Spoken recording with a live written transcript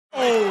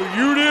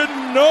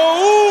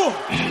know,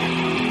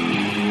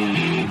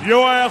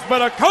 your ass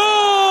better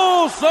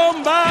call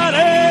somebody.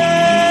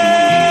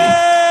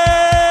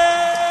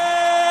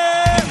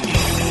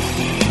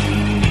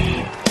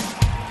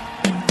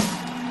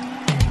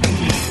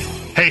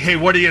 Hey,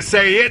 what do you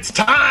say? It's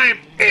time!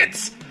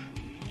 It's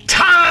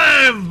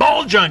time!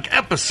 Ball Junk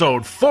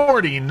episode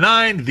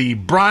 49, the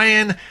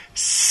Brian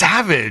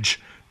Savage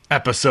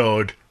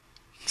episode.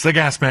 It's the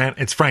Gas Man.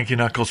 It's Frankie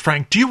Knuckles.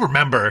 Frank, do you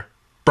remember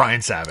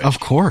Brian Savage? Of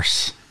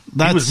course.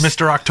 He was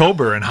Mr.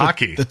 October in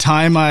hockey. The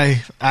time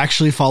I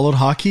actually followed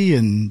hockey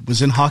and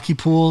was in hockey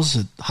pools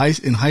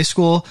in high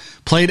school,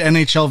 played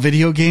NHL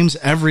video games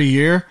every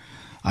year.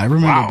 I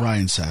remember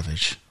Brian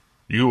Savage.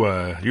 You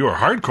were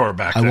hardcore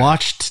back then. I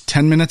watched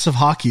 10 minutes of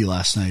hockey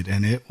last night,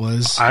 and it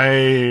was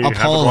appalling.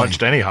 Haven't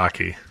watched any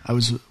hockey. I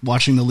was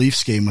watching the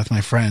Leafs game with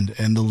my friend,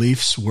 and the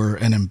Leafs were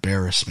an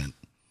embarrassment.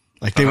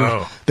 Like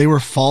they were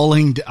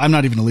falling. I'm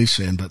not even a Leafs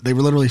fan, but they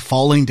were literally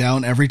falling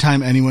down every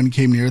time anyone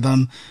came near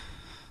them.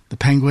 The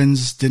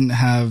Penguins didn't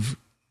have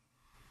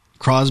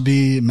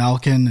Crosby,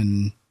 Malkin,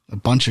 and a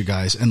bunch of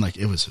guys, and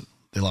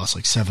they lost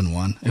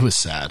 7-1. It was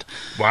sad.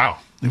 Wow.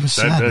 It was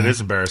sad. That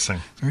is embarrassing.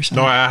 Very sad.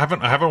 No, I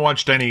haven't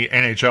watched any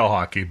NHL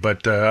hockey,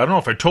 but I don't know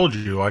if I told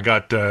you, I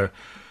got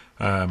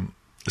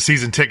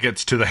season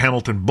tickets to the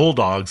Hamilton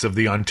Bulldogs of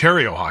the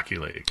Ontario Hockey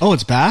League. Oh,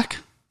 it's back?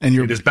 And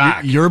it is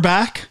back. You're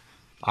back?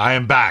 I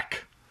am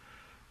back.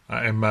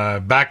 I am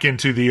back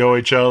into the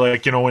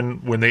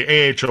OHL. When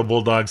the AHL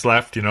Bulldogs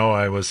left,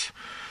 I was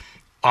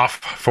off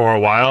for a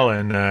while,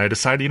 and I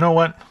decided, you know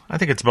what? I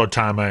think it's about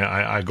time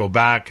I go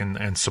back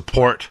and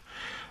support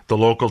the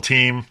local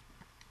team.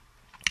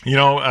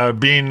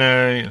 Being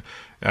in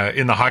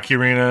the hockey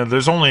arena,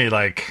 there's only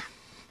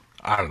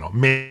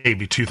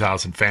maybe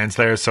 2,000 fans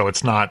there, so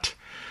it's not,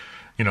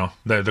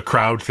 the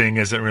crowd thing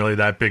isn't really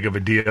that big of a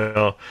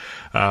deal.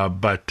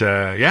 But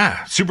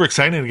super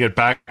exciting to get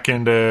back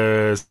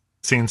into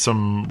seeing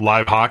some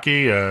live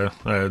hockey.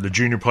 The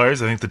junior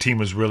players, I think the team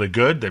was really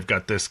good. They've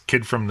got this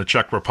kid from the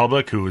Czech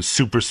Republic who is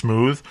super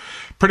smooth,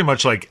 pretty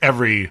much like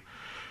every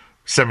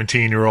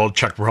 17-year-old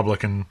Czech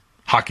Republican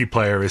hockey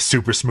player is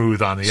super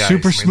smooth on the ice.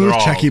 Super smooth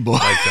Czechy boy.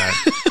 Like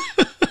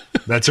that.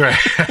 That's right.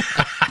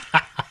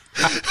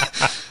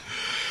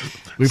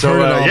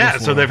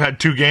 So they've had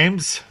 2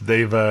 games.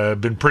 They've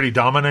been pretty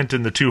dominant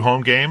in the 2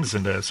 home games,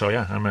 and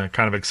I'm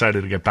kind of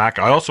excited to get back.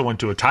 I also went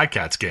to a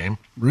Ticats game.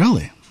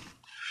 Really?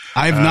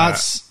 I've not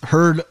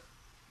heard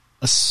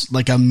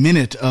a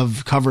minute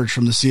of coverage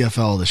from the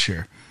CFL this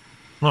year.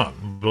 Well,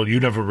 you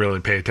never really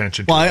pay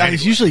attention to it. I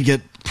usually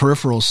get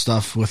peripheral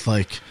stuff with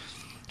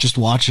just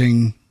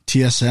watching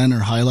TSN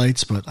or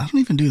highlights, but I don't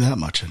even do that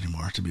much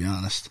anymore, to be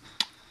honest.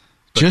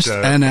 But, just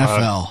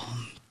NFL.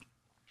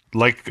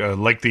 Like the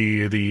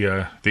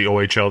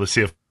OHL,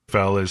 the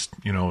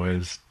CFL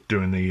is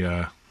doing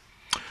the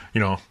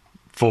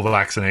full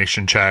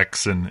vaccination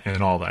checks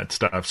and all that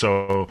stuff.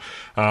 So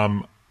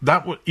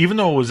even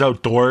though it was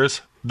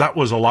outdoors, that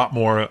was a lot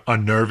more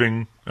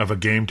unnerving of a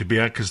game to be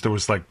at, because there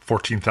was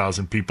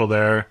 14,000 people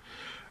there,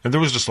 and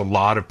there was just a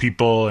lot of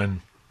people,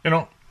 and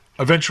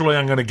eventually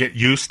I'm going to get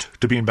used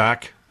to being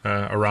back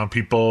around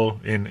people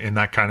in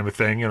that kind of a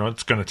thing.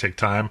 It's going to take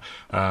time.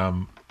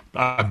 I'm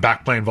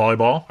back playing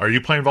volleyball. Are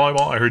you playing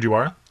volleyball? I heard you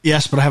are.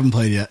 Yes, but I haven't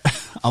played yet.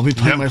 I'll be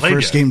playing my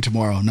first game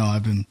tomorrow. No,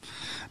 I've been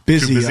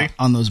busy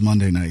on those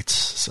Monday nights.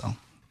 So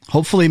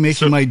hopefully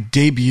making my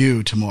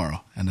debut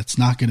tomorrow, and it's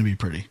not going to be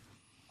pretty.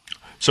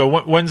 So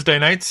Wednesday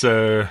nights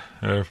with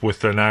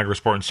the Niagara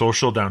Sport and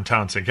Social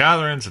downtown St.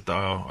 Catharines at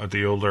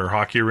the older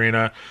hockey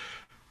arena.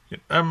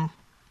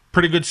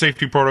 Pretty good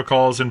safety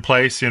protocols in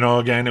place.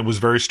 Again, it was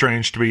very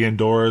strange to be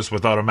indoors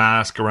without a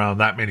mask around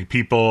that many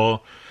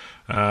people.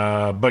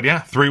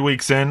 But 3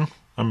 weeks in,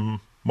 I'm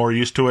more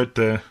used to it.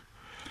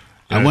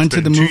 I went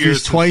to the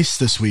movies twice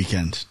this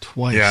weekend.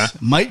 Twice. Yeah.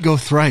 Might go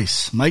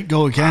thrice. Might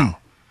go again. Wow.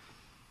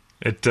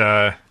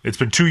 It's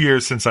been 2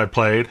 years since I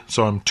played,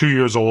 so I'm 2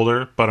 years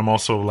older, but I'm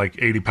also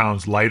 80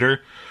 pounds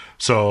lighter.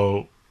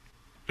 So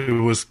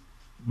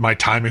my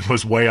timing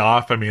was way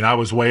off. I mean, I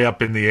was way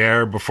up in the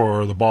air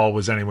before the ball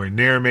was anywhere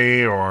near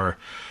me, or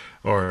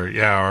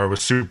it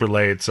was super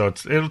late. So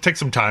it'll take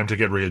some time to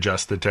get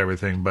readjusted to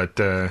everything. But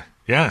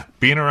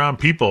being around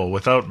people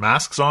without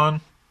masks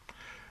on,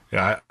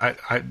 I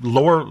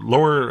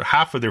lower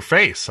half of their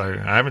face. I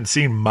haven't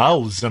seen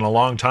mouths in a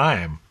long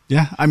time.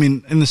 Yeah, I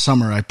mean, in the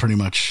summer, I pretty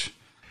much,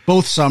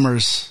 both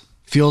summers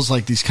feels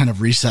like these kind of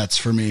resets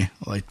for me,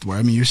 where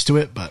I'm used to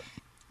it.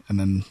 And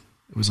then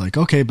it was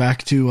okay,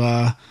 back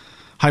to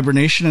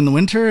hibernation in the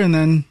winter, and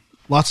then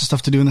lots of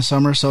stuff to do in the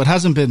summer. So it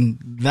hasn't been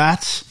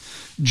that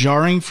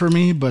jarring for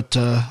me, but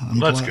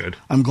that's good.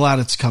 I'm glad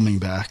it's coming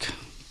back.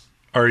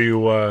 Are you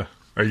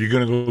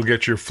going to go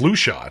get your flu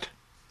shot?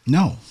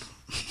 No.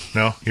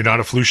 No? You're not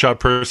a flu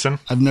shot person?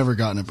 I've never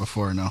gotten it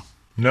before, no.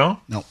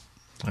 No? No.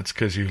 That's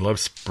because you love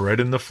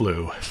spreading the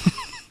flu.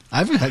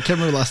 I can't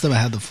remember the last time I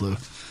had the flu.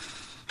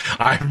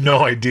 I have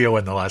no idea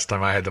when the last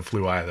time I had the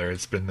flu either.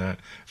 It's been a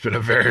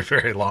very,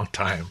 very long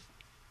time.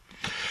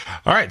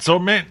 All right, so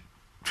man,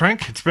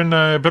 Frank, it's been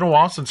a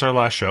while since our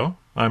last show.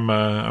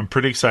 I'm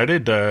pretty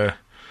excited to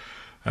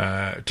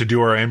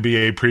do our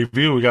NBA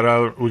preview.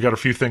 We got a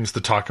few things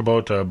to talk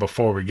about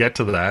before we get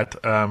to that.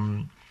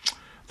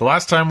 The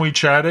last time we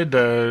chatted,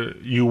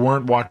 you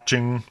weren't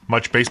watching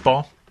much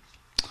baseball.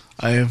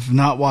 I have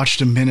not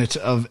watched a minute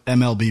of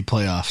MLB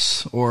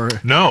playoffs or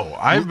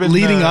I've been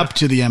leading up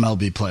to the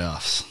MLB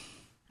playoffs.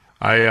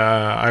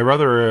 I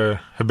rather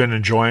have been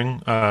enjoying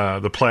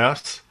the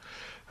playoffs.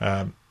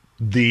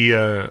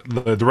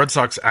 The Red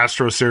Sox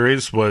Astros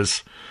series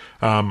was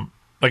I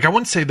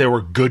wouldn't say they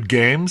were good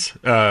games.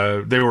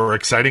 They were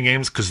exciting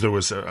games because there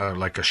was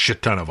a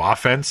shit ton of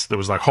offense. There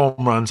was like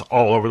home runs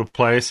all over the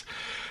place.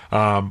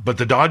 But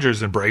the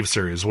Dodgers and Braves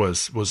series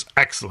was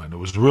excellent. It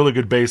was really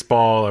good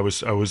baseball. I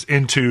was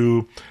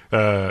into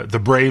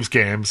the Braves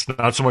games,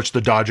 not so much the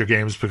Dodger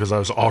games because I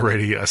was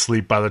already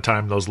asleep by the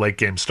time those late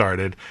games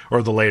started,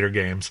 or the later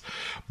games.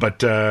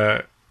 But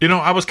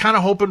I was kind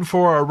of hoping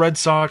for a Red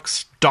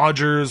Sox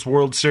Dodgers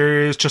World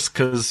Series just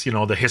because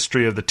the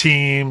history of the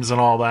teams and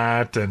all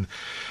that. And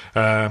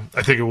I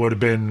think it would have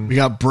been. We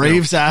got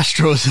Braves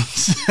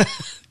Astros.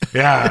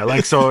 Yeah,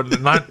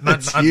 not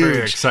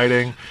very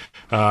exciting.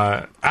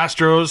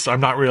 Astros,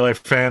 I'm not really a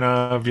fan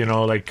of.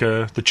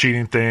 The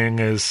cheating thing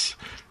is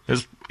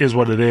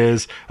what it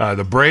is.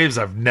 The Braves,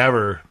 I've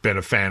never been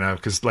a fan of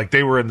because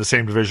they were in the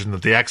same division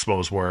that the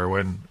Expos were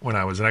when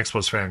I was an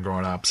Expos fan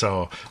growing up.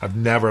 So I've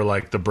never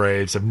liked the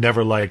Braves. I've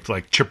never liked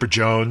Chipper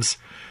Jones.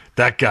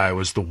 That guy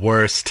was the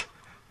worst.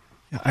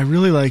 I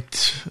really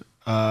liked.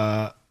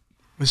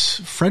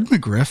 Was Fred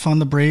McGriff on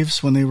the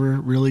Braves when they were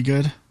really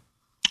good?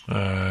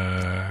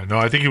 No,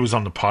 I think he was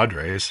on the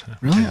Padres.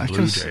 Really?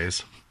 Blue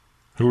Jays.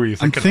 Who were you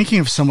thinking? I'm thinking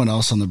of someone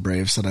else on the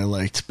Braves that I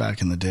liked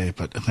back in the day,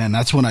 but man,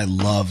 that's when I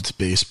loved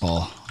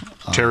baseball.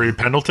 Terry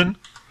Pendleton?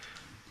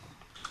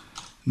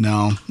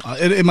 No,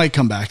 it might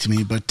come back to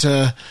me, but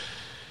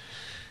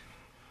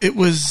it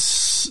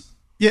was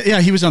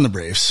he was on the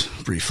Braves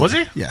briefly. Was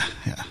he? Yeah.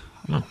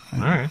 Oh, all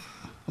right.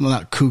 I'm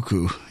not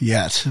cuckoo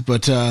yet,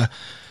 but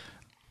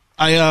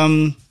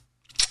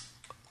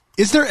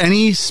is there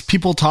any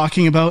people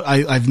talking about?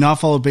 I've not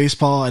followed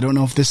baseball. I don't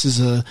know if this is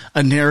a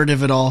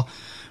narrative at all.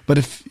 But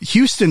if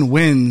Houston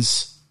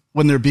wins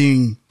when they're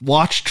being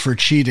watched for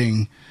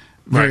cheating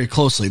very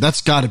closely,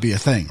 that's got to be a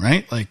thing,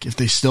 right? If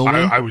they still win?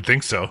 I would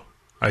think so.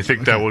 I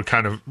think that would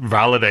kind of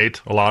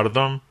validate a lot of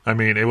them. I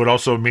mean, it would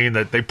also mean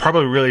that they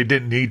probably really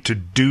didn't need to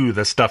do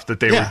the stuff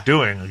that they were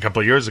doing a couple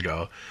of years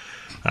ago.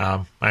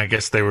 I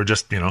guess they were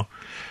just,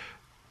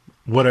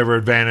 whatever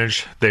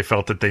advantage they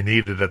felt that they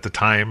needed at the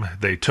time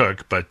they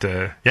took. But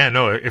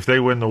if they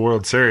win the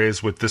World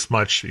Series with this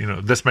much,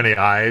 this many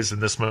eyes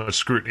and this much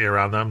scrutiny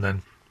around them,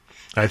 then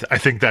I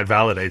think that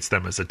validates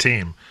them as a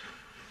team.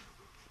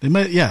 They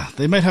might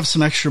have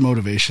some extra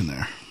motivation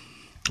there.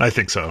 I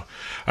think so.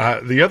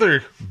 The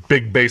other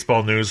big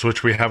baseball news,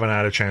 which we haven't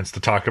had a chance to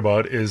talk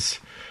about, is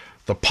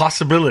the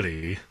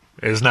possibility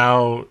is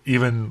now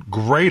even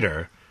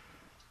greater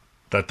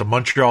that the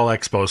Montreal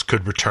Expos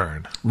could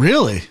return.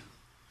 Really?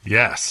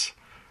 Yes.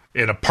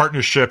 In a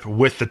partnership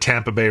with the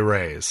Tampa Bay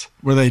Rays.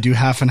 Where they do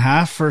half and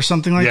half or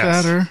something like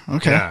that? Or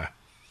okay.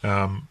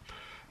 Yeah.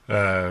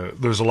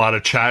 There's a lot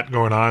of chat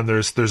going on.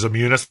 There's a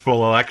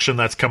municipal election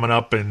that's coming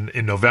up in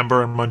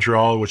November in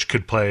Montreal, which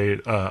could play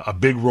a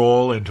big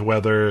role into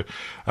whether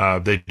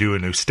they do a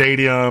new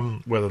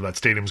stadium, whether that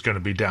stadium's going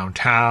to be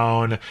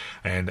downtown,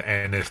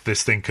 and if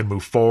this thing can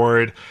move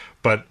forward.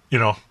 But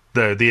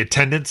the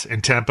attendance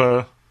in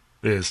Tampa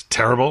is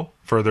terrible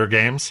for their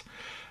games,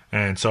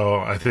 and so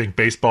I think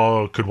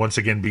baseball could once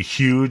again be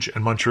huge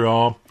in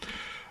Montreal.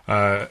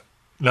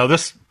 Now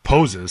this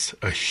poses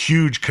a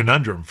huge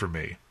conundrum for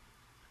me,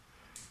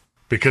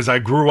 because I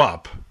grew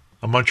up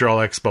a Montreal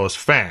Expos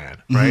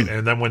fan, right? Mm-hmm.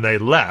 And then when they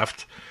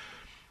left,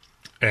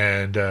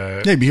 and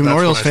they became an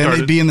Orioles fan,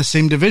 they'd be in the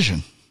same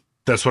division.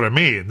 That's what I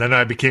mean. Then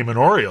I became an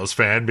Orioles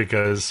fan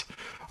because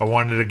I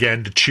wanted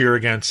again to cheer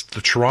against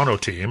the Toronto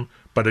team,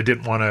 but I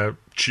didn't want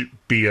to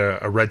be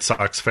a Red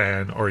Sox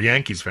fan or a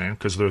Yankees fan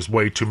because there's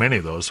way too many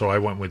of those. So I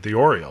went with the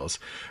Orioles.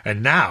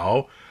 And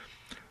now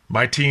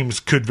my teams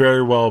could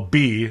very well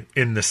be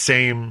in the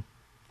same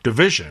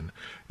division.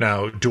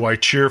 Now, do I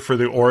cheer for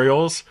the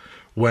Orioles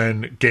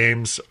when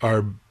games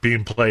are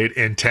being played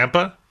in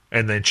Tampa,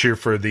 and then cheer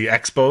for the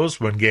Expos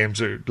when games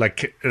are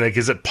like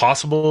is it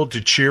possible to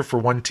cheer for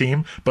one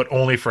team but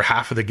only for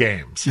half of the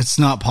games? It's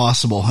not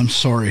possible. I'm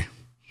sorry.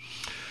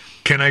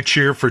 Can I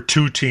cheer for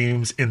two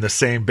teams in the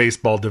same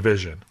baseball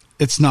division?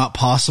 It's not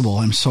possible.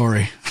 I'm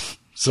sorry.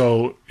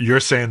 So you're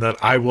saying that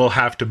I will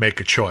have to make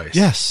a choice?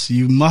 Yes,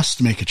 you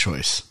must make a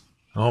choice.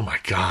 Oh my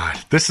God.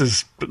 This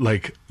is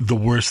like the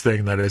worst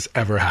thing that has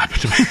ever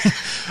happened to me.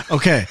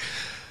 Okay.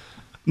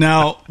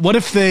 Now, what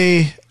if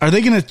are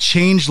they going to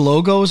change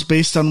logos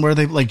based on where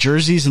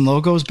jerseys and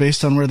logos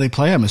based on where they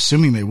play? I'm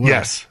assuming they will.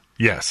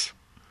 Yes.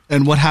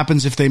 And what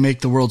happens if they make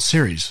the World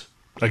Series?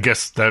 I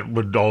guess that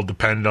would all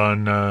depend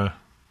on, I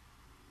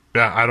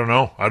don't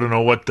know. I don't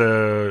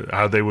know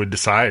how they would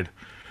decide.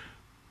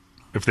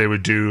 If they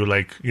would do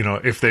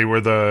if they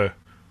were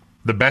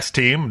the best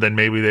team, then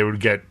maybe they would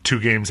get 2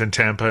 games in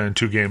Tampa and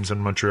 2 games in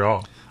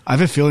Montreal. I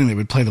have a feeling they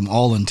would play them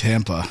all in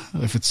Tampa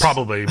if it's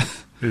probably,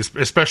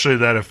 especially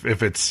that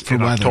if it's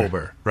in weather.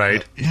 October,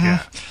 right?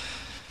 Yeah.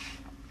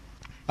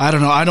 I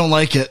don't know. I don't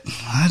like it.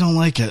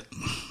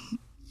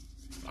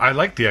 I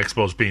like the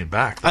Expos being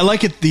back. I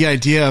like the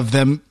idea of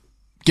them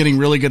getting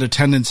really good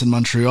attendance in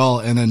Montreal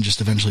and then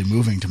just eventually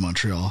moving to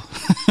Montreal.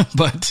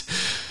 But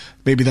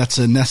maybe that's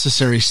a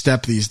necessary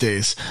step these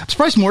days. I'm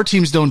surprised more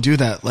teams don't do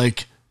that.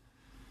 Like,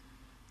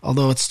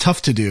 although it's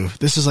tough to do.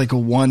 This is like a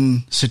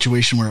one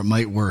situation where it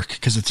might work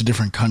because it's a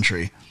different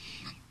country.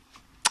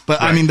 But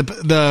right. I mean,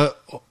 the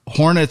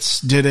Hornets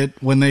did it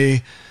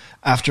when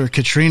after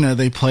Katrina,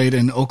 they played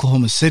in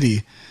Oklahoma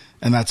City,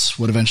 and that's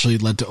what eventually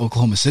led to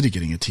Oklahoma City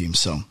getting a team.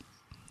 So,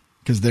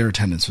 because their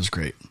attendance was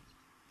great.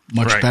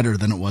 Much better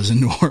than it was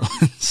in New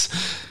Orleans.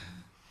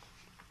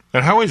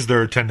 And how is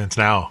their attendance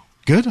now?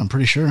 Good, I'm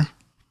pretty sure.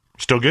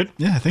 Still good?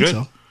 Yeah, I think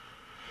so.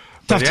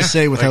 Tough to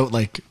say without,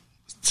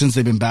 since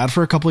they've been bad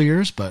for a couple of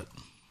years, but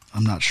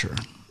I'm not sure.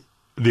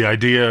 The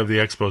idea of the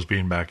Expos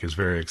being back is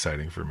very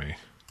exciting for me.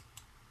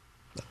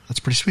 That's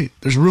pretty sweet.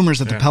 There's rumors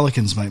that the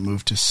Pelicans might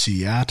move to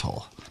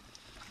Seattle.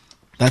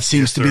 That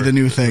seems to be the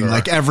new thing.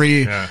 Like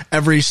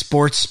every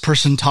sports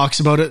person talks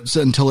about it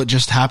until it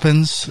just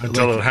happens.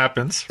 Until it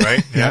happens,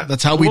 right? Yeah,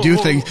 that's how we do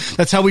things.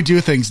 That's how we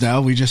do things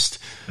now. We just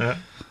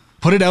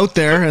put it out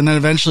there, and then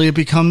eventually it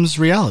becomes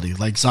reality.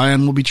 Like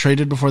Zion will be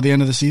traded before the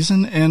end of the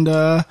season, and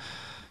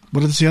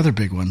what is the other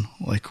big one?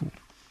 Like,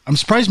 I'm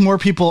surprised more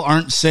people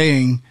aren't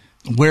saying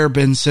where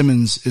Ben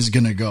Simmons is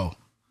going to go,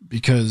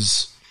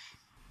 because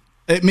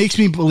it makes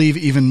me believe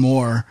even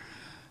more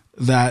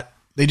that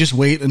they just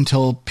wait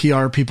until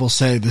PR people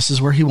say this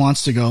is where he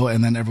wants to go,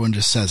 and then everyone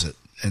just says it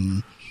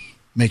and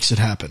makes it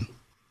happen.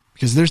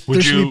 Because there's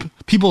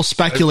people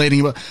speculating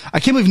about. I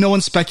can't believe no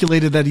one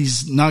speculated that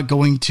he's not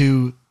going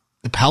to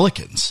the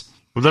Pelicans.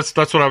 Well, that's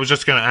what I was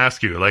just going to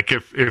ask you. Like,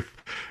 if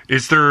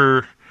is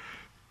there,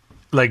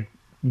 like,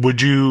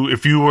 would you,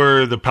 if you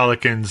were the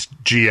Pelicans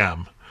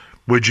GM,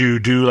 would you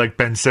do like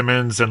Ben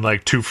Simmons and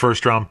like 2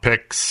 first-round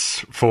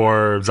picks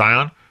for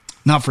Zion?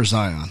 Not for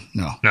Zion,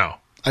 no. No.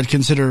 I'd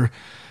consider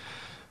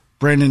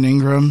Brandon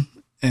Ingram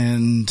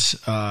and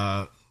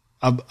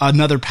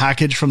another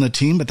package from the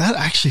team, but that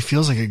actually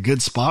feels like a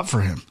good spot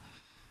for him.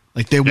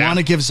 Like, they want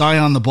to give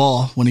Zion the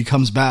ball when he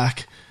comes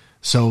back.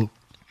 So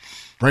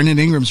Brandon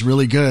Ingram's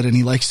really good and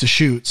he likes to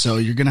shoot. So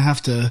you're going to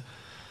have to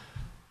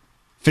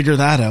figure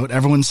that out.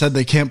 Everyone said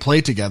they can't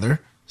play together.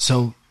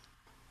 So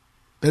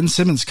Ben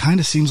Simmons kind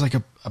of seems like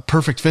a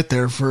perfect fit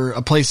there for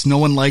a place no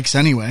one likes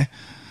anyway.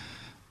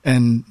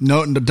 And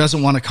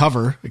doesn't want to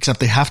cover, except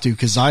they have to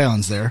because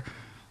Zion's there.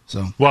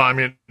 So, well, I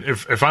mean,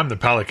 if I'm the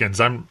Pelicans,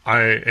 I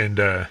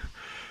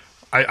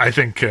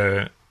think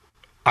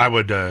I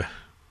would,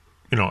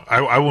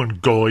 I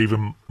wouldn't go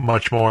even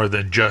much more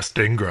than just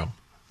Ingram.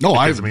 No,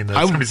 I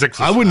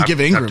wouldn't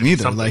give Ingram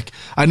either. Something. Like,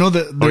 I know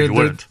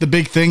that the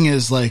big thing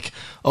is like,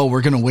 oh,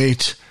 we're gonna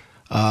wait.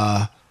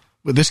 But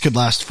this could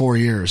last 4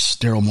 years,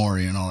 Daryl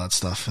Morey and all that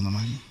stuff, and I'm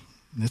like,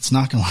 it's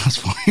not gonna last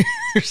 4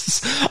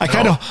 years. I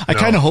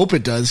kind of hope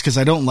it does, because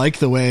I don't like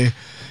the way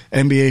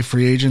NBA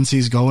free agency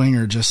is going,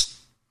 or just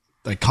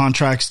like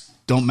contracts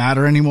don't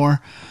matter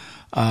anymore.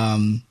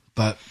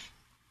 But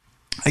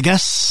I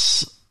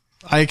guess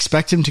I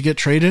expect him to get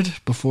traded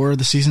before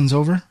the season's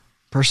over,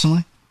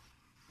 personally.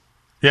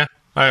 Yeah,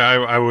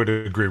 I would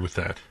agree with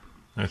that.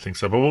 I think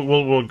so, but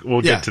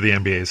we'll get to the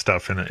NBA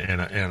stuff in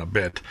a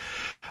bit.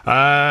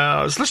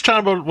 So let's chat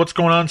about what's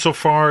going on so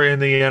far in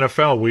the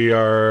NFL.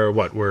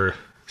 We're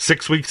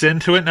 6 weeks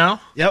into it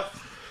now. Yep.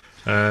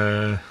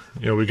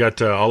 We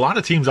got a lot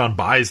of teams on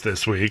byes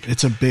this week.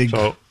 It's a big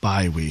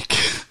bye week.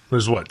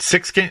 There's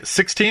 6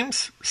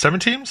 teams? 7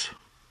 teams?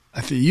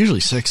 Usually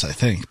 6, I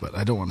think, but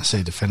I don't want to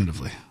say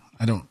definitively.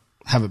 I don't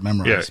have it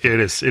memorized. Yeah, it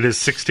is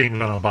 16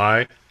 on a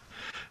bye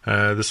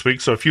this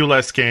week, so a few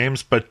less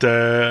games. But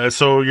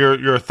so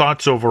your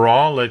thoughts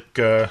overall?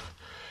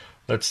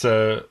 Let's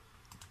talk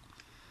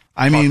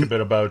a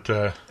bit about.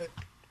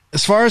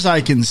 As far as I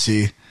can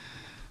see,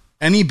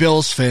 any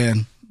Bills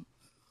fan,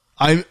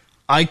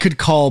 I could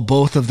call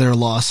both of their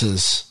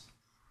losses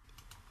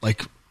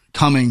like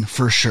coming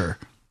for sure.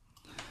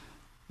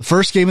 The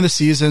first game of the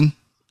season,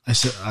 I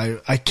said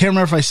I can't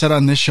remember if I said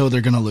on this show they're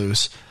going to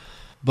lose,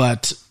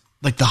 but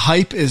like the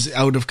hype is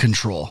out of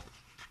control,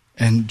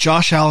 and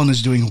Josh Allen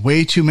is doing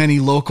way too many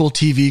local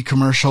TV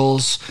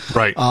commercials.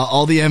 Right,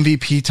 all the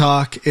MVP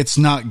talk. It's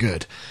not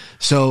good.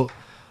 So,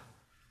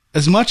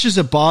 as much as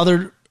it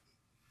bothered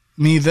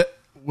me that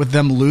with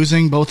them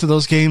losing both of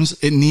those games,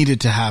 it needed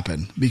to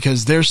happen,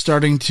 because they're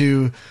starting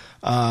to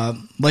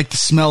like the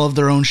smell of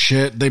their own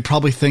shit. They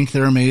probably think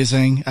they're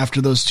amazing after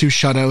those 2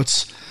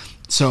 shutouts.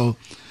 So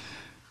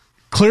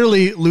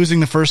clearly losing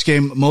the first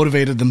game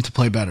motivated them to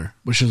play better,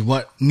 which is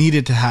what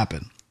needed to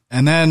happen.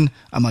 And then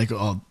I'm like,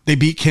 oh, they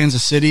beat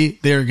Kansas City.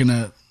 They're going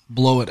to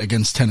blow it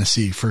against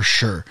Tennessee for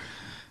sure.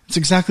 It's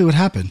exactly what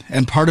happened.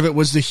 And part of it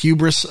was the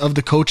hubris of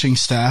the coaching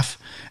staff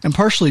and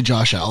partially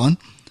Josh Allen.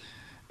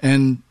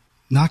 And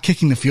not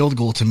kicking the field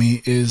goal to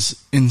me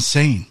is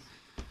insane.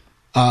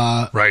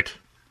 Right.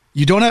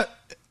 You don't have,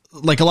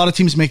 like a lot of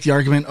teams make the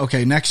argument,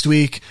 okay, next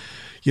week,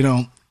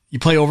 you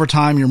play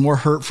overtime, you're more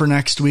hurt for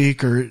next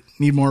week or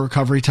need more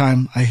recovery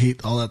time. I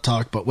hate all that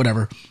talk, but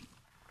whatever.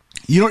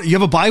 You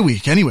have a bye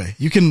week anyway.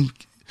 You can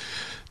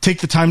take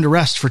the time to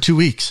rest for 2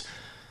 weeks.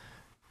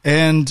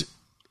 And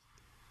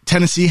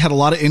Tennessee had a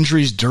lot of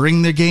injuries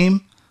during the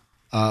game,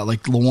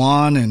 like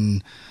Lewan,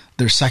 and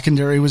their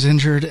secondary was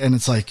injured. And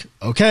it's like,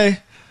 okay,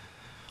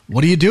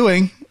 what are you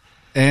doing?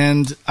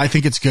 And I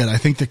think it's good. I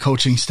think the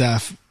coaching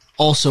staff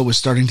also was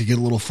starting to get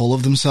a little full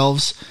of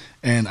themselves,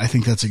 and I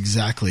think that's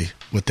exactly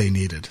what they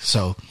needed.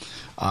 So,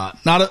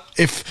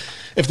 if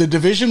the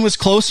division was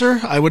closer,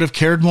 I would have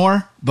cared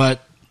more.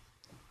 But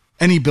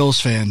any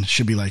Bills fan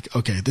should be like,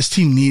 okay, this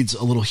team needs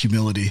a little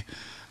humility.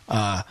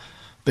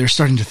 They're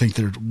starting to think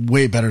they're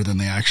way better than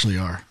they actually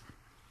are.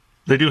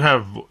 They do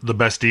have the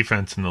best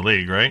defense in the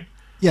league, right?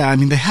 Yeah, I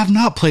mean, they have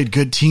not played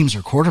good teams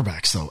or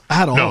quarterbacks, though,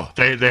 at all. No,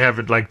 they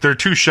haven't. Like, their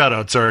 2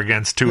 shutouts are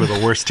against 2 of the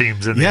worst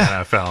teams in the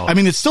NFL. I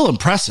mean, it's still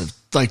impressive,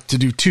 like, to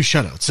do 2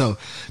 shutouts. So,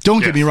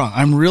 don't get me wrong.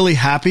 I'm really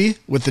happy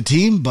with the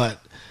team,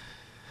 but,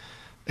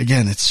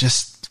 again, it's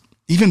just,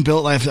 even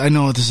Bill, I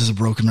know this is a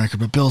broken record,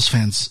 but Bills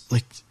fans,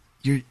 like,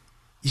 you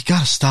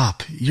got to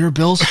stop. You're a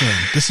Bills fan.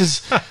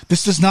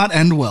 This does not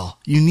end well.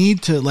 You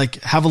need to,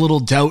 like, have a little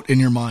doubt in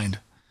your mind.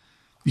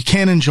 You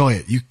can't enjoy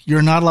it.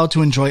 You're not allowed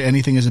to enjoy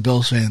anything as a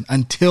Bills fan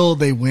until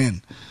they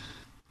win.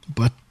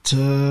 But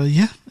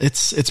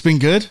it's been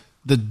good.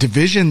 The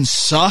division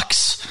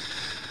sucks.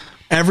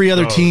 Every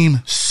other team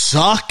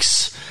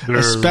sucks,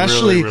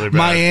 especially really, really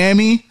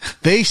Miami.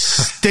 They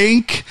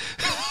stink.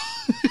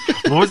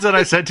 What was that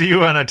I said to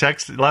you on a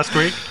text last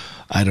week?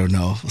 I don't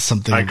know.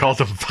 Something I called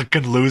them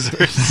fucking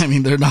losers. I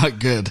mean, they're not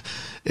good.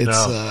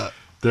 It's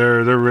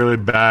They're really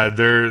bad.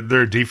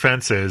 Their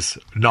defense is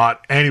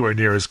not anywhere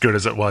near as good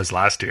as it was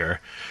last year.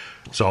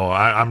 So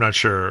I'm not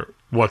sure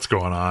what's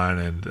going on,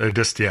 and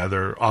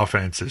their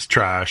offense is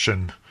trash.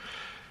 And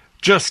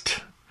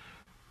just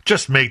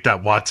make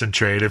that Watson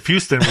trade. If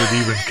Houston would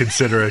even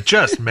consider it,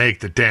 just make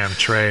the damn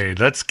trade.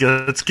 Let's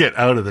get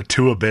out of the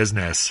Tua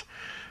business.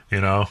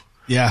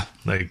 Yeah.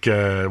 Like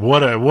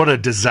what a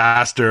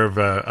disaster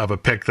of a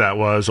pick that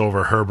was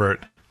over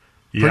Herbert.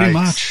 Yikes. Pretty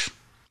much.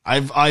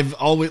 I've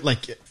always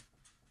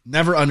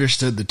never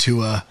understood the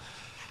Tua,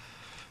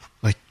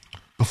 like,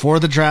 before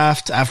the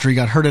draft, after he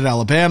got hurt at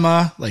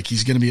Alabama, like,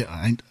 he's going to be,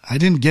 I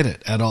didn't get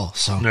it at all.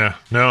 So yeah,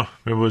 no,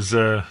 it was,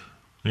 there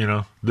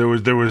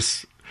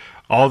was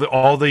all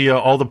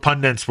the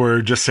pundits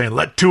were just saying,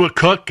 let Tua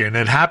cook, and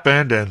it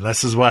happened. And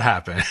this is what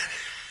happened.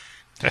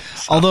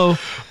 Although,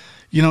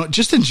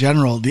 just in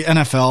general, the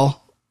NFL,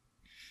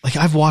 like,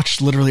 I've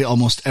watched literally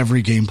almost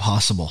every game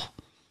possible.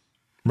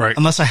 Right.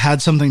 Unless I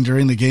had something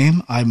during the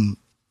game,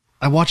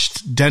 I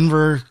watched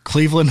Denver,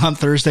 Cleveland on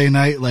Thursday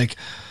night.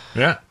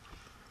 Yeah.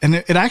 And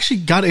it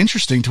actually got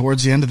interesting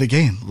towards the end of the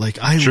game. Like,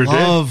 I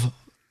love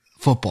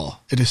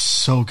football. It is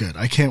so good.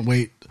 I can't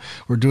wait.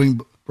 We're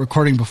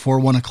recording before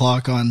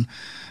 1:00 on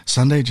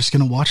Sunday. Just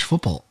going to watch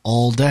football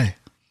all day.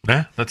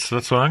 Yeah, that's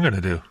what I'm going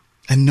to do.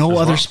 And no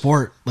other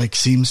sport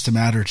seems to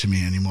matter to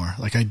me anymore.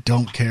 Like, I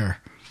don't care.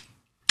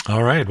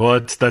 All right.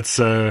 Well, that's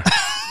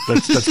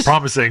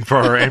promising for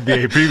our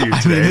NBA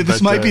preview today. I mean,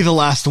 this might be the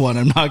last one.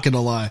 I'm not going to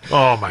lie.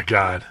 Oh my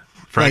God,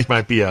 Frank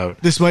might be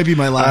out. This might be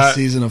my last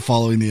season of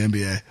following the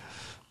NBA.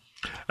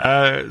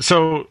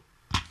 So,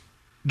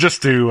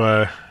 just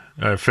to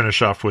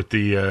finish off with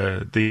the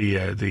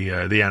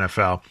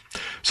NFL.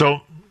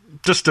 So,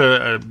 just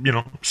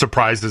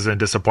surprises and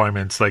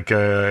disappointments. Like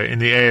in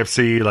the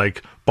AFC,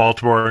 like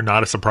Baltimore,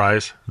 not a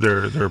surprise.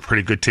 They're a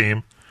pretty good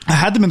team. I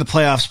had them in the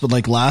playoffs,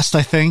 but last,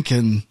 I think,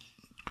 and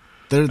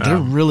they're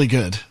really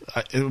good,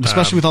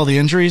 especially with all the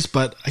injuries.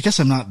 But I guess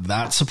I'm not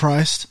that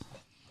surprised.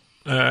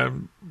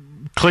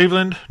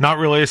 Cleveland, not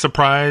really a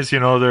surprise.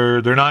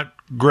 They're not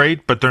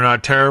great, but they're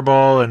not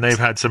terrible, and they've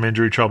had some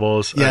injury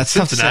troubles. Yeah, it's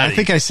tough to say. I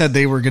think I said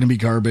they were going to be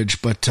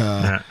garbage, but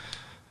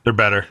they're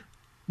better.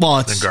 Well,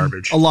 it's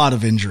garbage. A lot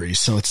of injuries,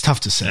 so it's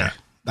tough to say. Yeah.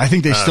 I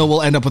think they still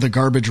will end up with a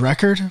garbage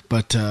record,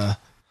 but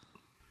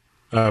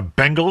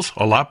Bengals,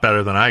 a lot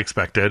better than I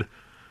expected.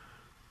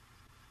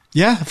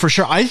 Yeah, for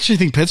sure. I actually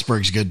think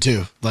Pittsburgh's good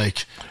too. Yeah.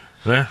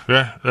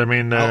 I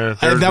mean,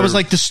 that was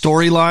the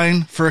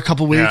storyline for a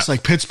couple weeks. Yeah.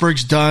 Like,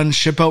 Pittsburgh's done.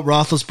 Ship out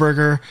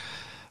Roethlisberger.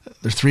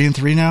 They're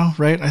 3-3 now,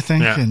 right? I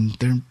think,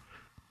 and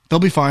they'll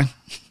be fine.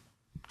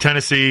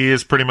 Tennessee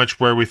is pretty much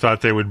where we thought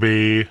they would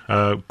be.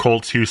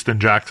 Colts, Houston,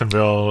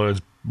 Jacksonville.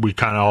 We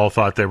kind of all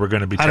thought they were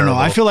going to be terrible. I don't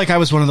know. I feel like I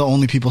was one of the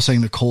only people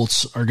saying the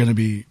Colts are going to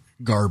be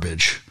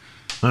garbage,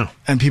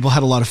 and people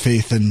had a lot of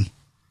faith in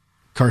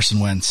Carson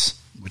Wentz,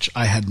 which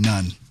I had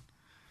none.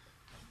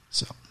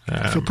 So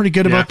I feel pretty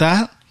good about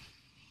that.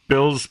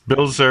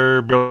 Bills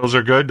are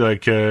good.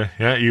 Like,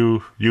 yeah,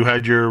 you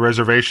had your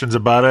reservations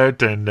about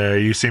it, and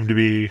you seem to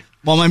be.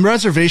 Well, my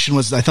reservation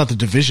was I thought the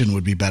division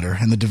would be better,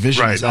 and the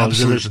division is absolute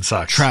the division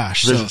sucks.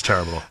 Trash. The division's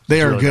terrible.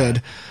 They are really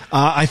good.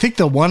 I think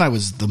the one I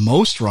was the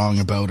most wrong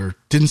about or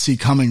didn't see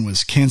coming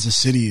was Kansas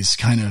City's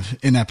kind of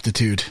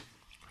ineptitude.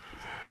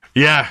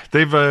 Yeah,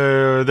 they've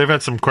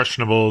had some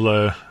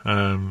questionable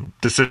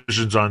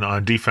decisions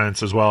on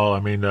defense as well. I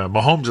mean,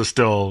 Mahomes is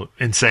still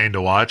insane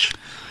to watch.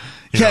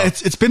 You know?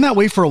 It's been that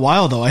way for a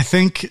while though. I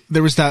think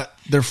there was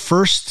their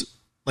first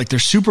their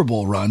Super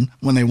Bowl run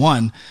when they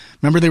won.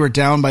 Remember they were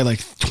down by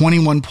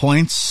 21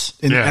 points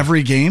in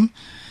every game,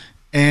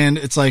 and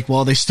it's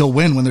they still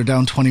win when they're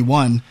down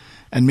 21.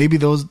 And maybe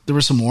there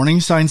were some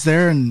warning signs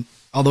there. And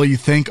although you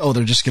think,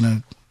 they're just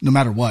gonna, no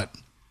matter what,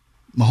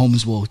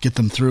 Mahomes will get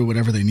them through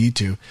whatever they need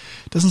to.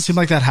 It doesn't seem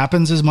like that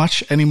happens as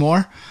much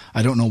anymore.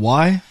 I don't know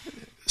why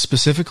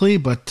specifically,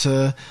 but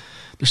they're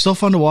still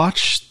fun to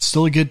watch.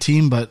 Still a good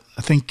team, but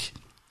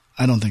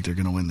I don't think they're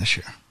going to win this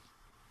year.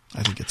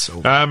 I think it's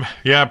over.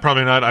 Yeah,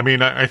 probably not. I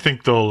mean, I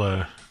think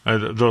they'll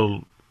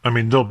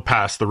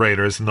pass the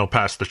Raiders and they'll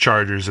pass the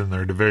Chargers in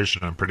their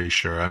division. I'm pretty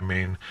sure. I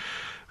mean,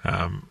 I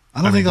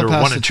don't think they'll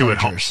pass the Chargers.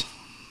 At home.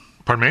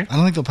 Pardon me? I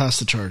don't think they'll pass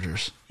the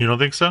Chargers. You don't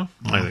think so?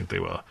 No. I think they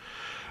will.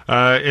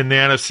 In the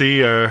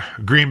NFC,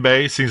 Green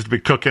Bay seems to be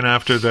cooking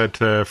after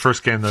that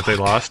first game that they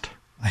lost.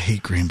 I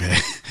hate Green Bay.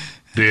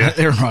 Do you?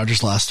 Aaron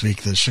Rodgers last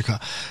week, the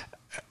Chicago.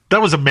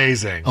 That was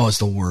amazing. Oh, it's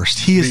the worst.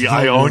 He is the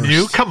I worst. own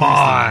you? Come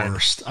on. The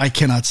worst. I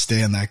cannot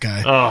stand that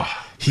guy. Oh,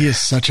 he is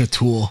such a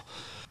tool.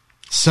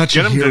 Such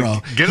a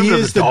hero. He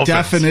is the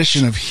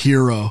definition of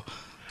hero.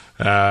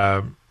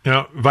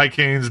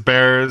 Vikings,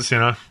 Bears,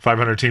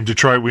 500 team.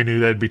 Detroit, we knew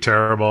they'd be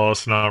terrible,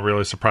 so not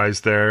really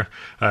surprised there.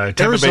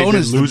 Tampa Bay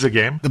did lose a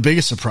game. The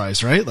biggest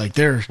surprise, right?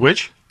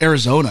 Which?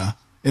 Arizona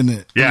in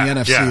the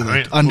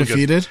NFC,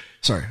 undefeated.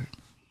 Sorry.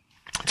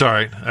 It's all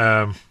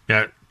right.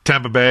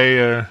 Tampa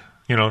Bay,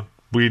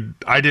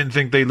 I didn't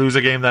think they'd lose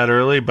a game that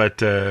early, but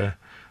they're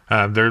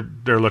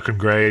looking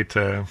great.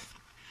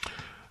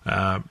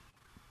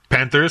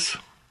 Panthers,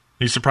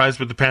 you surprised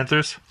with the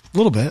Panthers? A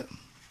little bit.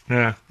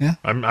 Yeah.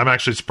 I'm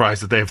actually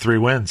surprised that they have 3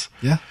 wins.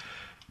 Yeah.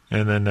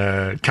 And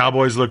then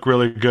Cowboys look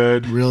really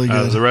good. Really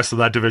good. The rest of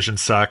that division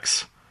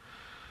sucks.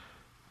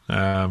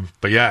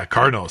 But yeah,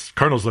 Cardinals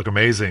look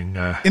amazing.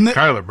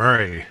 Kyler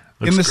Murray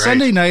looks in the great.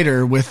 Sunday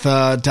nighter with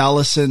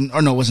Dallas and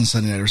it wasn't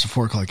Sunday nighter, it was a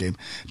 4:00 game.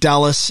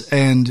 Dallas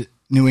and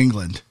New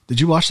England. Did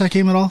you watch that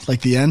game at all?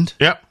 The end?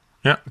 Yep.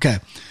 Okay.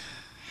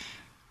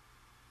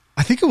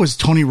 I think it was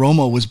Tony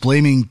Romo was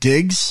blaming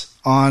Diggs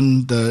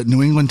on the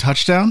New England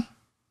touchdown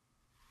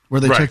where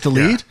they took the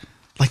lead.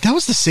 That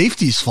was the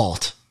safety's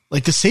fault.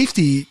 The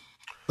safety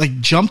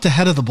jumped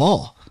ahead of the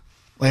ball.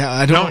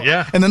 I don't know.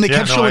 Yeah. And then they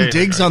kept showing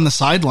Diggs on the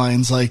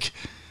sidelines.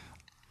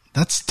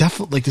 That's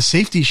definitely the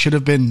safety should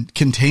have been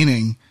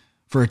containing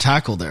for a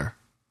tackle there.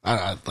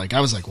 I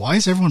was like, why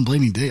is everyone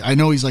blaming Diggs? I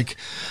know he's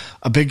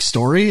a big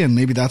story, and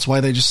maybe that's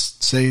why they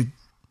just say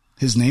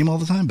his name all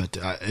the time, but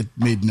it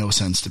made no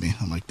sense to me.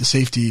 I'm like, the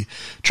safety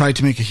tried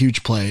to make a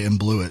huge play and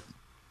blew it.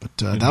 But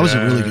that was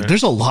a really good.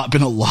 There's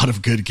been a lot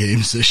of good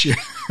games this year.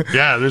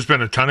 Yeah, there's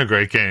been a ton of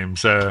great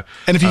games. And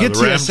if you get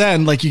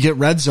TSN, you get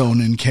Red Zone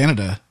in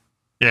Canada.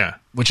 Yeah,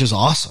 which is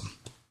awesome.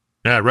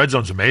 Yeah, Red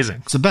Zone's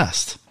amazing. It's the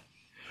best.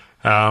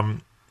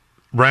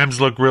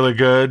 Rams look really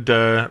good.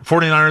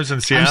 49ers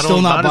in Seattle. I'm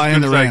still not buying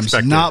the Rams.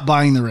 Not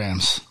buying the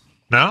Rams.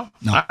 No?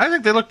 I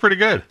think they look pretty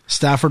good.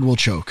 Stafford will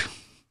choke.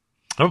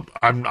 Oh,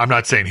 I'm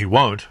not saying he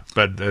won't,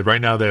 but right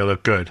now they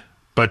look good.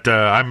 But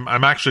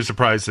I'm actually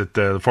surprised at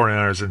the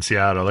 49ers in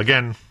Seattle.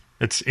 Again,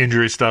 it's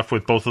injury stuff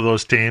with both of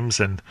those teams,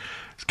 and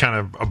it's kind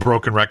of a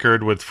broken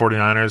record with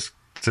 49ers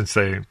since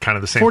they kind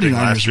of the same thing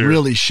last year. 49ers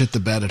really shit the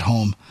bed at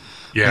home.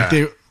 Yeah.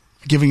 They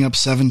giving up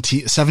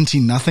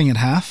 17-0 at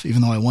half,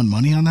 even though I won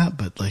money on that,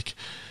 but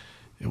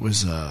it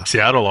was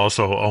Seattle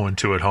also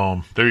 0-2 at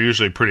home. They're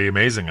usually pretty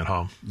amazing at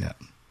home. Yeah.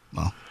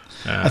 Well,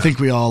 I think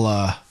we all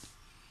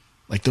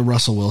the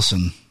Russell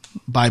Wilson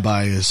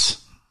bye-bye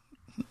is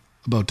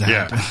about to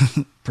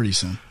happen pretty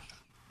soon.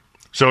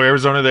 So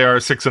Arizona, they are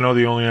 6-0,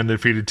 the only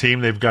undefeated team.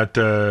 They've got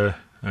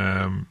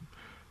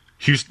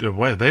Houston.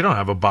 Well, they don't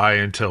have a bye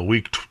until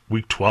week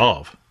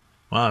 12.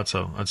 Wow,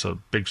 that's a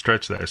big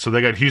stretch there. So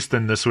they got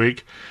Houston this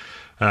week.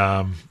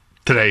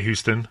 Today,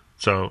 Houston.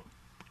 So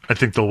I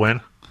think they'll win.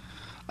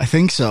 I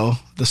think so.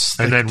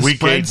 And then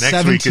week 8 next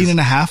 17 week is, and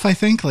a half, I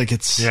think.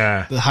 It's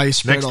the highest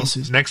spread all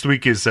season. Next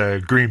week is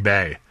Green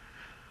Bay.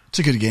 It's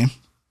a good game.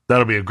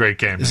 That'll be a great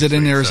game. Is it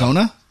in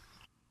Arizona?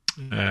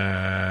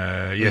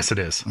 Yes, it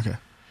is. Okay.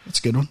 That's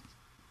a good one.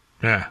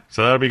 Yeah,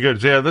 so that'll be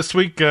good. Yeah, this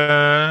week,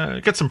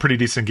 get some pretty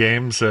decent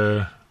games.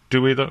 Do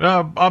we?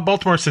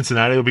 Baltimore,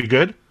 Cincinnati will be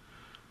good.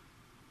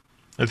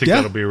 I think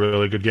that'll be a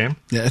really good game.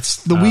 Yeah,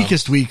 it's the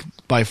weakest week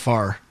by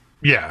far.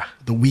 Yeah.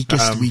 The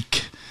weakest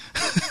week.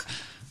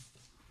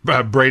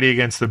 Brady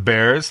against the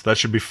Bears. That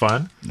should be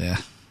fun. Yeah.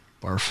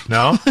 Barf.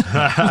 No?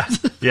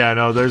 Yeah,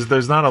 no,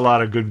 there's not a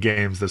lot of good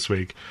games this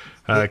week.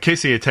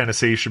 KC at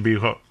Tennessee should be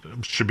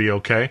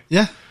okay.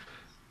 Yeah.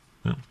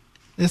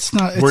 It's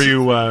not. Were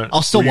you?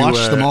 I'll still watch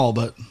them all,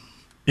 but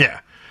yeah.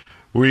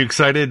 Were you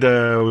excited?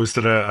 Was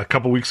it a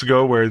couple weeks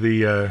ago where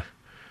the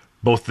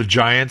both the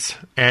Giants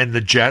and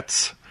the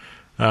Jets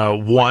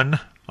won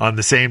on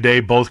the same day,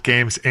 both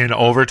games in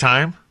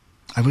overtime?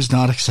 I was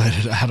not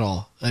excited at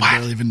all. I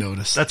barely even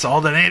noticed. That's all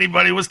that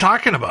anybody was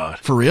talking about.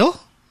 For real?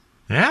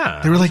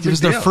 Yeah. They were like, it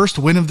was their first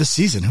win of the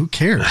season. Who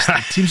cares?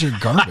 The teams are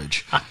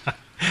garbage.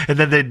 And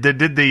then they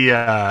did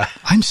the...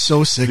 I'm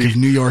so sick of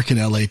New York and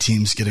LA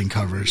teams getting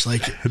coverage.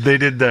 Like they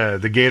did the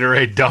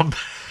Gatorade dump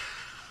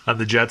on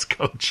the Jets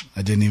coach.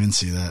 I didn't even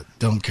see that.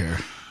 Don't care.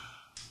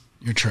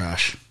 You're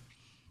trash.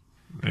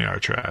 They are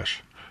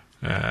trash.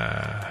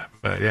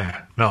 But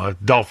yeah. No,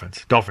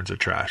 Dolphins. Dolphins are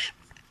trash.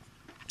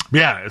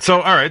 Yeah,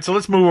 so all right, so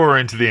let's move over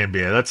into the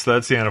NBA. That's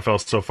the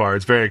NFL so far.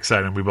 It's very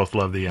exciting. We both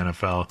love the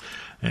NFL.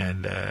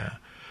 And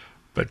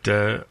but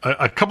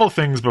a couple of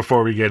things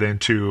before we get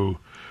into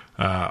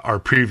our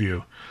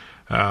preview.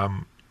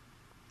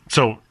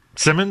 So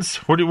Simmons,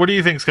 what do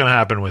you think is going to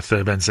happen with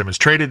Ben Simmons?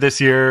 Traded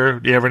this year.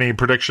 Do you have any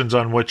predictions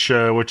on which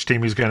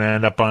team he's going to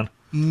end up on?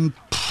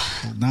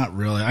 Not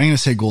really. I'm going to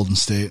say Golden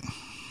State.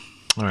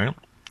 All right.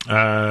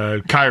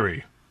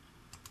 Kyrie,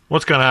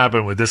 what's going to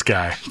happen with this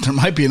guy? There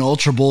might be an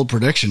ultra bold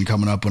prediction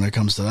coming up when it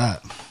comes to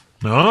that.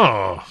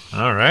 Oh,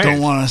 all right.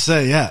 Don't want to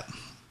say yet.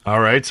 All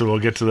right, so we'll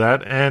get to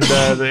that. And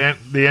the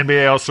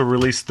NBA also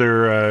released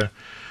their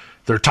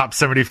top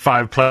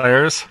 75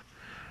 players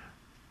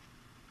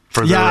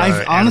for their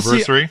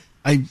anniversary.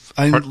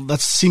 That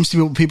seems to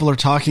be what people are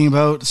talking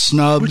about.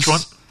 Snubs. Which one?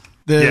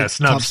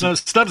 Snubs.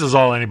 Snubs is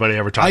all anybody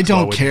ever talks about.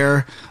 I don't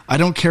care. I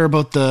don't care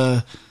about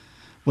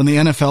when the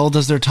NFL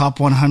does their top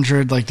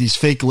 100, like these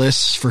fake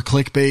lists for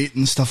clickbait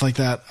and stuff like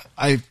that.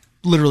 I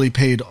literally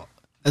paid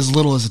as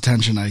little as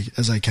attention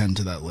as I can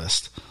to that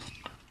list.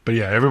 But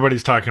yeah,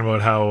 everybody's talking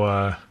about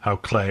how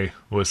Clay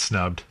was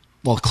snubbed.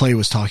 Well, Clay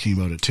was talking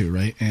about it too,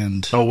 right?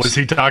 And was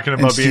he talking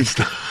about being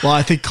snubbed? Well,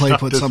 I think Clay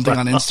put something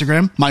on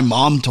Instagram. My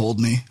mom told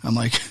me. I'm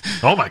like,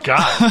 oh my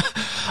god!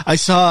 I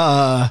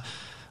saw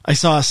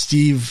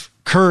Steve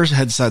Kerr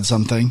had said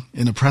something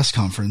in a press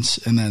conference,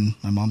 and then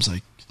my mom's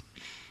like,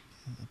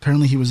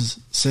 apparently he was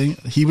saying.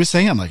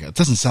 I'm like, it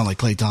doesn't sound like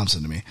Klay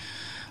Thompson to me,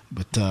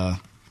 but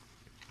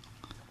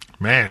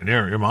man,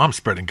 your mom's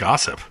spreading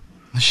gossip.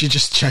 She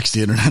just checks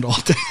the internet all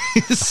day.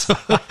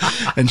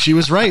 And she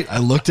was right. I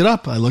looked it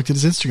up. I looked at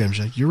his Instagram.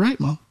 She's like, you're right,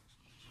 Mom.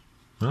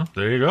 Well,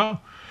 there you go.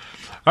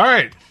 All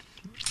right.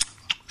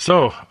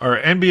 So, our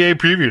NBA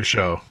preview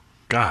show.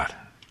 God,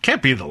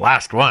 can't be the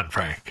last one,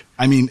 Frank.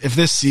 I mean, if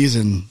this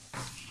season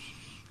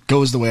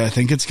goes the way I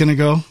think it's going to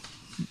go,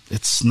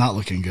 it's not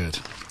looking good.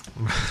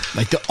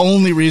 Like, the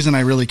only reason I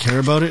really care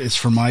about it is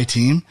for my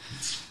team.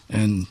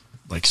 And,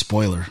 like,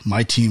 spoiler,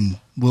 my team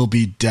will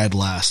be dead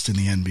last in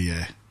the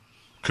NBA.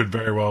 Could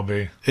very well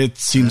be. It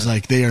seems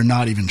like they are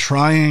not even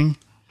trying.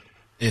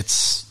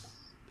 It's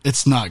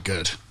not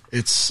good.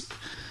 It's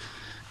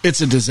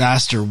a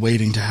disaster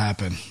waiting to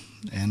happen.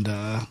 And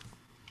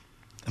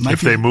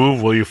if they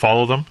move, will you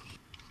follow them?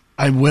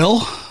 I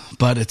will,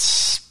 but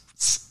it's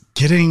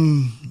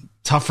getting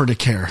tougher to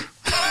care.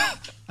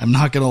 I'm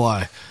not gonna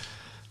lie.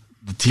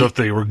 So if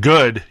they were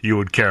good, you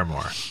would care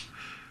more.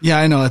 Yeah,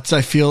 I know.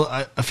 I feel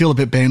a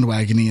bit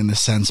bandwagony in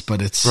this sense,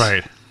 but it's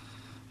right.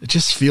 It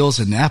just feels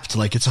inept,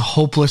 like it's a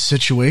hopeless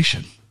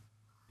situation.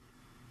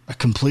 A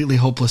completely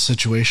hopeless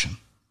situation.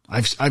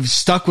 I've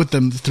stuck with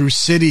them through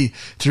city,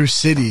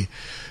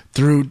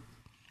 through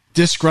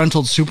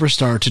disgruntled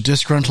superstar to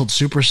disgruntled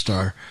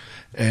superstar.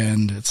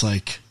 And it's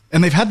like,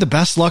 and they've had the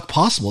best luck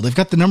possible. They've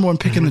got the number one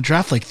pick in the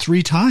draft like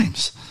 3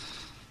 times.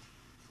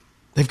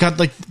 They've got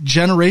like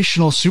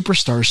generational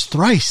superstars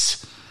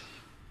thrice.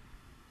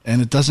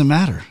 And it doesn't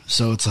matter.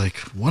 So it's like,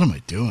 what am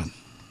I doing?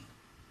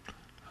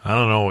 I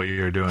don't know what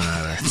you're doing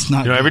either. It's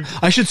not.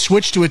 I should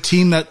switch to a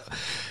team that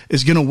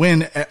is going to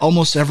win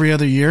almost every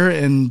other year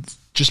and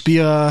just be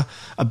a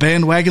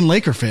bandwagon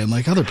Laker fan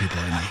like other people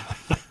I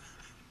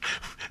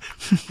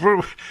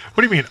know. What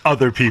do you mean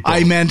other people?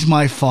 I meant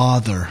my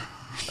father.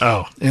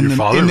 Oh, your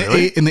father?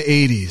 Really? In the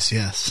 80s,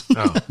 yes.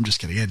 Oh. I'm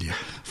just kidding. And you,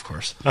 of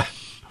course.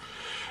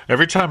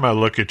 Every time I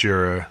look at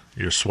your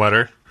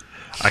sweater,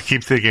 I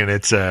keep thinking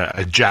it's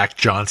a Jack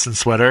Johnson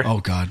sweater. Oh,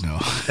 God, no.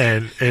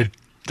 And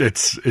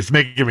it's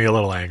making me a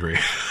little angry.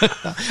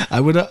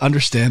 I would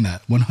understand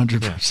that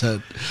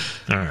 100%.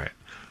 Yeah.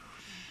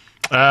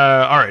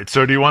 All right.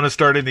 So do you want to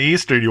start in the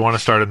East or do you want to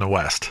start in the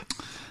West?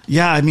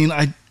 Yeah, I mean,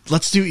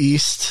 let's do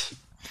East.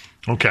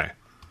 Okay.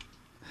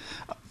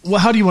 Well,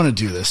 how do you want to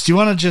do this? Do you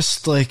want to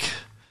just like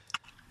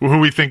who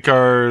we think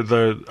are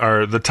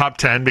the top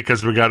 10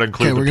 because we got to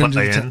include the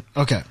play-in?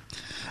 Okay.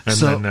 And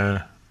so,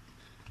 then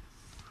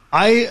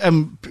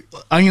I'm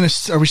going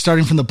to. Are we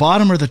starting from the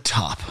bottom or the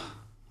top?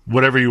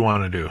 Whatever you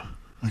want to do.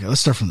 Okay, let's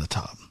start from the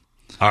top.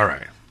 All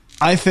right.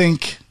 I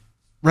think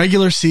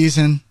regular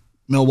season,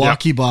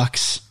 Milwaukee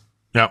Bucks.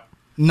 Yep.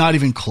 Not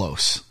even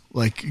close.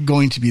 Like,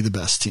 going to be the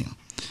best team.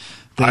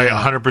 I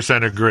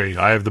 100% agree.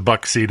 I have the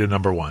Bucks seed at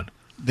number 1.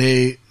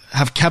 They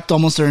have kept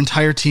almost their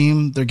entire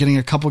team. They're getting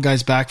a couple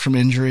guys back from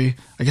injury.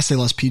 I guess they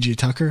lost PJ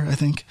Tucker, I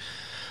think.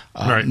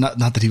 Right. Not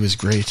that he was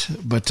great,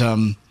 but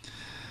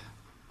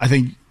I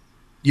think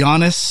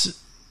Giannis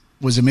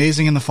was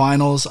amazing in the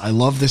finals. I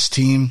love this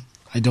team.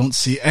 I don't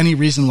see any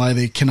reason why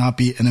they cannot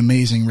be an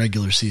amazing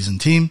regular season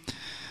team,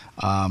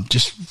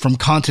 just from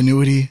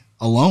continuity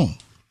alone.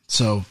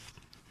 So,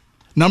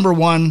 number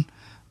one,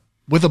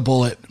 with a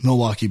bullet,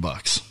 Milwaukee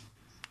Bucks.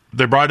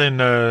 They brought in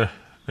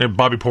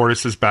Bobby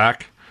Portis is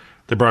back.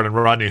 They brought in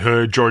Rodney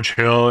Hood, George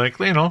Hill, like,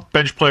 you know,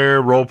 bench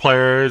player, role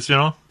players. You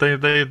know,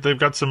 they've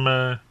got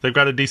some. They've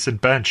got a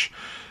decent bench,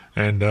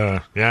 and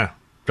yeah,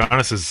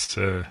 Giannis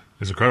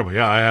is incredible.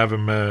 Yeah, I have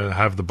him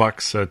have the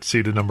Bucks at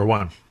seeded number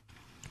one.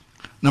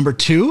 Number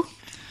two,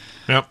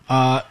 yep,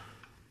 the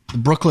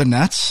Brooklyn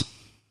Nets.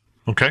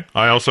 Okay,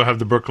 I also have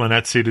the Brooklyn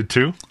Nets seeded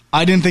too.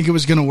 I didn't think it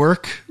was going to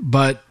work,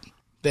 but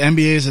the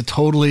NBA is a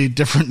totally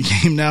different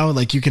game now.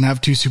 Like, you can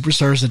have two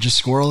superstars that just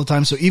score all the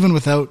time. So even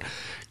without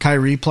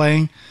Kyrie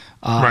playing,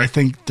 right. I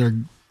think they're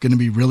going to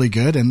be really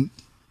good, and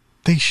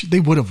they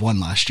would have won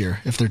last year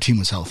if their team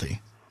was healthy.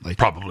 Like,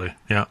 probably,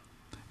 yeah.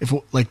 If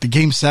like the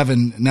Game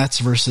 7 Nets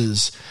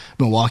versus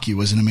Milwaukee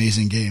was an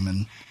amazing game,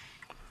 and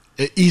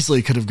it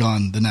easily could have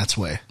gone the Nets'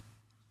 way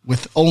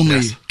with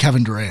only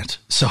Kevin Durant.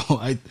 So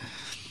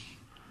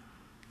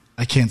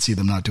I can't see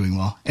them not doing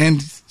well.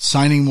 And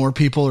signing more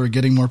people or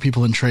getting more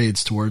people in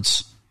trades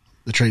towards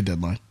the trade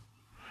deadline.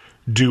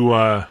 Do you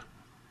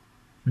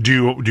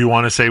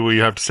want to say what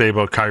you have to say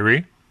about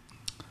Kyrie?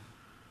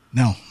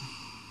 No.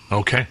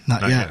 Okay.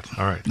 Not yet.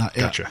 All right. Not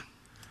yet. Gotcha.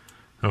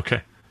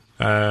 Okay.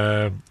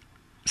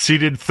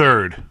 Seeded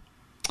third.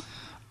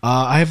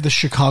 I have the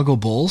Chicago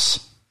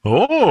Bulls.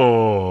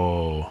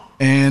 Oh.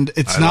 And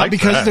it's not like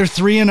because they're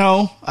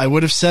 3-0. I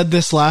would have said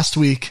this last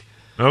week.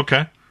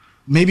 Okay.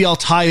 Maybe I'll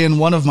tie in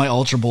one of my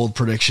ultra bold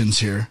predictions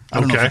here. I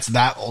don't know if it's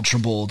that ultra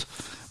bold.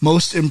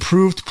 Most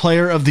improved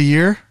player of the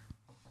year,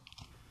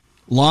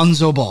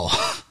 Lonzo Ball.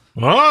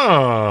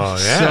 Oh,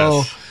 yes.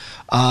 So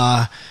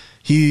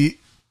he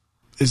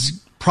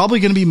is probably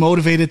going to be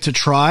motivated to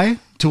try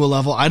to a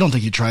level. I don't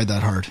think he tried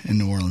that hard in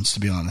New Orleans, to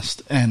be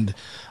honest. And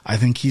I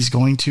think he's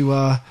going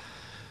to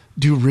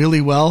do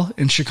really well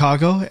in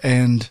Chicago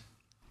and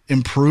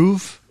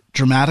improve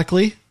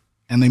dramatically.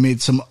 And they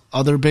made some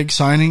other big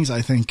signings.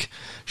 I think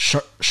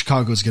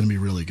Chicago is going to be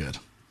really good.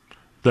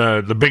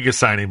 The biggest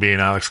signing being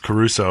Alex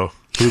Caruso,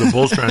 who the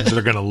Bulls fans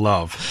are going to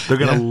love. They're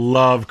going to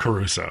love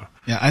Caruso.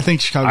 Yeah, I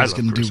think Chicago is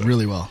going to do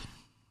really well.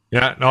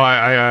 Yeah, no,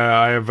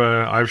 I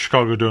have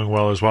Chicago doing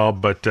well as well,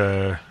 but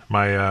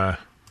my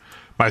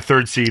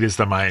third seed is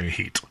the Miami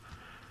Heat.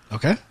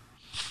 Okay.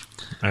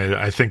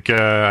 I think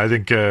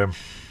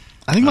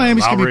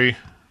Miami's Lowry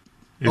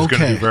is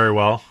going to do very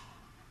well.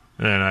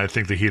 And I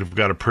think the Heat have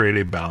got a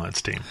pretty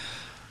balanced team.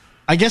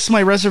 I guess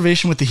my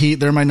reservation with the Heat,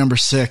 they're my number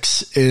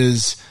 6,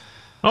 is...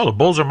 Oh, the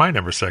Bulls are my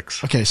number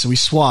 6. Okay, so we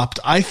swapped.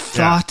 I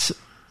thought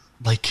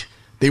like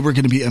they were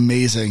going to be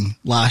amazing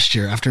last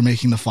year after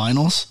making the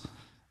finals.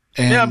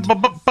 And yeah,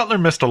 but Butler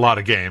missed a lot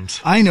of games.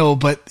 I know,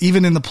 but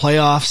even in the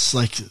playoffs,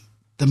 like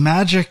the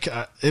magic,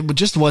 it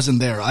just wasn't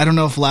there. I don't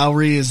know if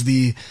Lowry is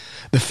the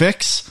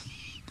fix.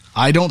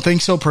 I don't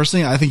think so,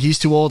 personally. I think he's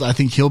too old. I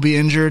think he'll be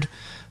injured.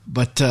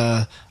 But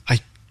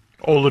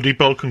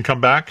Oladipo can come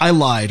back? I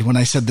lied when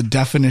I said the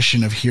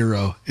definition of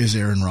hero is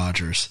Aaron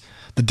Rodgers.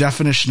 The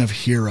definition of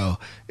hero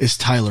is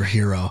Tyler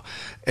Hero.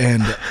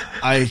 And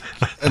I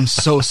am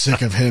so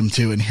sick of him,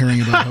 too, and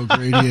hearing about how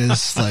great he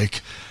is.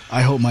 Like,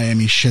 I hope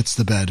Miami shits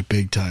the bed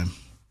big time.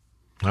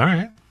 All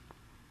right.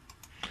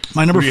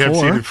 My number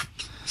 4.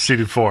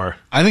 Seeded 4.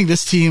 I think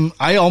this team,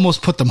 I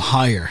almost put them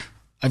higher.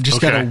 I've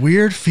just got a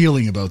weird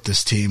feeling about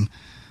this team.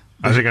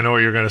 I think I know what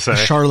you're going to say. The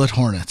Charlotte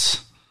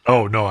Hornets.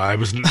 Oh, no, I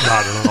was not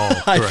at all.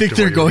 I think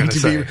they're going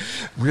to be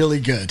really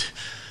good.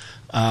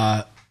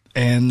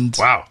 And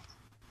wow.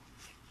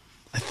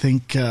 I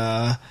think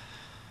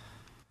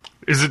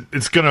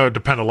it's going to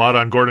depend a lot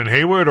on Gordon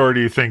Hayward, or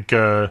do you think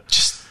I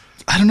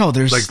don't know,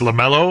 there's like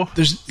LaMelo?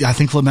 I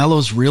think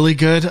LaMelo's really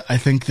good. I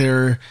think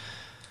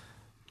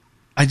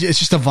it's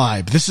just a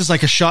vibe. This is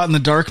like a shot in the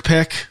dark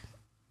pick.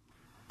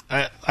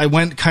 I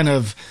went kind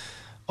of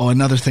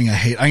another thing I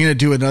hate. I'm going to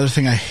do another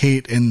thing I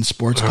hate in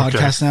sports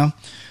podcasts now.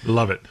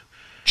 Love it.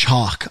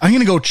 Chalk. I'm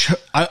going to go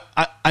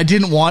I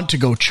didn't want to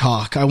go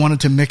chalk. I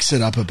wanted to mix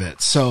it up a bit.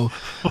 So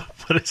what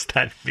does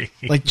that mean?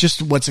 Like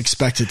just what's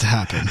expected to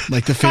happen,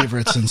 like the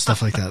favorites and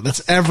stuff like that.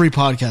 That's every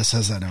podcast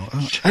has that now.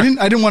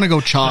 I didn't want to go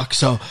chalk,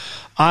 so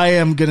I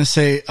am going to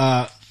say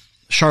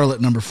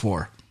Charlotte number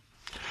 4.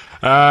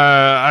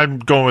 I'm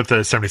going with the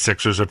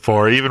 76ers at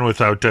 4. Even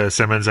without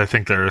Simmons, I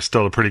think they're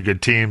still a pretty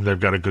good team. They've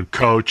got a good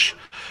coach.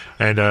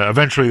 And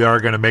eventually they are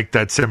going to make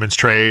that Simmons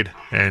trade,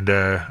 and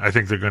I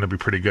think they're going to be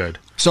pretty good.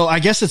 So I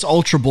guess it's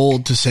ultra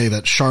bold to say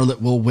that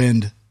Charlotte will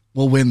win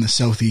the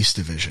Southeast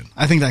Division.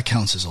 I think that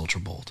counts as ultra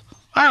bold.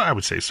 I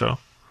would say so.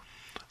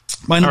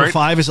 My number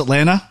 5 is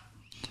Atlanta.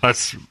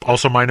 That's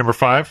also my number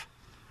 5.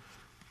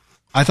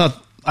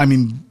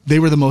 They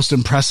were the most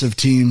impressive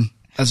team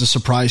as a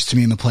surprise to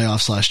me in the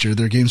playoffs last year.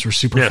 Their games were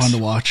super fun to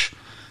watch.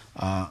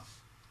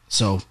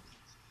 So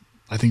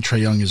I think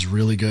Trae Young is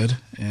really good.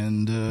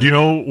 And do you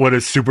know what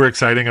is super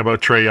exciting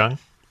about Trae Young?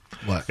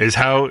 What? Is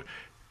how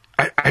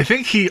I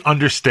think he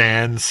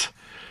understands.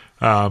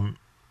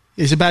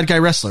 He's a bad guy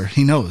wrestler.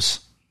 He knows.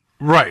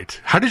 Right.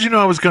 How did you know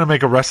I was going to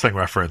make a wrestling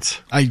reference?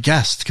 I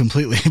guessed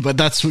completely, but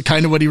that's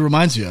kind of what he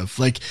reminds me of.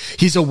 Like,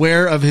 he's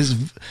aware of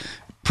his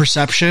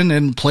perception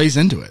and plays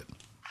into it.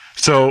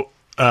 So,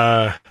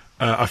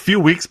 a few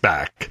weeks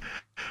back,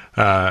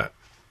 wasn't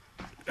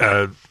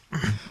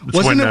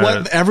it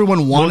what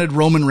everyone wanted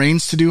Roman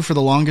Reigns to do for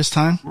the longest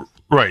time?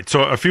 Right.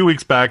 So a few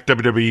weeks back,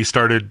 WWE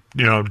started,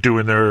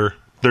 doing their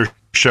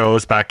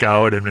shows back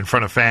out and in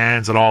front of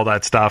fans and all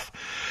that stuff.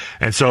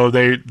 And so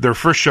their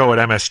first show at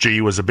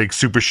MSG was a big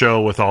super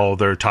show with all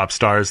their top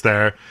stars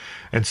there.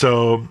 And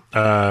so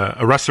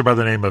a wrestler by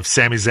the name of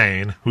Sami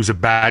Zayn, who's a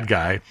bad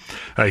guy,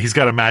 he's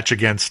got a match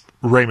against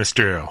Rey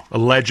Mysterio, a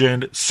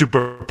legend,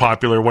 super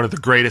popular, one of the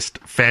greatest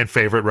fan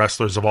favorite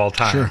wrestlers of all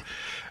time. Sure.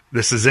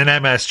 This is in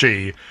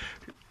MSG.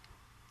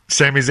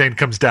 Sami Zayn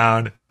comes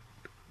down,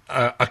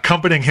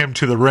 accompanying him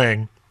to the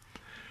ring.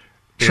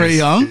 Trae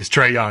Young? Is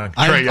Trae Young.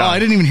 I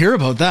didn't even hear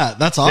about that.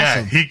 That's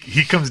awesome. Yeah,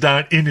 he comes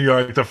down in New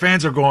York. The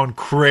fans are going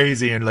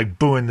crazy and like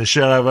booing the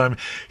shit out of him.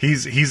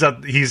 He's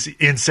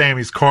in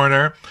Sammy's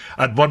corner.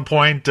 At one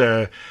point,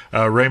 Rey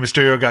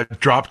Mysterio got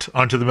dropped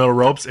onto the middle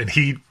ropes, and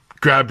he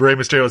grabbed Rey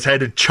Mysterio's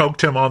head and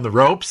choked him on the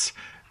ropes.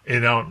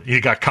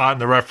 He got caught,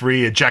 and the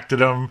referee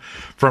ejected him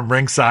from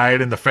ringside,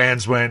 and the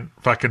fans went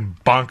fucking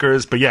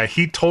bonkers. But yeah,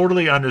 he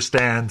totally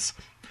understands,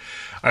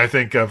 I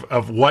think,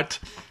 of what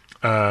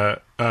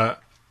the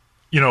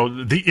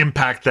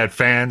impact that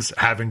fans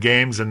have in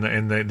games and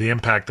the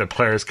impact that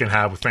players can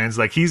have with fans.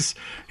 Like he's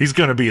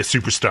going to be a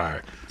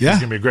superstar. Yeah. He's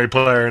going to be a great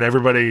player, and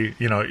everybody,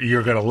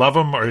 you're going to love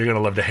him or you're going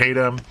to love to hate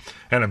him.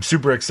 And I'm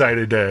super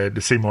excited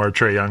to see more of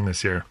Trae Young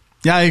this year.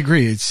 Yeah, I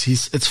agree.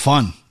 It's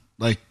fun.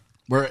 Like,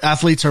 where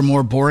athletes are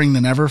more boring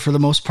than ever for the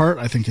most part,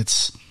 I think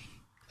it's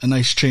a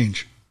nice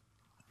change.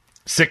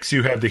 6,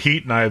 you have the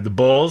Heat, and I have the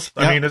Bulls.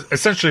 Yep. I mean,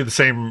 essentially the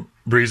same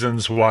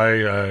reasons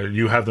why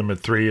you have them at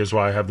 3 is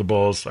why I have the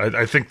Bulls.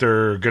 I think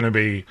they're going to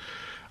be.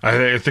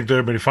 I think they're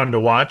going to be fun to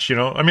watch.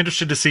 I'm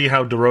interested to see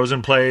how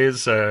DeRozan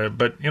plays,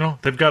 but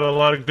they've got a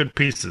lot of good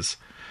pieces.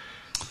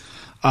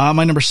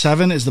 My number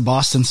 7 is the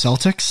Boston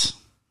Celtics.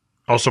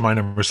 Also, my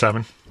number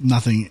 7.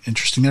 Nothing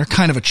interesting there.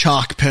 Kind of a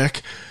chalk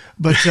pick,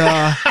 but.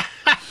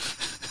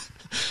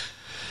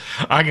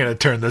 I'm going to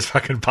turn this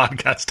fucking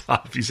podcast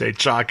off if you say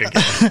chalk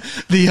again.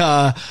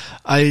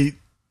 I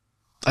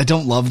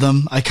don't love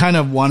them. I kind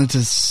of wanted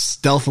to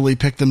stealthily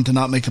pick them to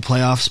not make the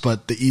playoffs,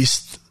 but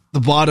the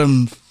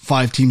bottom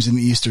 5 teams in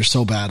the East are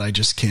so bad, I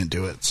just can't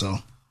do it. So,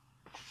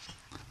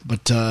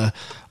 but I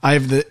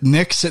have the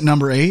Knicks at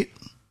number 8.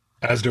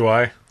 As do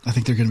I. I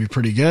think they're going to be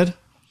pretty good.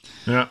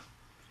 Yeah.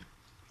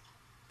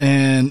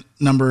 And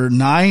number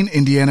 9,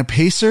 Indiana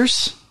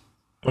Pacers.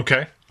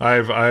 Okay. I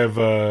have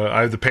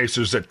the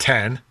Pacers at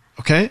 10.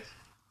 Okay.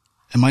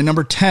 And my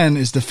number 10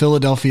 is the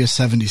Philadelphia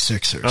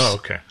 76ers. Oh,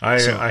 okay.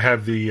 I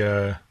have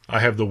the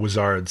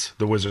Wizards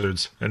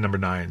at number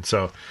 9.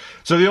 So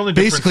the only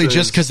difference basically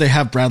just because they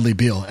have Bradley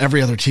Beal.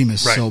 Every other team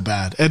is so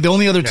bad. And the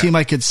only other team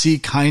I could see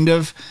kind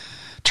of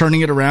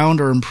turning it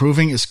around or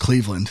improving is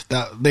Cleveland.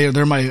 That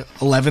they're my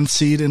 11th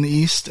seed in the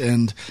East,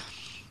 and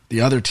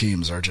the other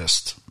teams are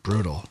just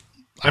brutal.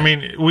 I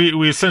mean,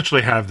 we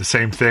essentially have the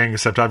same thing,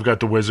 except I've got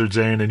the Wizards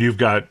in, and you've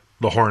got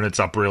the Hornets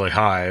up really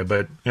high.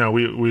 But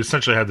we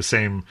essentially have the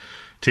same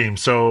team.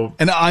 So,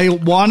 and I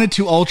wanted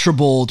to ultra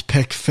bold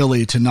pick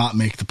Philly to not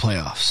make the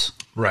playoffs.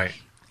 Right.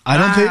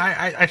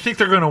 I think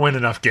they're going to win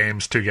enough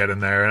games to get in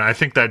there, and I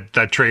think that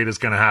trade is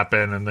going to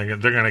happen, and they're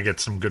going to get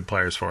some good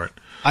players for it.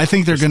 I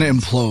think they're going to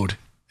implode,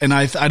 and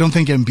I don't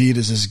think Embiid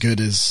is as good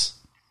as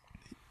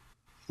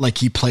like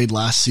he played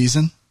last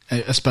season,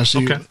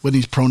 especially when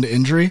he's prone to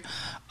injury.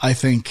 I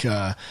think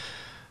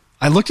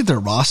I looked at their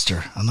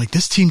roster. I'm like,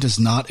 this team does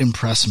not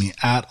impress me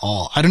at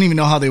all. I don't even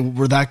know how they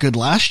were that good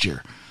last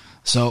year.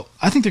 So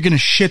I think they're going to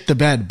shit the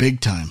bed big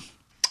time.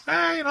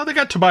 They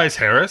got Tobias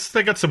Harris.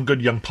 They got some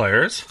good young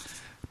players.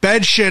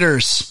 Bed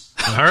shitters.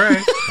 All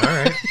right.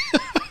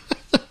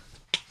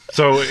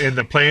 So in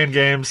the play-in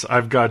games,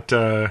 I've got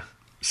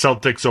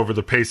Celtics over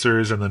the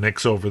Pacers and the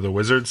Knicks over the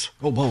Wizards.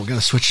 Oh, whoa, we got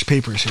to switch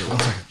papers here. 1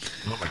 second.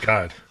 Oh, my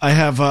God. I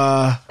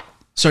have...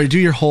 Sorry, do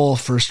your whole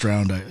first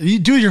round. You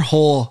do your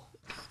whole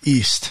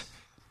East.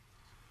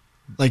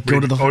 Like go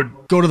to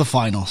the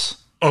finals.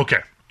 Okay.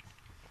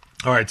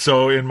 All right.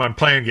 So in my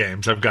playing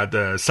games, I've got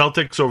the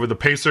Celtics over the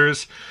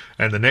Pacers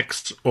and the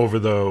Knicks over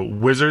the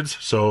Wizards.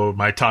 So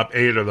my top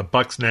 8 are the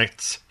Bucks,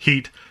 Knicks,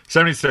 Heat,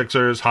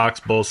 76ers, Hawks,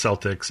 Bulls,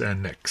 Celtics,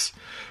 and Knicks.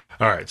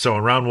 All right. So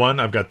in round 1,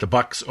 I've got the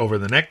Bucks over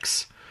the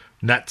Knicks,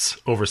 Nets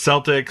over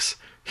Celtics,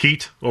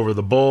 Heat over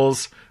the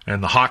Bulls,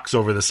 and the Hawks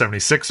over the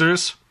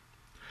 76ers.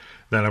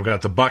 Then I've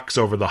got the Bucks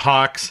over the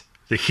Hawks,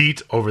 the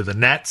Heat over the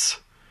Nets,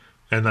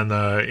 and then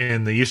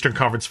in the Eastern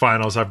Conference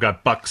Finals, I've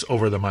got Bucks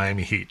over the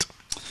Miami Heat.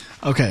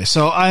 Okay,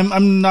 so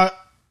I'm not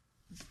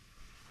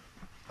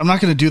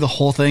going to do the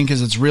whole thing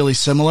because it's really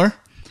similar.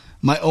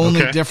 My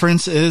only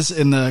difference is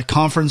in the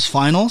conference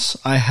finals,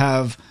 I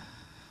have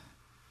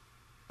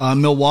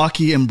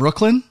Milwaukee and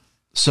Brooklyn.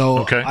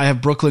 So I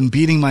have Brooklyn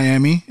beating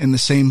Miami in the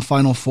same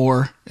Final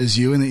Four as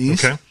you in the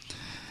East. Okay.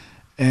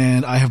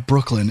 And I have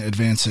Brooklyn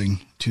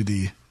advancing to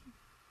the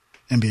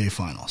NBA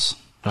Finals.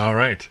 All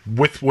right.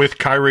 With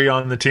Kyrie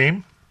on the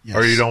team? Yes.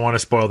 Or you don't want to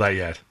spoil that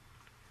yet?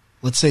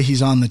 Let's say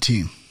he's on the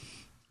team.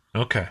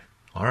 Okay.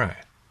 All right.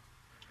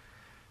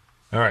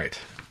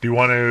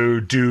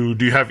 Do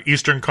you have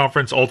Eastern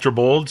Conference Ultra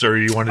Bolds, or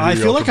you want to do I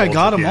the feel Ultra like I Bolds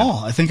got at the them end?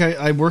 all. I think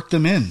I worked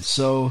them in.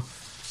 So,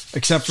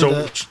 except for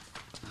the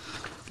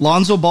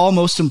Lonzo Ball,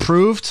 most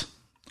improved.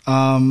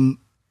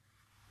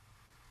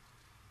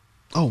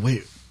 Oh,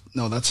 wait.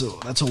 No, that's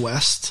a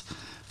West.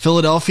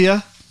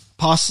 Philadelphia.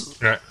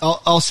 Right.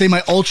 I'll say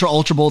my ultra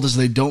bold is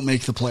they don't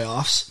make the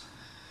playoffs.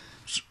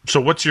 So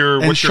what's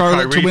your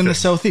Charlotte Kyrie to win thing? the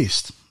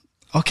Southeast.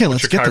 Okay,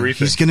 let's get there. Kyrie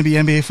He's thing? going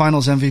to be NBA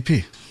Finals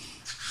MVP.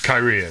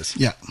 Kyrie is.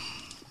 Yeah,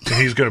 And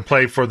he's going to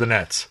play for the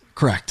Nets.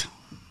 correct.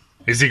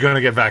 Is he going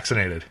to get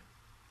vaccinated?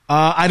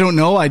 I don't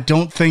know. I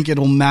don't think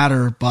it'll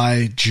matter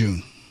by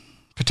June,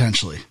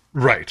 potentially.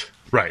 Right.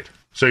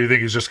 So you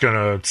think he's just going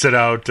to sit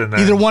out and then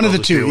Either one of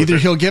they'll the just deal two. with Either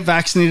it? he'll get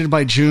vaccinated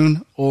by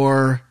June,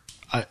 or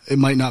it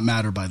might not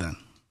matter by then.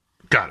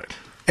 Got it.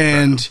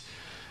 And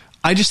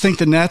I just think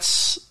the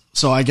Nets,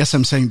 so I guess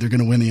I'm saying they're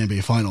going to win the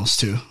NBA Finals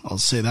too. I'll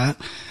say that.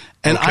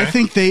 And Okay. I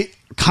think they,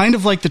 kind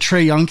of like the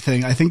Trae Young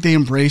thing, I think they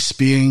embrace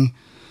being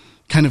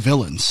kind of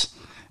villains.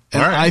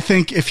 And All right. I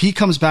think if he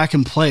comes back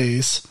and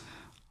plays,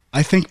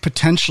 I think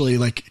potentially,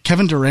 like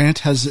Kevin Durant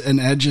has an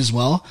edge as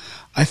well.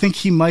 I think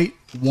he might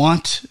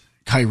want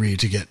Kyrie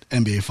to get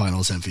NBA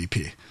Finals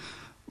MVP.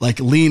 Like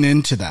lean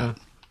into that.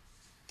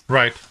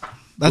 Right.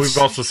 That's-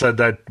 We've also said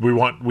that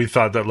we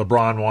thought that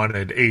LeBron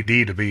wanted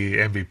AD to be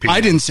MVP.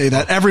 I didn't say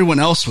that. Everyone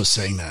else was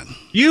saying that.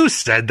 You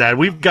said that.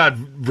 We've got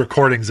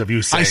recordings of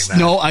you saying that.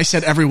 No, I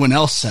said everyone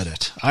else said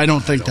it. I don't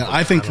think that.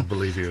 I think. I don't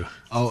believe you.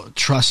 Oh,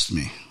 trust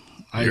me.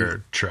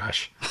 You're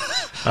trash.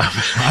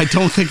 I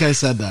don't think I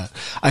said that.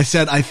 I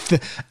said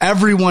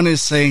everyone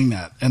is saying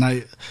that, and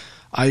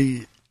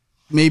I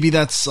maybe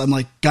that's I'm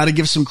like got to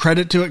give some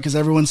credit to it because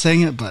everyone's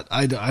saying it, but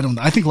I don't.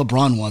 I think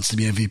LeBron wants to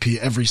be MVP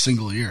every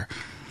single year.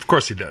 Of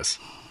course he does.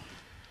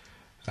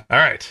 All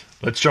right,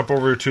 let's jump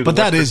over to. But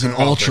that is an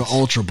Conference.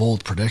 ultra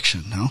bold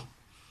prediction.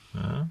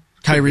 No,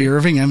 Kyrie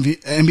Irving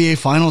NBA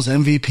Finals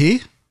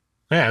MVP.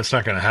 Yeah, it's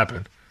not going to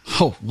happen.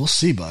 Oh, we'll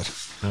see, bud.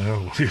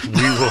 We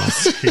will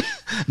see.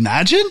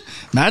 Imagine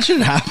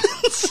it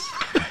happens.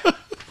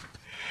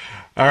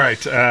 All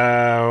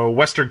right,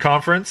 Western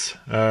Conference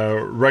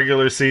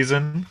regular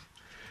season.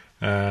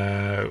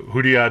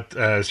 Who do you got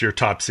as your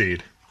top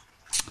seed?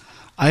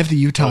 I have the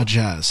Utah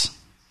Jazz.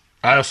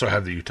 I also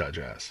have the Utah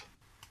Jazz.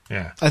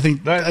 Yeah, I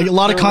think That- a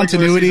lot of they're a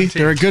regular continuity.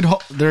 season They're a good.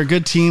 They're a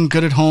good team.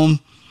 Good at home.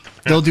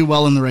 They'll do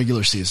well in the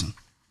regular season.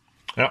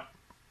 Yep.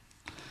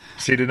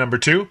 Seeded number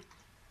 2.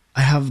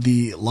 I have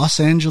the Los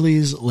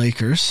Angeles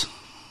Lakers.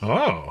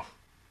 Oh,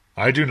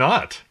 I do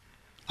not.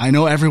 I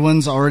know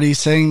everyone's already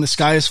saying the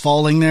sky is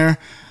falling there.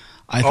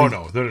 I think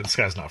Oh no, the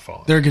sky's not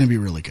falling. they're going to be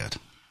really good.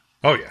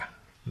 Oh yeah,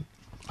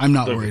 I'm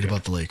not They'll be worried good.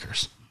 about the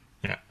Lakers.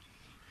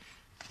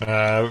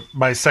 yeah.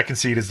 My second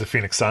seed is the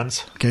Phoenix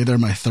Suns. Okay, they're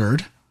my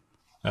third.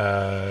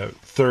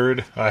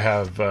 Third, I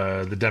have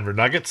the Denver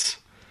Nuggets.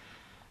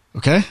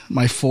 Okay,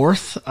 my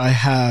fourth, I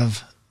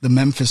have the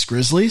Memphis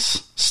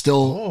Grizzlies.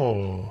 Still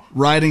Oh,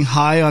 riding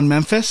high on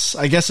Memphis.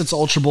 I guess it's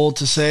ultra bold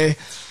to say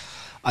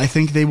I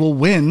think they will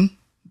win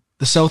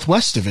the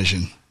Southwest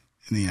Division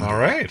in the end. all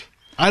right.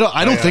 I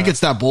don't think it's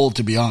that bold,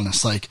 to be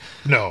honest. Like,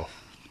 No,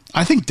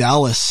 I think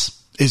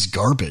Dallas is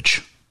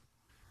garbage.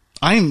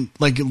 I'm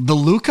like the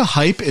Luka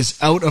hype is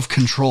out of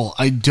control.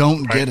 I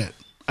don't get it.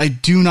 I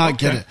do not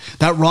get it.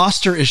 That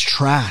roster is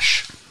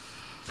trash.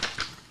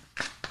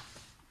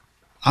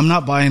 I'm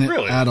not buying it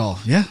Really? at all.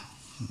 Yeah.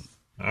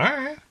 all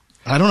right.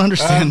 I don't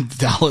understand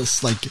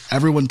Dallas, like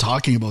everyone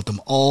talking about them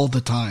all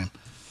the time.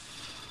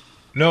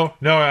 No,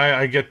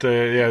 I get the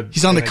yeah.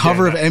 He's on the and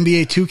cover of again,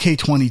 NBA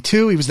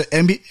 2K22. He was the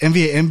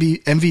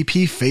NBA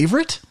MVP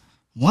favorite.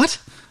 What?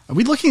 Are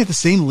we looking at the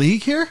same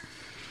league here?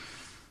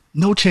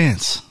 No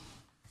chance.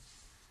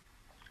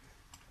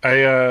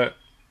 I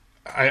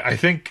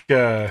think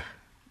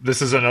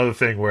this is another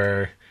thing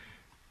where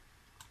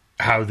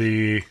how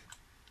the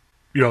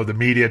the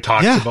media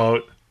talks Yeah.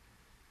 about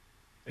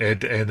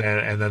it, and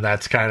then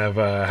that's kind of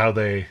how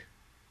they're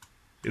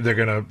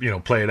gonna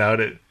play it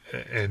out.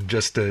 And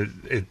just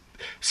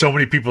so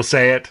many people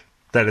say it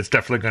that it's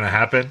definitely going to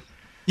happen.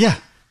 Yeah.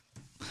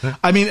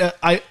 I mean,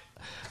 I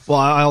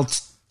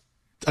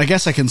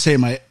guess I can say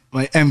my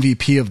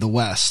MVP of the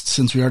West,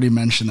 since we already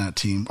mentioned that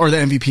team, or the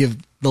MVP of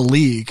the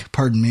league,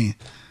 pardon me,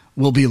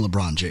 will be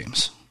LeBron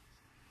James,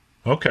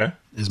 Okay,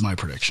 is my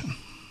prediction.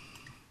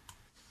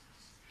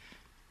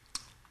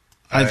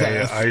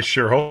 I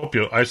sure hope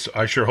you.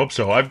 I sure hope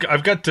so. I've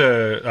got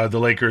the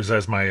Lakers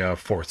as my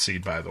fourth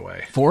seed, by the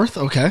way. Fourth?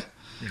 Okay.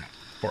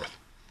 Fourth.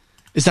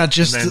 Is that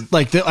just And then-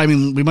 like, I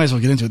mean, we might as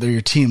well get into it. They're your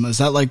team. Is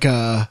that like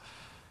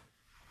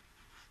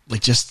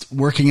just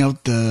working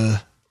out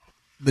the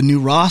new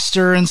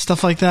roster and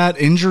stuff like that?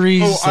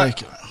 Injuries?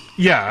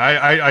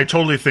 Yeah, I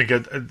totally think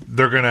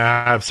they're going to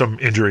have some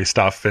injury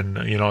stuff, and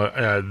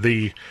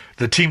the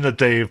team that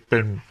they've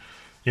been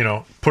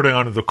putting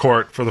onto the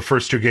court for the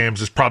first two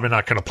games is probably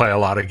not going to play a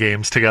lot of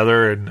games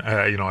together, and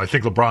I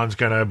think LeBron's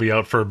going to be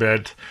out for a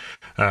bit.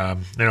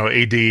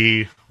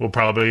 AD will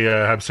probably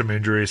have some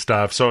injury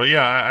stuff, so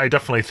yeah, I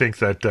definitely think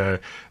that they're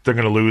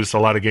going to lose a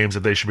lot of games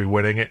that they should be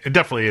winning. It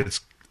definitely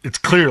it's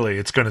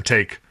clearly going to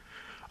take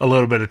a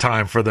little bit of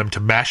time for them to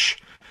mesh.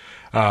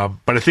 But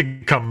I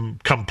think come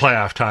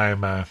playoff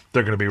time,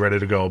 they're going to be ready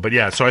to go. But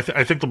yeah, so I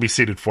think they'll be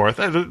seeded fourth.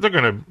 They're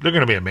going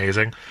to be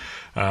amazing.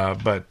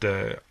 But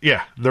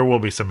there will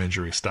be some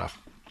injury stuff.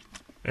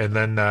 And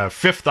then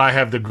fifth, I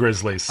have the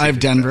Grizzlies. I have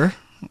Denver.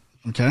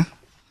 Okay.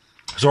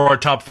 So our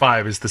top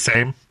five is the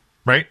same,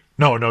 right?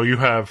 No, you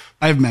have.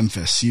 I have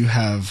Memphis. You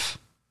have.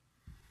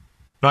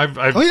 No, I've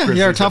oh yeah,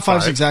 Grizzlies our top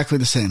five is exactly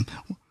the same.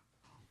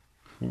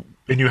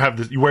 And you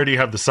have where do you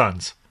have the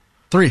Suns?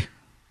 3.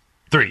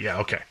 3, yeah,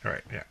 okay, all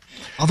right, yeah.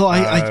 Although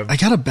I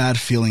got a bad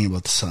feeling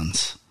about the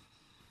Suns.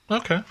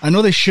 Okay. I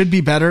know they should be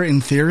better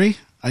in theory.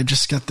 I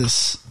just got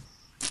this.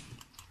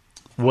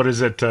 What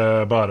is it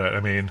about it?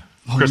 I mean,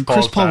 Chris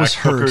Paul was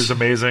hurt. Booker's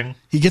amazing.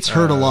 He gets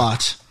hurt a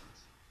lot.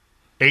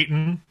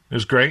 Ayton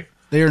is great.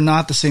 They are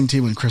not the same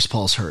team when Chris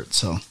Paul's hurt,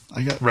 so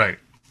right.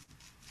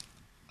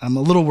 I'm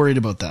a little worried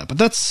about that,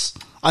 but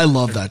I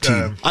love that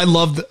team.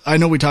 I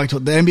know we talked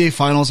about the NBA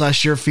Finals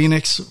last year,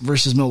 Phoenix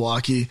versus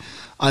Milwaukee.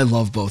 I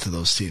love both of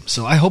those teams.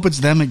 So I hope it's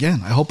them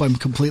again. I hope I'm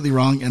completely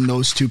wrong and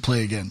those two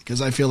play again,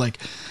 because I feel like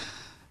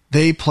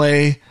they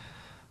play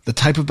the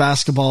type of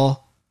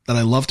basketball that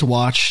I love to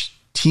watch.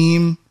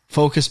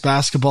 Team-focused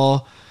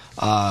basketball,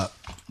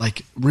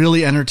 like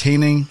really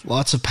entertaining,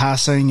 lots of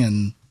passing,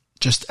 and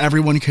just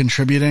everyone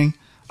contributing.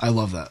 I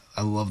love that.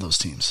 I love those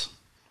teams.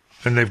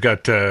 And they've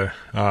got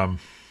Dario,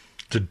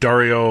 is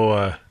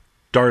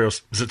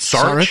it Saric?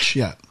 Saric,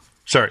 yeah.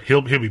 Sorry,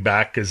 he'll be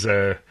back because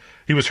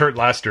he was hurt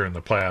last year in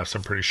the playoffs,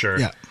 I'm pretty sure.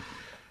 Yeah.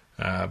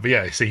 But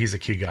yeah, so he's a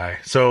key guy.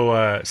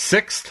 So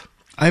sixth,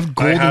 I have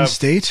Golden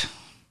State.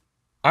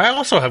 I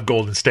also have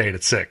Golden State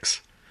at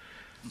 6.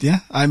 Yeah,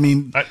 I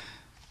mean,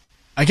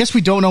 I guess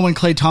we don't know when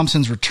Klay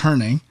Thompson's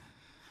returning.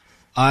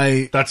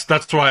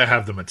 That's why I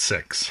have them at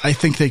 6. I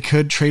think they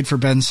could trade for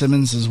Ben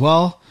Simmons as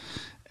well,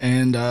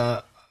 and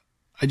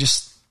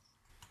this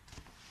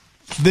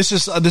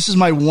is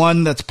my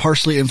one that's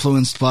partially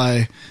influenced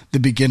by the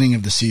beginning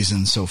of the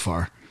season so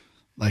far.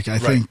 Like, I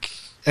think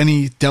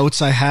any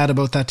doubts I had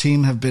about that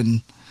team have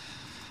been,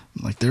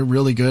 like, they're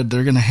really good.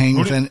 They're going to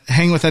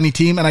hang with any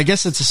team. And I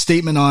guess it's a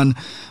statement on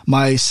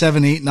my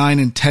 7, 8, 9,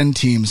 and 10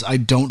 teams I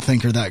don't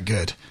think are that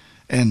good.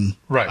 And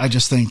I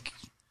just think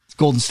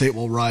Golden State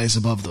will rise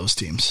above those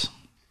teams.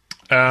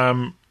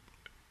 They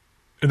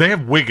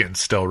have Wiggins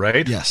still,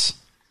 right? Yes.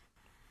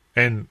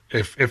 And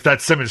if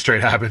that Simmons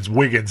trade happens,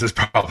 Wiggins is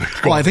probably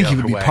going Well, I think the he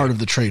would other be way. part of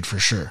the trade for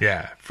sure.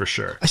 Yeah, for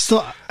sure. I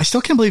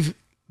still can't believe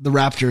the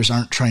Raptors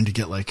aren't trying to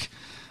get, like,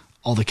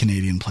 all the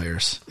Canadian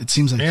players. It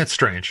seems like it's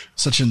strange.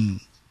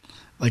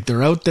 Like,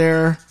 they're out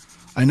there.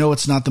 I know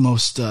it's not the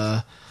most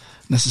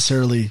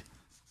necessarily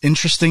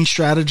interesting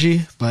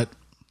strategy, but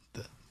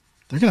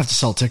they're going to have to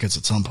sell tickets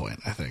at some point,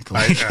 I think.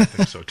 I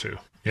think so too.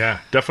 Yeah,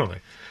 definitely.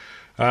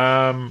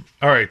 All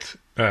right.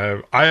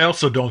 I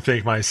also don't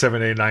think my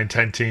 7, 8, 9,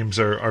 10 teams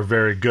are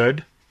very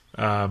good.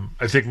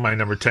 I think my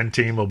number 10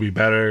 team will be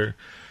better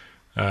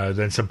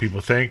than some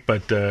people think,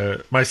 but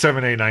my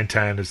 7, 8, 9,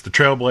 10 is the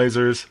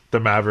Trailblazers, the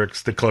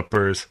Mavericks, the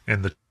Clippers,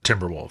 and the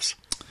Timberwolves.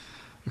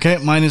 Okay,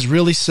 mine is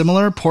really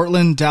similar.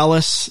 Portland,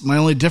 Dallas. My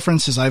only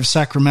difference is I have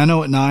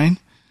Sacramento at 9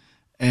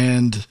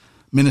 and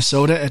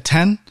Minnesota at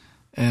 10.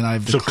 And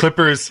I've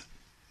Clippers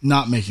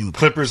not making the playoffs.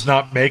 Clippers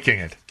not making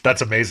it.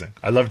 That's amazing.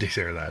 I love to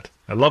hear that.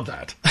 I love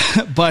that.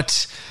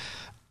 But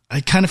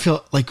I kind of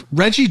feel like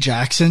Reggie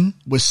Jackson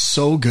was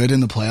so good in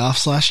the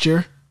playoffs last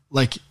year.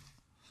 Like,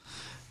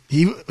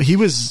 he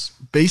was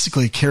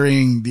basically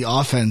carrying the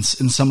offense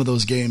in some of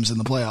those games in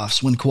the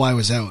playoffs when Kawhi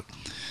was out.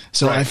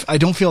 So I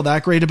don't feel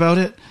that great about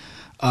it.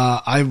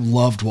 I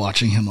loved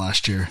watching him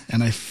last year,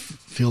 and I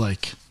feel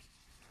like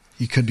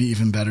he could be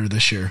even better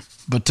this year.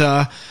 But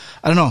I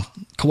don't know.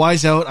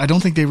 Kawhi's out. I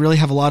don't think they really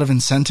have a lot of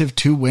incentive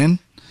to win,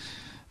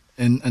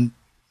 and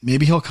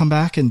maybe he'll come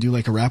back and do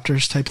like a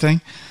Raptors type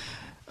thing.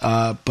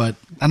 But I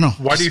don't know.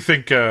 Why do you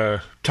think?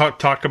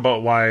 Talk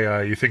about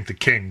why you think the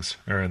Kings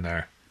are in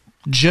there.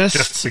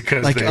 Just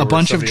because like a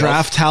bunch of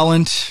draft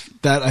talent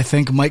that I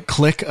think might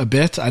click a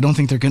bit. I don't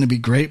think they're going to be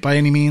great by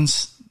any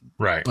means.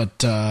 Right.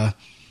 But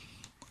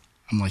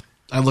I'm like,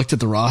 I looked at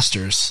the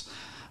rosters.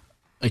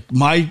 Like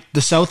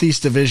the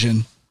Southeast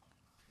Division,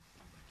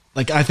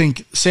 like I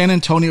think San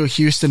Antonio,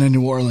 Houston, and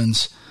New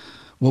Orleans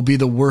will be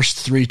the worst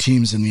 3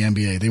 teams in the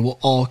NBA. They will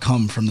all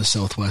come from the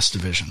Southwest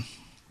Division.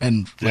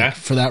 And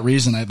for that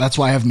reason, that's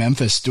why I have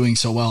Memphis doing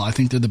so well. I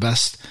think they're the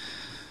best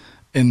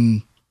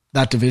in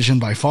that division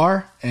by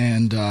far,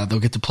 and they'll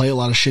get to play a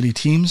lot of shitty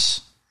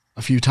teams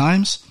a few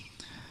times.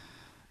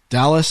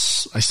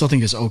 Dallas, I still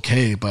think is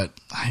okay, but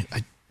I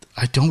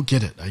don't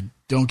get it. I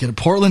don't get it.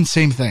 Portland,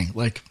 same thing.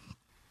 Like,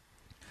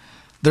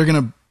 they're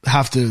going to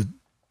have to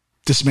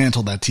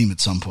dismantle that team at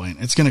some point.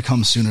 It's going to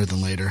come sooner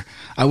than later.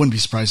 I wouldn't be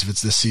surprised if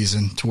it's this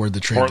season toward the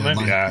trade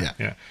deadline.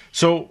 Yeah.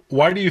 So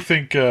why do you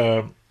think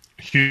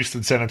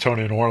Houston, San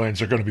Antonio, and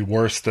Orleans are going to be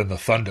worse than the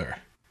Thunder?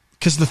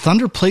 Because the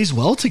Thunder plays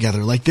well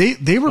together. Like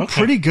they were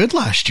pretty good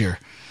last year.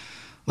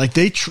 Like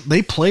they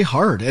play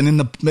hard, and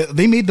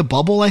they made the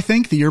bubble, I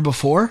think, the year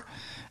before,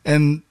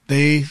 and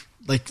that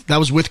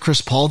was with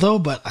Chris Paul though.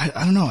 But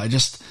I don't know.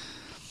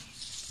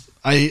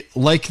 I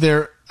like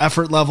their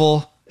effort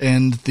level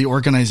and the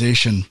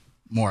organization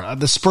more.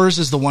 The Spurs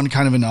is the one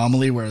kind of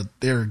anomaly where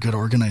they're a good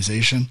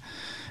organization,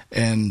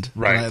 and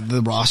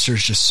the roster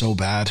is just so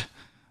bad.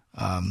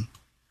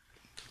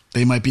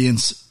 They might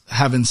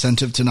have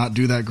incentive to not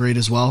do that great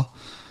as well.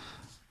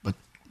 But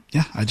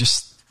yeah,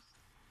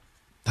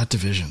 that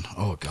division.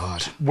 Oh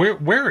God.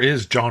 Where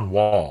is John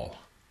Wall?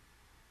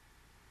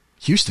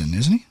 Houston,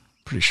 isn't he?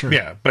 Pretty sure.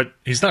 Yeah, but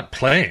he's not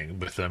playing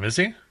with them, is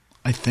he?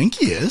 I think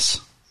he is.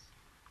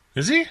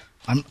 Is he?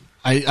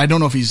 I don't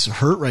know if he's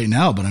hurt right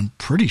now, but I'm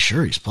pretty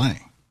sure he's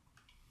playing.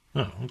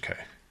 Oh, okay.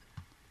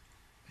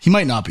 He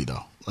might not be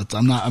though.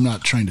 I'm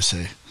not trying to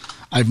say.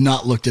 I've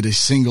not looked at a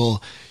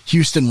single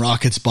Houston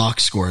Rockets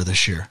box score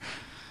this year.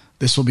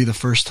 This will be the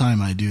first time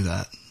I do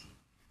that.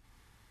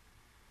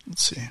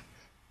 Let's see.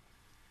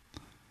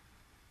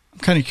 I'm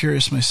kind of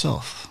curious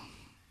myself.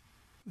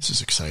 This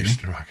is exciting.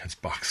 Houston Rockets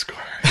box score.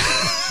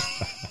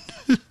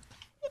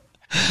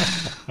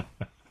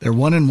 They're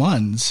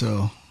 1-1,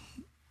 so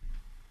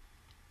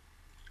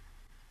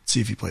let's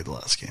see if he played the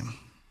last game.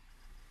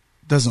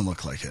 Doesn't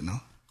look like it,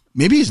 no.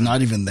 Maybe he's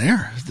not even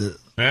there.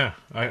 Yeah,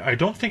 I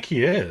don't think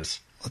he is.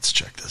 Let's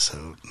check this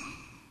out.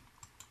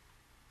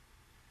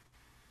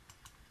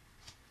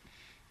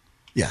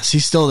 Yes,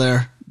 he's still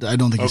there. I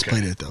don't think he's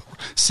played it, though.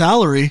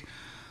 Salary,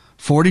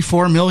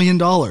 $44 million.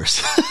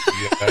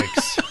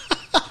 Yikes.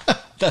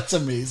 That's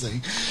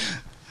amazing.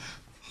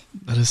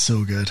 That is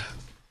so good.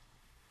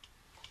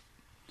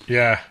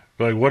 Yeah,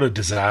 like what a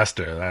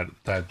disaster.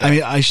 That. I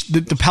mean,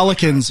 the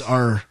Pelicans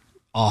are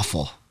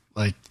awful.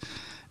 Like,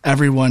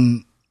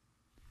 everyone...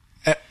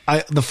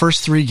 the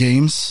first 3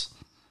 games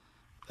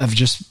have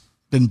just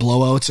been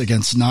blowouts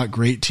against not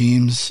great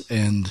teams,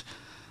 and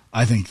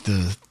I think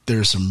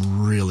there's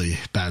some really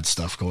bad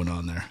stuff going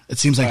on there. It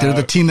seems like they're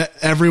the team that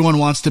everyone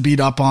wants to beat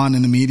up on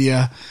in the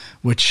media,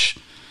 which,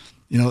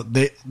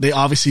 they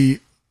obviously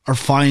are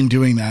fine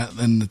doing that.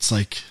 And it's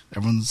like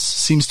everyone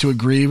seems to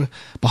agree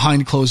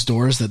behind closed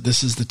doors that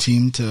this is the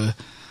team to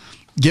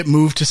get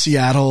moved to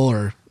Seattle,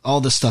 or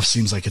all this stuff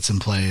seems like it's in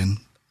play. And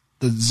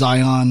the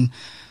Zion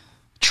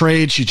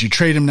trade, should you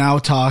trade him now,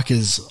 talk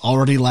is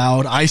already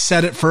loud. I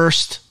said it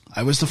first.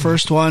 I was the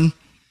first one.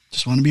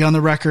 Just want to be on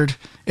the record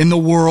in the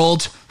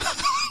world.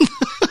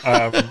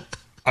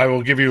 I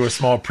will give you a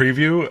small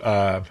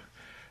preview.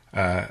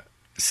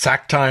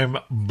 Sack time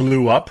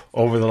blew up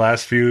over the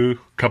last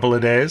couple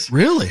of days.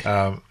 Really?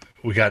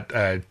 We got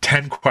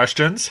 10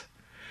 questions.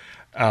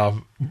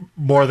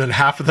 More than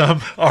half of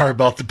them are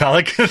about the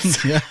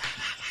Pelicans. Yeah,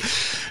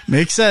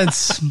 makes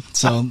sense.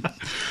 So,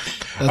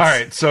 all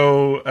right.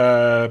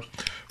 So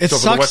it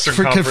sucks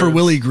for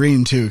Willie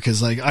Green too,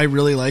 because I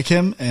really like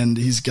him, and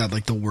he's got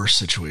the worst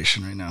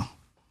situation right now.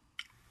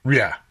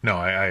 Yeah, no,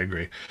 I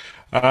agree.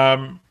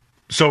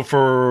 So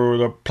for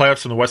the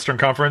playoffs in the Western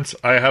Conference,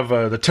 I have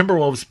the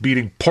Timberwolves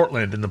beating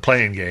Portland in the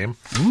play-in game.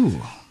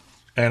 Ooh.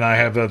 And I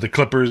have the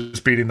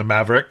Clippers beating the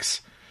Mavericks.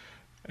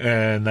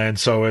 And then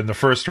so in the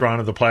first round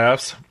of the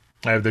playoffs,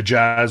 I have the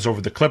Jazz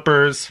over the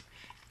Clippers.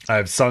 I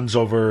have Suns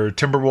over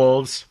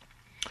Timberwolves.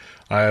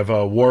 I have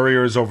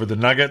Warriors over the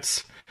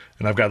Nuggets.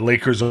 And I've got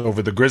Lakers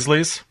over the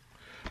Grizzlies.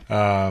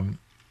 In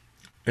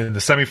the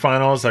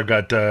semifinals, I've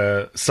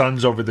got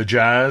Suns over the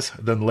Jazz,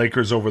 then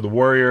Lakers over the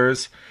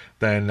Warriors.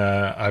 Then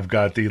I've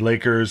got the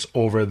Lakers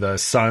over the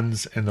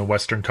Suns in the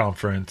Western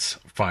Conference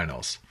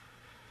Finals.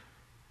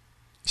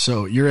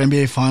 So your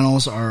NBA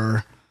Finals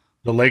are?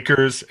 The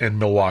Lakers and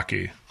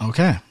Milwaukee.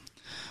 Okay.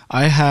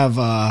 I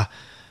have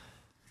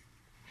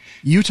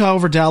Utah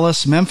over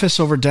Dallas, Memphis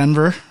over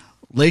Denver,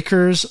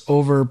 Lakers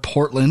over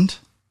Portland.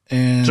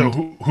 And so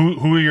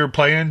who are your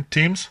play-in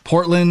teams?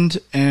 Portland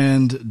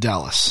and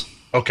Dallas.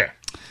 Okay.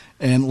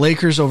 And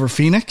Lakers over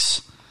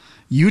Phoenix.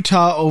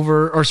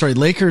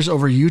 Lakers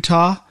over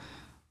Utah.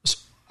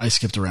 I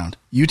skipped around.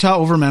 Utah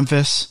over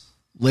Memphis.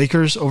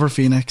 Lakers over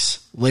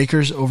Phoenix.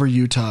 Lakers over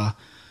Utah.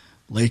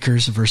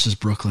 Lakers versus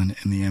Brooklyn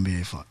in the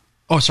NBA Finals.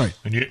 Oh, sorry.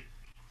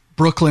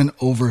 Brooklyn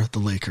over the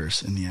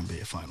Lakers in the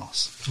NBA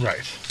Finals.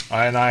 Right.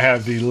 And I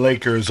have the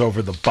Lakers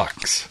over the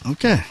Bucks.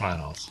 Okay.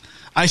 Finals.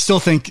 I still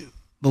think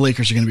the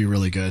Lakers are going to be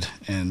really good,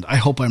 and I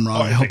hope I'm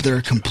wrong. I hope they're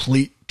a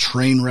complete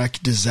train wreck,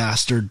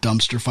 disaster,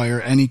 dumpster fire,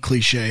 any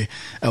cliche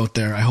out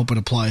there. I hope it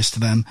applies to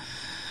them.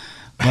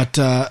 But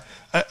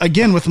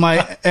again, with my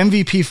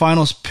MVP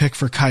Finals pick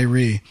for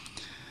Kyrie,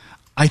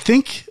 I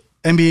think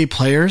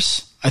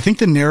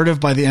the narrative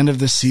by the end of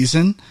this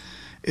season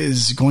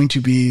is going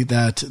to be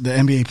that the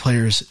NBA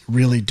players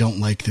really don't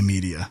like the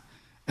media.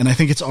 And I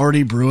think it's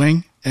already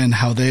brewing, and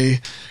how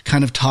they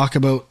kind of talk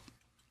about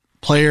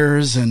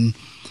players, and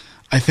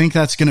I think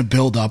that's going to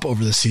build up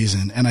over the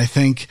season. And I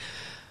think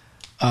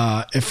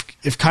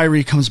if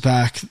Kyrie comes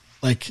back,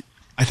 like,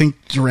 I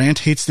think Durant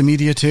hates the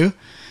media too.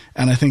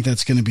 And I think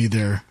that's going to be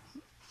their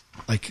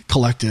like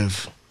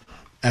collective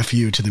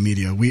FU to the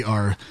media. We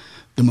are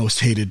the most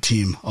hated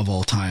team of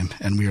all time,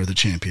 and we are the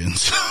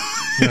champions.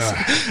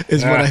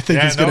 is what I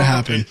think is going to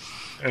happen.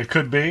 It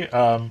could be.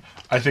 I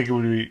think it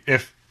would be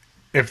if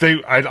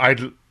they.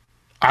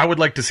 I would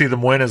like to see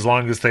them win as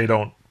long as they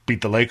don't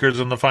beat the Lakers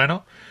in the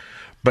final.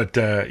 But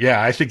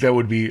I think that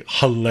would be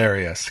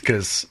hilarious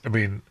because I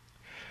mean,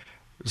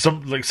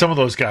 some of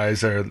those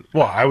guys are.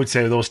 Well, I would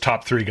say those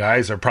top three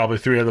guys are probably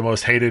three of the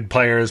most hated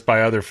players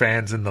by other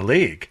fans in the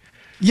league.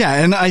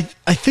 Yeah, and I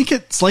think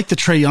it's like the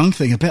Trae Young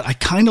thing a bit. I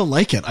kind of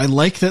like it. I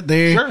like that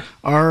they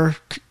are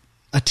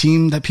a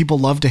team that people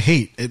love to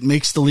hate. It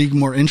makes the league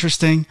more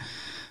interesting.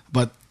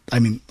 But I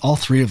mean, all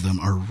three of them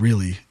are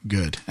really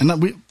good,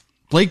 and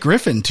Blake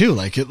Griffin too.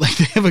 Like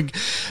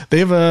they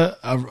have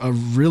a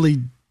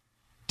really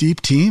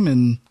deep team,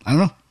 and I don't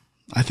know.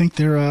 I think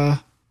they're.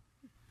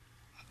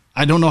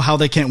 I don't know how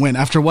they can't win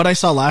after what I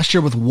saw last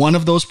year with one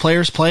of those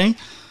players playing.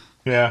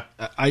 Yeah,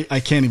 I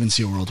can't even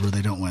see a world where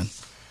they don't win.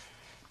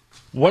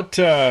 What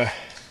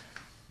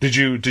did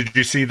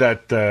you see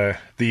that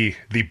the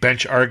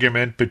bench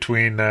argument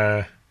between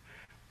AD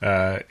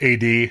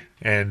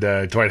and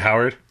Dwight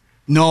Howard?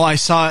 No, I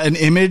saw an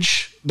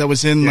image that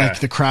was in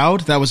like the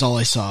crowd. That was all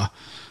I saw.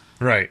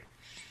 Right.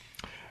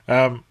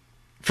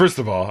 First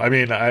of all, I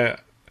mean, I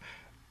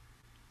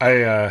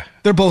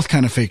they're both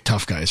kind of fake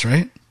tough guys,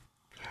 right?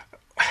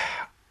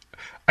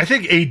 I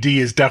think AD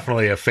is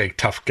definitely a fake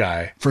tough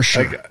guy for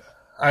sure. Like,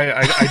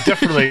 I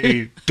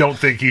definitely don't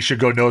think he should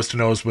go nose to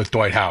nose with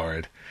Dwight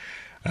Howard.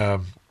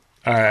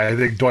 I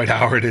think Dwight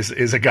Howard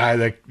is a guy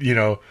that, you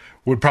know,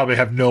 would probably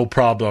have no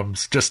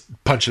problems just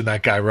punching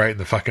that guy right in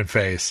the fucking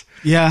face.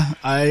 Yeah,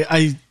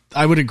 I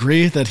would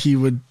agree that he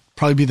would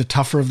probably be the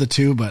tougher of the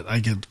two, but I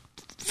get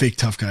fake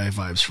tough guy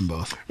vibes from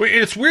both. Well,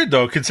 it's weird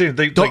though, considering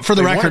they for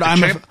the record,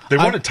 they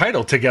won a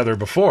title together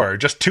before,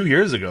 just 2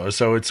 years ago.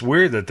 So it's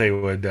weird that they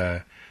would,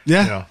 you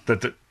know,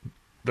 that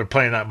they're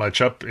playing that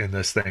much up in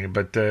this thing.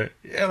 But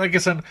like I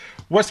said,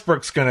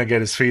 Westbrook's going to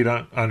get his feet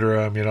under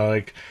him. You know,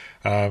 like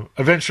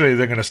eventually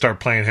they're going to start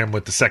playing him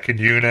with the second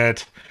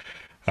unit,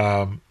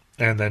 and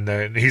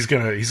then he's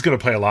gonna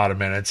play a lot of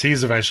minutes.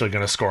 He's eventually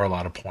going to score a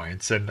lot of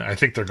points, and I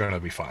think they're going to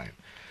be fine.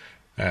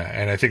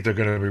 And I think they're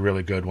going to be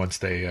really good once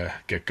they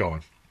get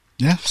going.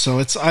 Yeah. So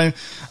it's I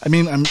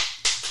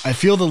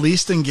feel the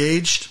least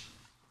engaged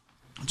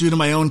due to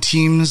my own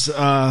team's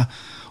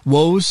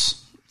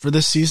woes for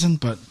this season,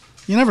 but.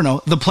 You never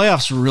know. The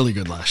playoffs were really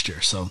good last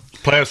year, so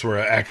playoffs were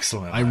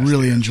excellent. I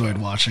really enjoyed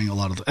watching a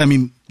lot of. I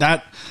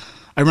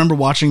remember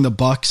watching the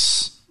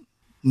Bucks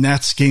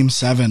Nets Game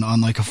 7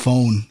 on like a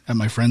phone at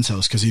my friend's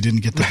house because he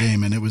didn't get the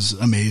game, and it was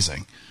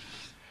amazing.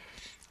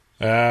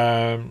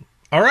 All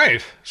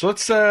right, so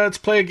let's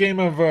play a game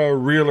of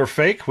real or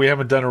fake. We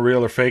haven't done a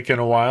real or fake in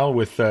a while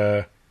with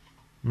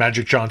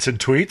Magic Johnson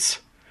tweets.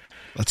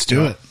 Let's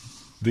do it.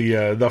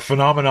 The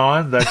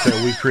phenomenon that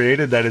we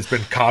created that has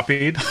been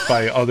copied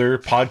by other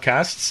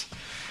podcasts.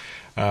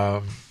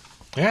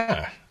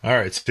 Yeah. All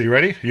right. So you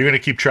ready? You're going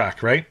to keep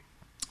track, right?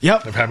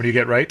 Yep. Of how many you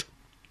get right?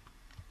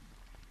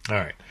 All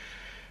right.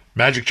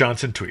 Magic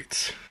Johnson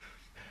tweets.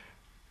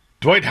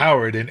 Dwight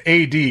Howard and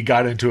AD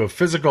got into a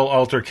physical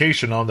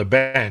altercation on the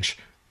bench.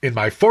 In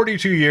my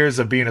 42 years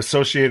of being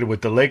associated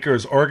with the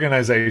Lakers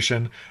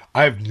organization,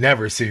 I've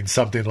never seen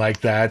something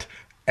like that.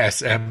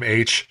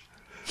 SMH.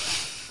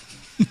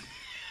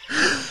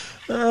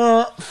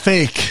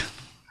 Fake.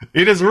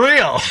 It is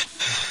real.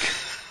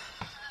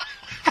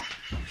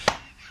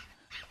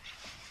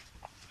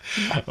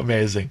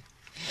 Amazing.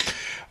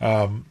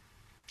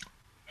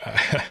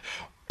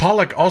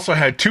 Pollock also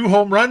had 2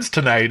 home runs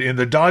tonight in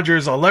the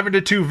Dodgers'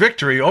 11-2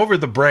 victory over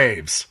the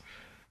Braves.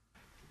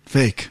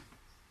 Fake.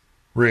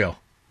 Real.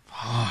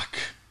 Fuck.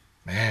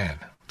 Man,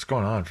 what's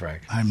going on,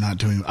 Frank? I'm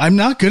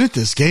not good at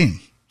this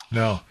game.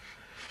 No.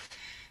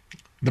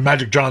 The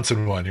Magic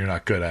Johnson one you're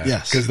not good at.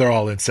 Yes. Because they're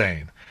all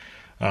insane.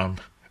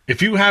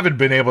 If you haven't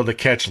been able to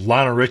catch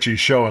Lionel Richie's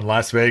show in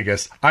Las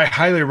Vegas, I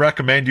highly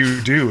recommend you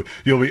do.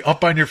 You'll be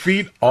up on your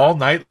feet all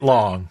night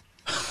long.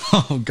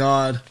 Oh,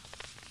 God.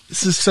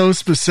 This is so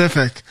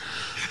specific.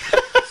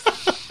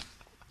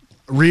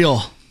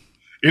 Real.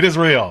 It is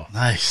real.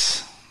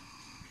 Nice.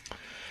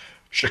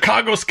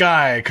 Chicago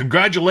Sky,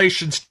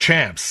 congratulations,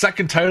 champs.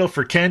 Second title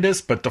for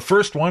Candace, but the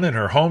first one in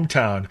her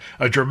hometown.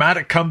 A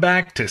dramatic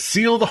comeback to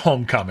seal the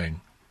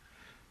homecoming.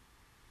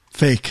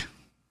 Fake.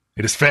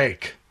 It is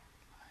fake.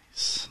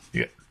 Nice.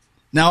 Yeah.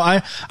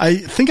 Now, I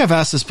think I've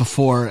asked this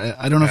before.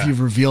 I don't know if you've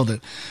revealed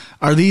it.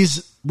 Are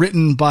these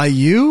written by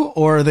you,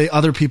 or are they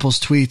other people's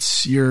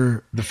tweets?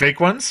 The fake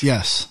ones?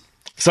 Yes.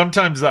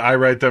 Sometimes I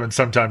write them, and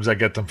sometimes I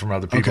get them from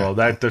other people.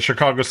 Okay. The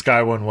Chicago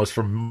Sky one was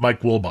from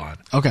Mike Wilbon.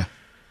 Okay.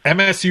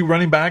 MSU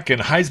running back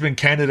and Heisman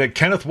candidate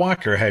Kenneth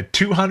Walker had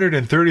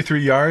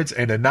 233 yards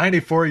and a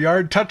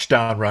 94-yard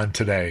touchdown run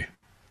today.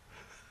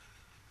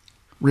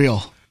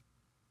 Real.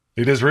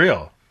 It is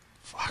real.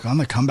 Fuck. On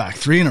the comeback.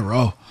 3 in a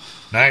row.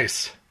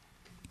 Nice.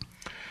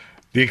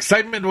 The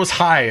excitement was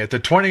high at the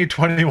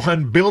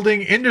 2021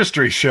 Building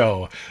Industry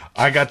Show.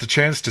 I got the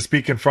chance to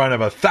speak in front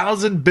of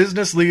 1,000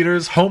 business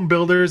leaders, home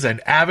builders,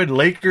 and avid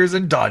Lakers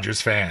and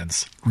Dodgers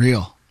fans.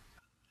 Real.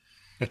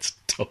 It's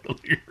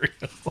totally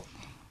real.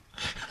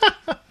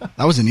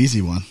 That was an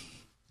easy one.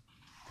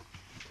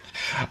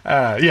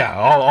 Yeah,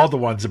 all the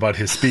ones about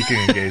his speaking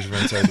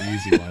engagements are the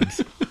easy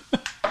ones.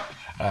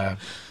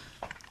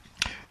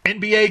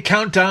 NBA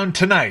Countdown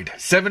tonight,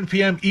 7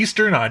 p.m.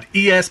 Eastern on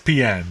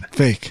ESPN.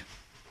 Fake.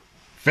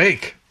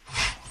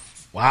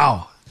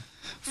 Wow.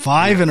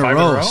 5 in a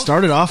row.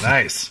 Started off.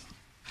 Nice.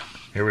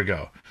 Here we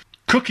go.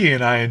 Cookie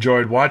and I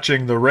enjoyed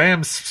watching the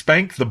Rams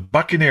spank the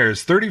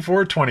Buccaneers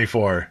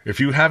 34-24. If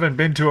you haven't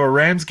been to a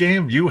Rams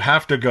game, you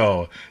have to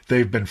go.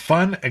 They've been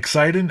fun,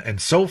 exciting, and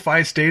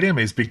SoFi Stadium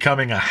is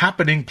becoming a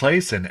happening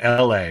place in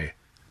L.A.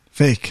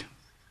 Fake.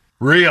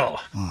 Real.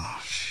 Oh,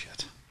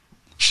 shit.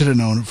 Should have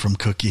known it from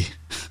Cookie.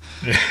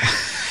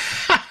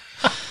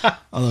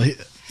 Although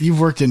you've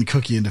worked in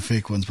Cookie into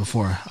fake ones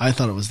before. I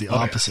thought it was the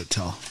opposite,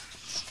 Tell.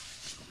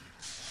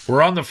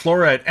 We're on the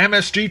floor at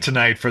MSG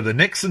tonight for the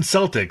Knicks and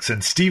Celtics,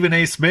 and Stephen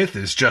A. Smith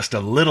is just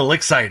a little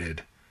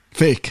excited.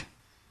 Fake.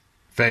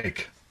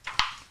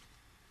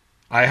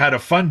 I had a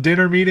fun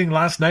dinner meeting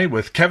last night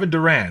with Kevin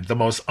Durant, the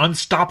most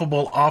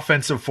unstoppable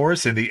offensive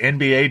force in the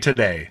NBA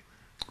today.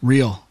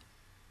 Real.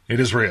 It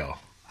is real.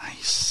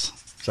 Nice.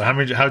 So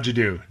how'd you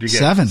do? Did you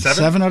get 7?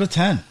 7 out of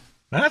 10.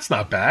 That's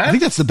not bad. I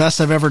think that's the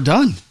best I've ever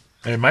done.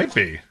 It might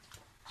be.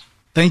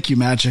 Thank you,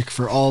 Magic,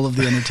 for all of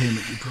the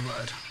entertainment you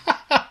provide.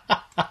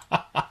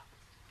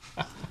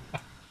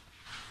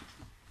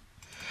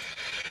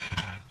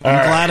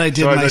 I'm glad I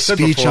did my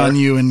speech on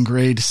you in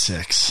grade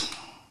 6.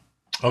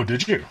 Oh,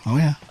 did you? Oh,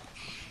 yeah.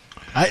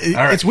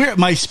 It's weird.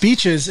 My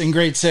speeches in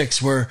grade 6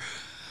 were...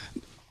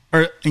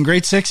 Or in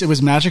grade 6, it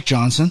was Magic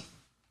Johnson.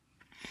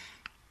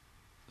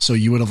 So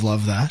you would have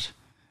loved that.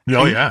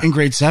 Oh, yeah. In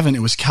grade 7,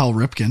 it was Cal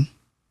Ripken.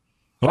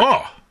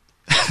 Oh.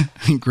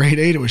 In grade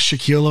 8, it was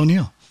Shaquille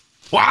O'Neal.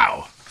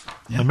 Wow.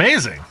 Yeah.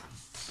 Amazing.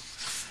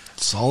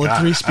 Solid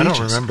 3 speeches. I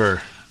don't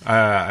remember.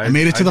 I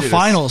made it to the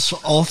finals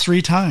all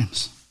 3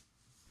 times.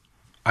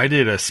 I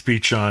did a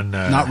speech on...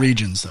 Not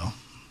regions, though.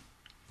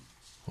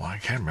 Well, I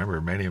can't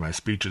remember many of my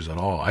speeches at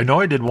all. I know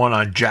I did one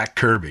on Jack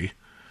Kirby.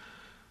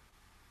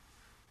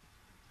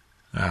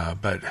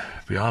 But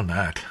beyond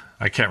that,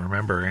 I can't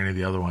remember any of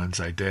the other ones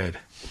I did.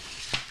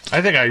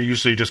 I think I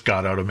usually just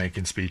got out of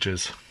making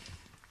speeches.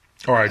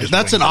 Or I just...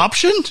 That's an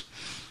option?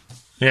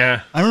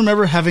 Yeah. I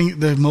remember having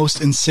the most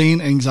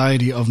insane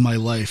anxiety of my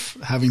life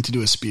having to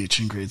do a speech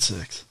in grade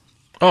 6.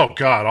 Oh,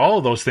 God. All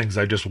of those things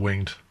I just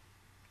winged.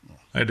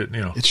 I didn't,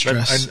 It's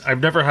stress.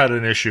 I've never had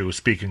an issue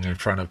speaking in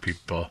front of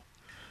people.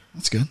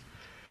 That's good.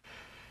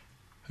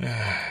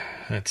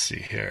 Let's see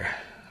here.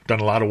 I've done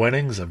a lot of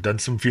weddings. I've done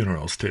some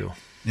funerals, too.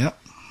 Yep.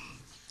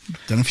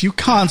 Done a few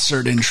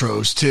concert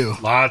intros, too.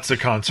 Lots of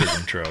concert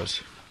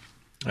intros.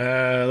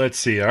 Let's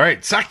see. All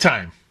right. Sack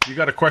time. You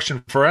got a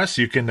question for us,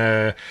 you can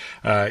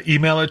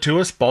email it to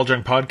us,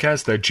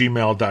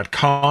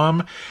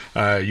 balljungpodcast@gmail.com.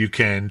 You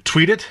can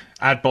tweet it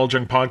at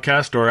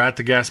balljungpodcast or at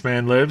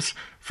 @thegasmanlives.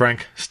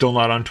 Frank, still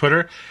not on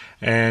Twitter.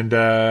 And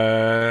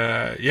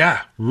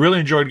really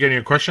enjoyed getting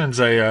your questions.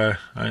 I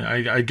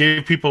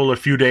gave people a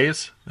few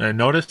days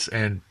notice,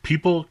 and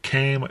people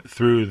came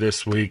through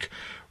this week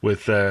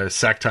with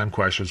sack time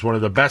questions. One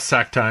of the best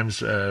sack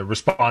times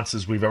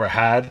responses we've ever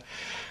had.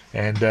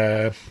 And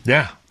a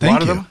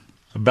lot of them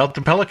about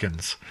the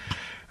Pelicans.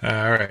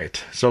 All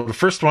right. So the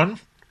first one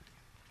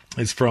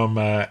is from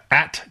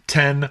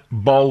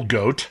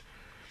 @10ballgoat.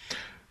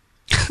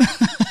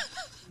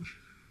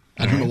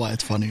 I don't know why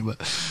it's funny, but...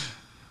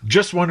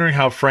 Just wondering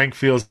how Frank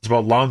feels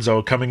about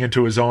Lonzo coming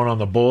into his own on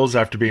the Bulls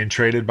after being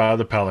traded by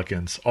the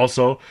Pelicans.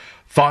 Also,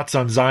 thoughts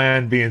on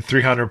Zion being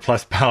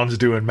 300-plus pounds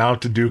doing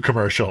Mountain Dew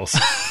commercials.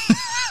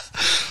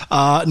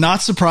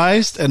 Not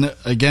surprised, and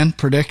again,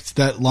 predict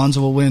that Lonzo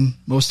will win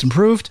Most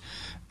Improved.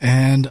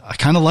 And I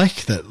kind of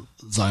like that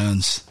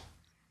Zion's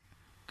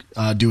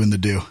doing the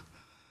do.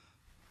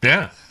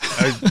 Yeah.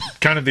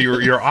 Kind of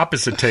your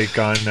opposite take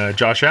on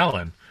Josh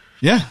Allen.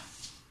 Yeah.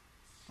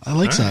 I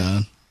like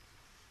Zion.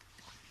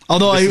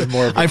 Although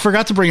I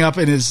forgot to bring up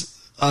in his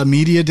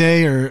media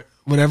day or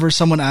whatever,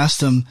 someone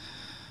asked him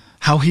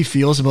how he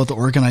feels about the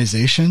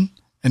organization.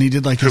 And he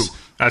did like Who?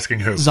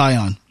 Asking who?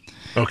 Zion.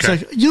 Okay.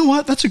 It's like, you know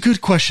what? That's a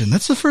good question.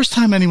 That's the first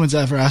time anyone's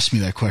ever asked me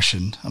that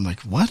question. I'm like,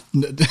 what?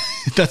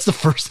 That's the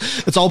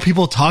first. That's all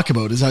people talk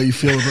about is how you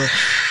feel about.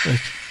 Like,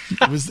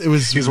 it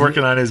was. He's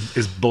working on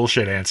his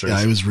bullshit answers.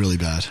 Yeah, it was really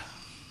bad.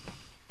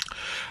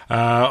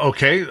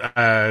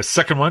 Okay.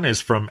 Second one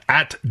is from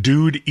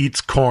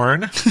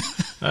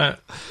 @DudeEatsCorn.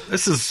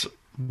 This is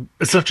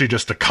essentially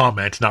just a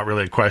comment, not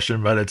really a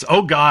question, but it's,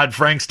 oh God,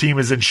 Frank's team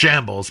is in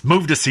shambles.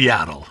 Move to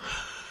Seattle.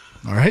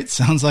 All right.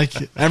 Sounds like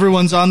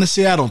everyone's on the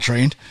Seattle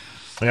train.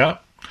 Yeah.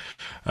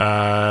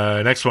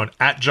 Next one,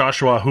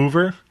 @Joshua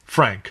Hoover.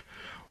 Frank,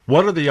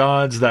 what are the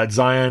odds that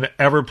Zion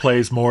ever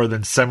plays more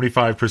than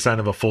 75%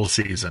 of a full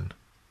season?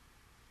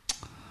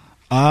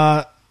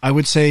 I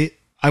would say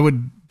I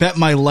would bet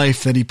my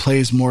life that he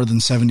plays more than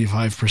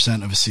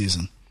 75% of a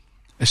season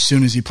as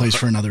soon as he plays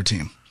for another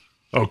team.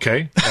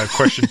 Okay.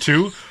 Question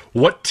 2.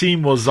 What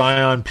team will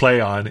Zion play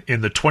on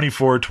in the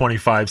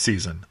 24-25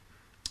 season?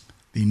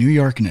 The New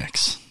York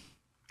Knicks.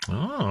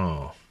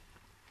 Oh.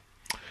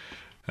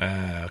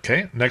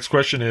 Okay. Next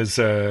question is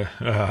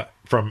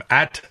from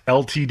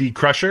 @LTD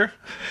Crusher.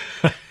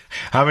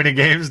 How many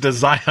games does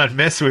Zion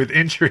miss with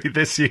injury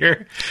this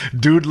year?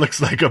 Dude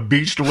looks like a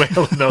beached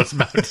whale in those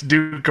Mountain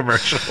Dew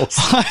commercials.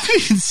 I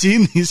haven't even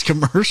seen these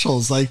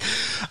commercials. Like,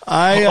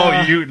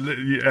 if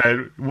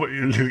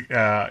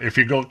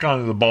you go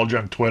on the Ball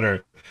Junk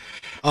Twitter,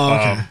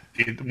 one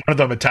of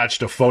them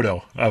attached a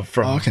photo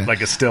from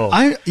like a still.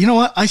 You know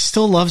what? I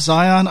still love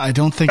Zion. I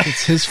don't think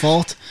it's his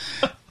fault,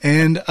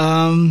 and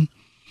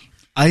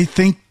I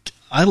think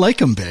I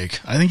like him big.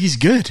 I think he's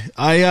good.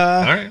 All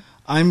right.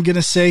 I'm going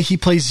to say he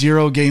plays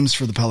 0 games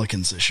for the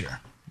Pelicans this year.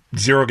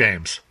 0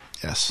 games?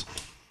 Yes.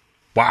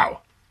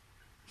 Wow.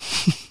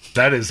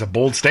 That is a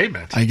bold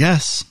statement. I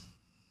guess.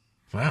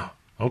 Wow.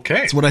 Okay.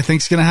 That's what I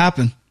think is going to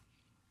happen.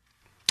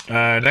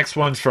 Next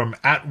one's from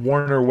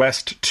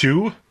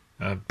 @WarnerWest2.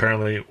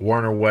 Apparently,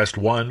 Warner West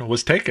 1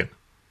 was taken.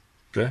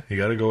 Okay, you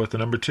got to go with the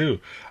number 2.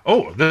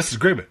 Oh, this is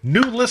great.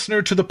 New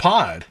listener to the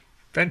pod.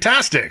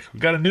 Fantastic.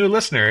 We've got a new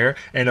listener here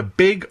and a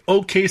big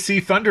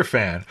OKC Thunder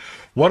fan.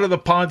 What are the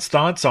pod's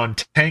thoughts on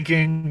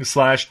tanking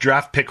 /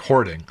 draft pick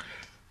hoarding?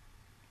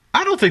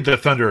 I don't think the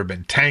Thunder have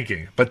been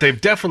tanking, but they've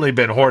definitely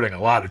been hoarding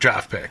a lot of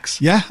draft picks.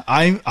 Yeah,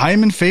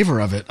 I'm in favor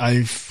of it.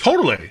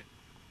 Totally.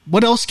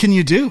 What else can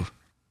you do?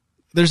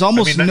 There's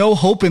almost no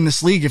hope in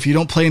this league if you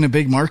don't play in a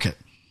big market.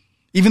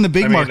 Even the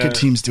big market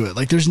teams do it.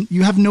 Like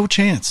you have no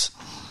chance.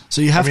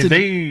 So you have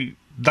to.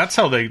 That's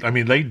how they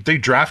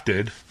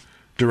drafted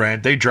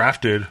Durant. They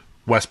drafted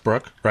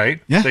Westbrook, right?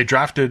 Yeah. They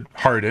drafted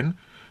Harden.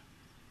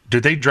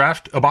 Did they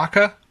draft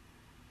Ibaka?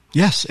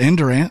 Yes, and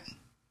Durant.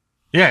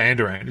 Yeah, and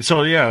Durant.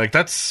 So yeah, like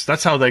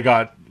that's how they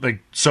got like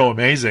so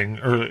amazing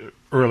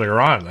earlier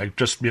on. Like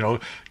just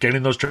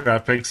getting those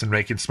draft picks and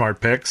making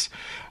smart picks.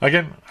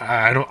 Again,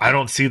 I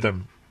don't see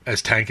them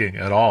as tanking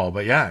at all.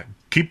 But yeah,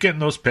 keep getting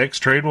those picks,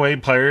 trade away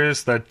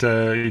players that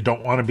you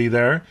don't want to be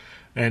there,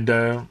 and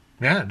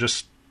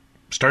just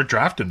start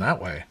drafting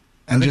that way.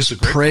 And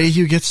just pray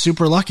you get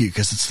super lucky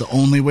because it's the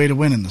only way to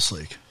win in this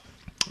league.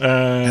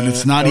 And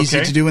it's not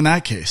easy to do in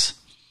that case.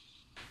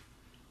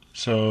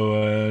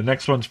 So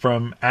next one's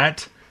from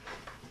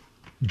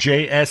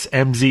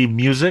 @JSMZ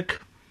Music.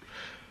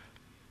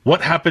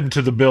 What happened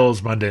to the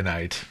Bills Monday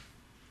night?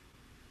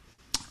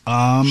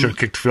 Should have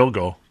kicked field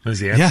goal is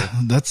the answer. Yeah,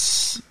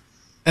 that's...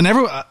 And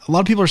a lot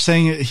of people are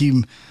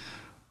saying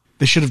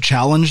they should have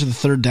challenged the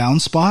 3rd down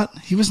spot.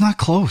 He was not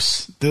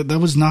close. That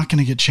was not going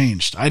to get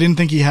changed. I didn't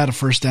think he had a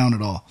first down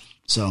at all.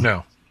 So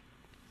no.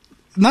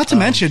 Not to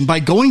mention, by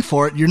going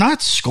for it, you're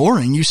not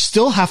scoring. You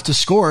still have to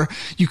score.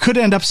 You could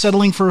end up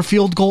settling for a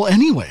field goal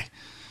anyway.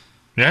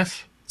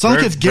 Yes. It's not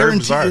like it's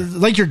guaranteed.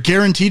 Like you're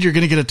guaranteed you're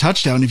going to get a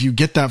touchdown if you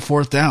get that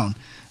 4th down.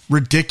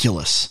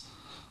 Ridiculous.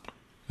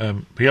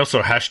 He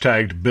also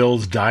hashtagged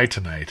Bills die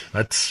tonight.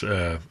 That's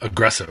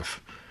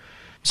aggressive.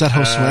 Was that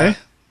Josue?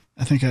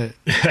 I think I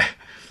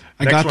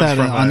got that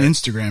on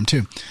Instagram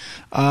too.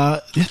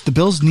 The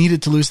Bills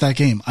needed to lose that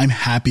game. I'm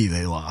happy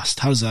they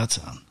lost. How does that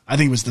sound? I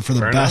think it was for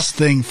the best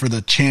thing for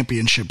the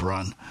championship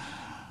run.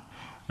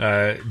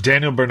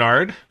 Daniel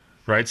Bernard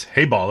writes,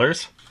 "Hey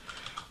ballers,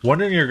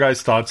 wondering your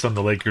guys' thoughts on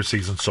the Lakers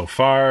season so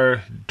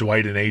far.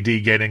 Dwight and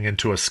AD getting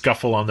into a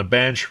scuffle on the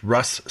bench,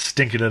 Russ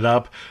stinking it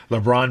up,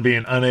 LeBron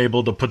being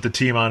unable to put the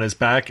team on his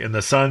back, and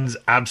the Suns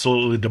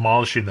absolutely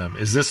demolishing them.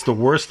 Is this the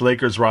worst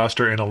Lakers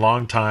roster in a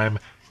long time?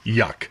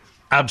 Yuck.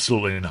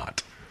 Absolutely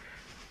not.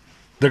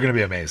 They're going to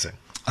be amazing."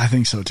 I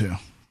think so too.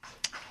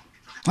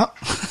 Oh.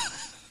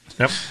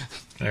 Yep.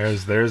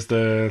 There's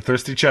the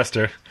thirsty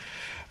Chester.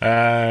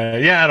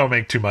 I don't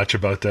make too much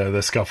about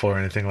the scuffle or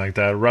anything like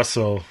that.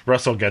 Russell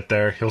get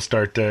there. He'll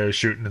start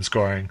shooting and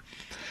scoring,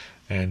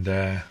 and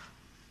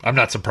I'm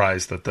not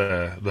surprised that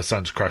the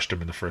Suns crushed him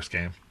in the first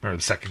game or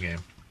the second game.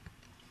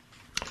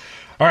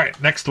 All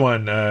right, next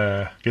one.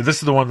 This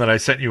is the one that I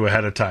sent you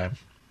ahead of time.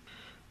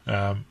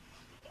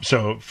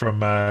 So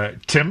from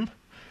Tim.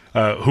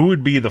 Who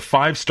would be the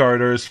 5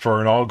 starters for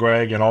an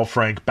all-Greg and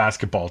all-Frank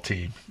basketball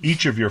team?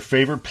 Each of your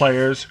favorite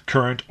players,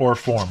 current or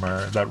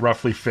former, that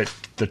roughly fit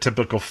the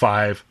typical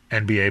 5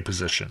 NBA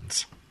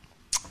positions.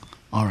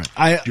 All right.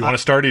 Do you want to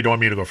start or do you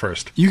want me to go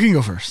first? You can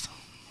go first.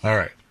 All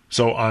right.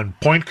 So on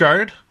point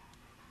guard,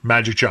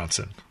 Magic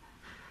Johnson.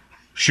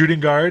 Shooting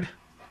guard,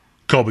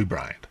 Kobe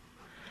Bryant.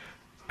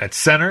 At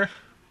center,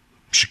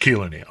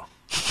 Shaquille O'Neal.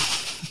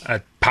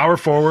 At power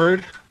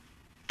forward,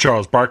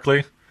 Charles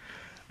Barkley.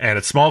 And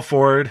at small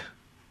forward,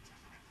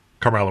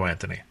 Carmelo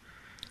Anthony.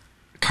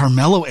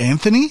 Carmelo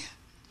Anthony?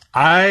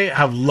 I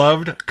have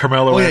loved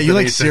Carmelo Anthony you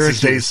like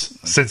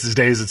since his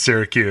days at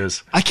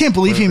Syracuse. I can't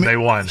believe they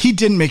won. He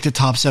didn't make the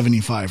top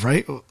 75,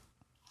 right?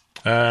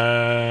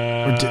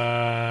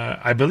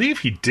 I believe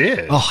he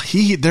did. Oh,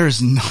 he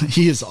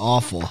is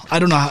awful. I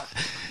don't know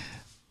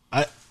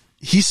how,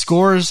 he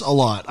scores a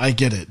lot. I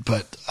get it,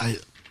 but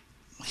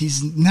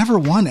he's never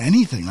won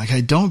anything. Like,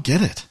 I don't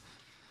get it.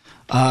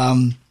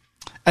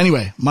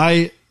 Anyway,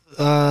 my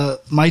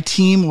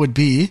team would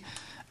be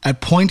at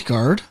point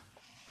guard,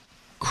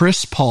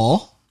 Chris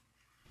Paul.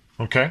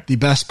 Okay. The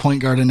best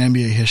point guard in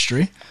NBA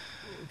history.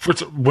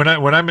 When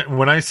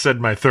I said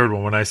my third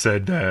one, when I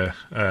said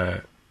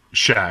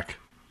Shaq,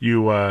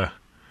 you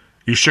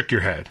shook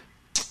your head.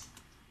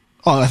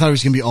 Oh, I thought it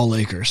was going to be all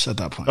Lakers at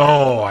that point.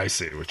 Oh, I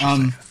see what you're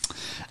saying.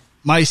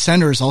 My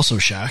center is also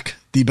Shaq,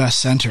 the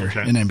best center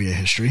in NBA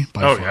history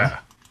by far. Yeah.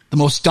 The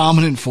most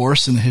dominant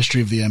force in the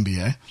history of the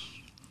NBA.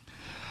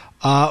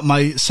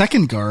 My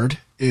second guard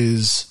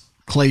is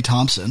Klay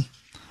Thompson.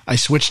 I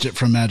switched it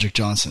from Magic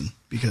Johnson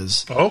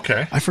because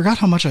I forgot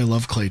how much I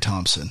love Klay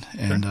Thompson.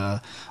 And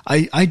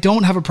I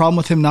don't have a problem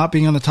with him not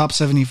being on the top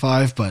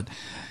 75, but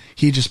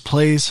he just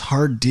plays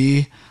hard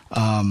D.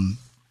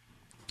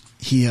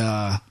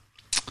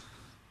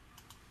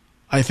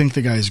 I think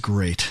the guy's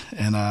great,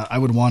 and I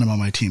would want him on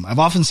my team. I've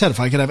often said if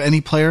I could have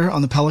any player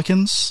on the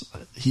Pelicans,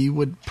 he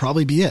would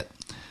probably be it.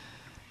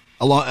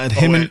 Melo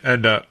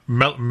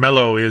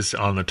is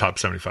on the top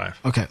 75.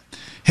 Okay.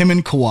 Him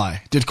and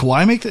Kawhi. Did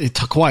Kawhi make the...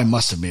 Kawhi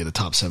must have made the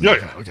top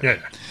 75. Yeah.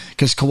 Okay.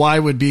 Because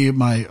Kawhi would be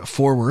my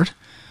forward.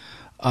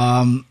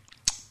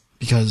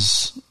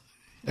 Because,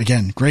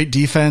 again, great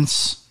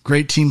defense,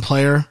 great team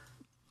player.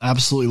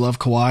 Absolutely love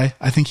Kawhi.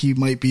 I think he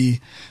might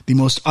be the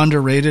most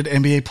underrated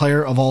NBA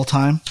player of all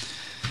time.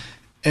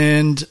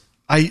 And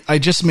I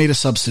just made a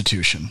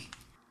substitution.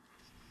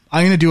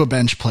 I'm going to do a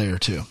bench player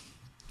too.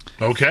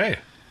 Okay.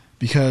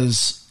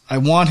 Because I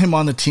want him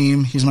on the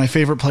team. He's my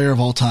favorite player of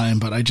all time,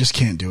 but I just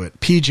can't do it.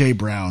 PJ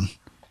Brown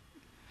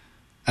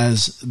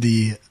as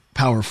the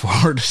power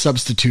forward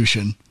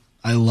substitution.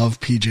 I love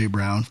PJ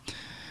Brown.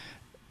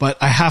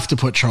 But I have to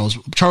put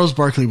Charles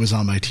Barkley was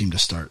on my team to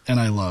start,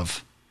 and I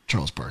love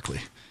Charles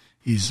Barkley.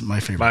 He's my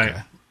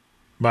favorite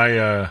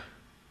guy.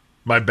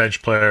 My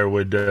bench player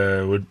would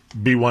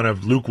be one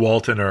of Luke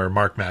Walton or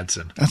Mark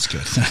Madsen. That's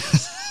good.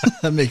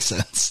 That makes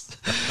sense.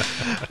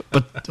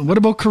 But what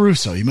about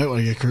Caruso? You might want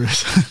to get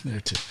Caruso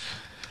there too.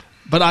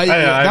 But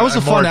that was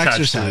a fun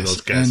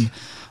exercise, and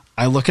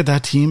I look at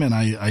that team and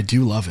I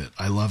do love it.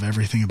 I love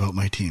everything about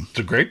my team. It's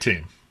a great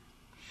team.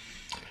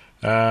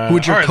 Who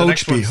would your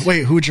coach be?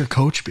 Wait, who would your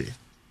coach be?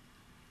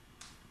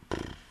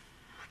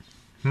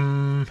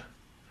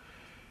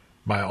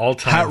 My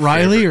all-time Pat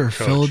Riley or coach.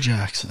 Phil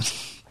Jackson?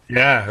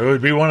 Yeah, it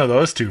would be one of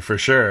those two for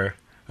sure.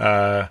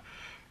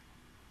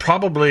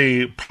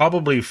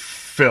 Probably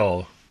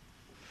Phil,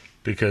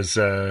 because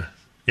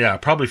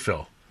probably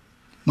Phil.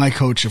 My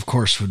coach, of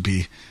course, would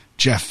be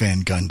Jeff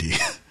Van Gundy.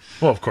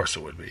 Well, of course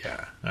it would be.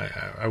 Yeah,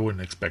 I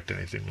wouldn't expect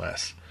anything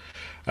less.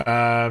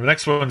 The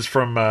next one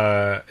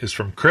is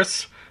from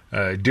Chris.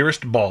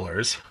 Dearest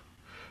Ballers.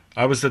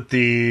 I was at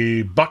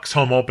the Bucks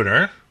home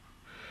opener,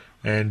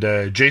 and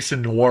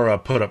Jason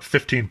Nwora put up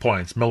 15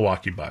 points.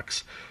 Milwaukee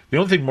Bucks. The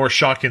only thing more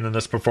shocking than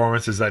this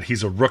performance is that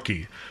he's a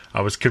rookie.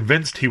 I was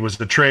convinced he was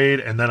the trade,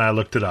 and then I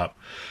looked it up.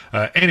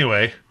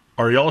 Anyway,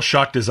 are you all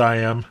shocked as I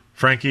am?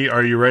 Frankie,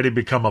 are you ready to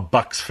become a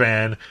Bucks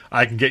fan?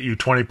 I can get you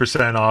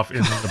 20% off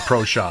in the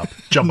pro shop.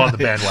 Jump on the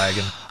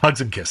bandwagon.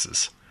 Hugs and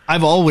kisses.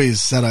 I've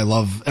always said I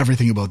love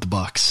everything about the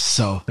Bucks.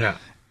 So yeah,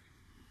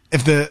 I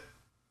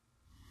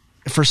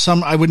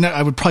would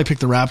probably pick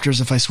the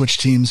Raptors if I switched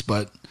teams,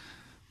 but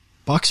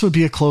Bucks would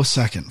be a close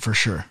second for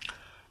sure.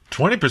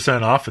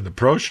 20% off in the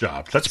pro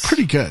shop. That's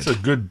pretty good.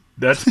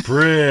 That's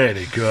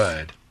pretty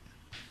good.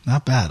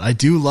 Not bad. I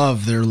do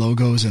love their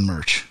logos and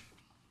merch.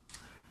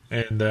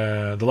 And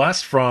the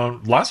last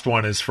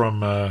one is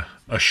from a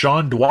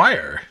Sean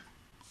Dwyer.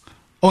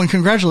 Oh, and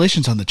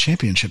congratulations on the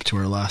championship to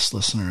our last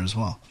listener as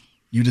well.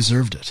 You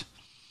deserved it.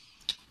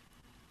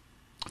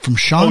 From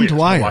Sean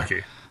Dwyer.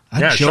 Milwaukee.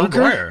 Joker? Sean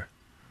Dwyer.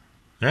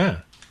 Yeah,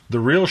 the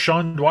real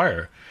Sean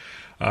Dwyer.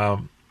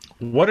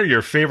 What are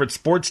your favorite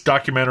sports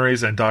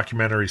documentaries and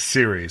documentary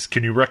series?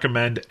 Can you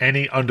recommend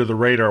any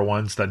under-the-radar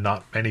ones that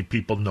not many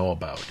people know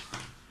about?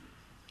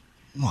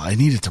 Well, I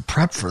needed to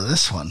prep for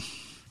this one.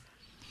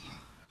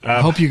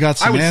 I hope you got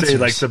some answers.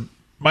 I would say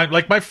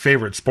my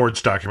favorite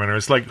sports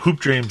documentaries, like Hoop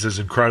Dreams is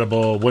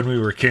incredible. When We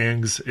Were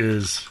Kings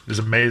is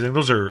amazing.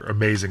 Those are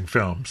amazing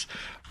films.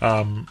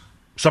 Some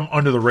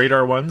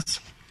under-the-radar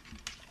ones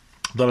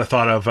that I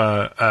thought of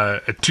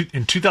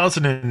in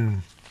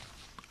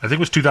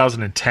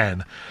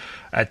 2010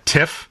 at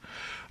TIFF.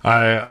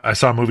 I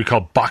saw a movie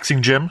called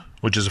Boxing Gym,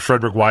 which is a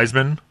Frederick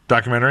Wiseman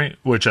documentary,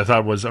 which I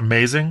thought was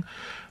amazing.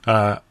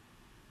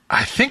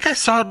 I think I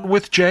saw it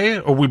with Jay,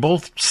 or we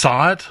both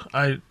saw it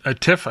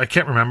at TIFF. I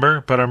can't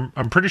remember, but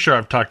I'm pretty sure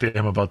I've talked to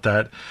him about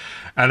that.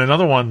 And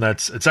another one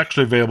it's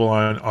actually available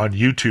on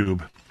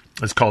YouTube.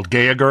 It's called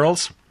Gaea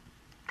Girls,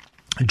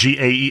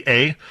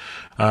 Gaea.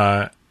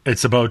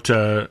 It's about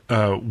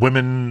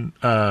women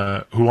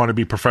who want to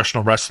be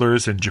professional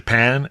wrestlers in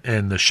Japan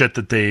and the shit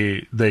that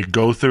they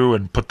go through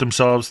and put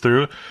themselves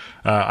through.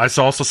 I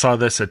also saw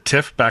this at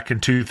TIFF back in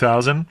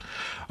 2000.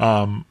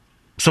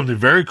 Something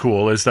very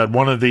cool is that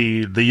one of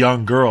the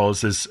young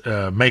girls is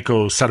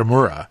Meiko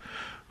Satomura,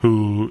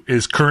 who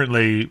is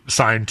currently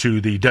signed to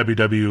the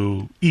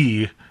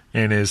WWE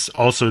and is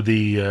also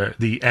the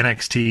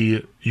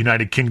NXT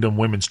United Kingdom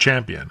Women's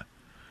Champion.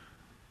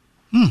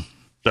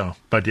 So,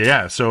 but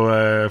yeah,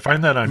 so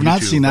find that on YouTube. I've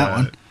not seen that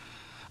one.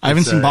 I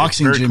haven't seen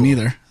Boxing Gym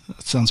either.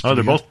 That sounds pretty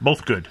they're good.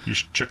 both good. You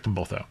should check them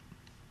both out.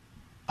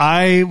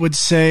 I would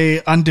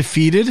say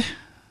Undefeated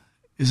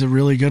is a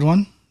really good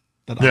one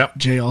that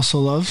Jay also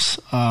loves.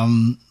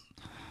 That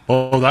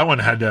one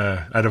had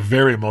a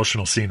very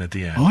emotional scene at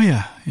the end. Oh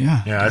yeah.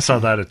 I saw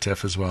that at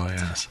TIFF as well.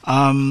 Yes.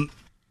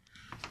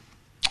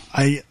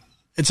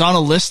 It's on a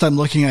list I'm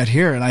looking at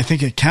here, and I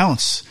think it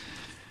counts.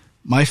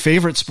 My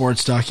favorite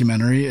sports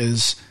documentary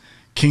is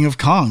King of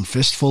Kong: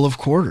 Fistful of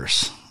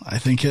Quarters. I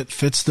think it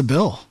fits the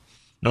bill.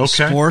 Okay.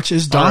 The sport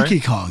is Donkey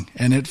Kong,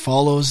 and it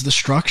follows the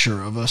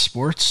structure of a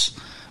sports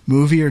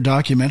movie or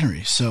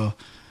documentary. So,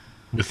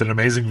 with an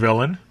amazing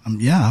villain.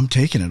 I'm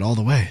taking it all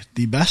the way.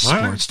 The best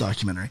sports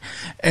documentary.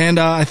 And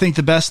I think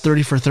the best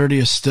 30 for 30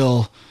 is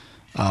still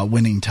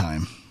Winning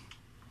Time.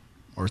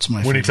 Or it's my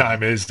Winning favorite.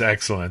 Time is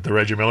excellent. The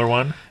Reggie Miller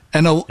one.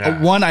 And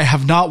one I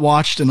have not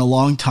watched in a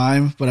long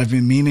time, but I've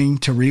been meaning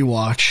to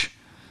rewatch,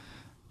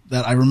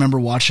 that I remember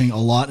watching a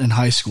lot in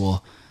high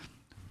school.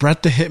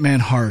 Bret the Hitman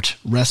Hart,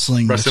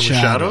 Wrestling with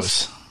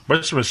Shadows.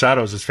 Wrestling with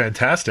Shadows is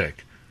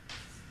fantastic.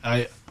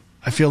 I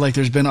feel like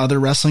there's been other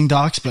wrestling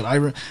docs,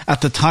 but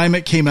at the time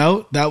it came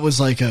out, that was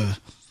like a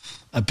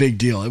big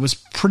deal. It was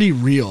pretty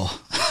real.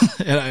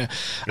 I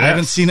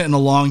haven't seen it in a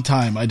long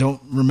time. I don't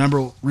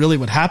remember really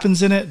what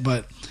happens in it,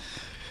 but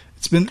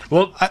it's been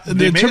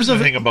in terms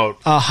of thing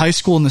about high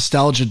school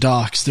nostalgia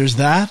docs. There's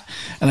that,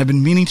 and I've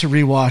been meaning to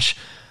rewatch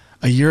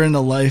A Year and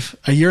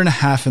a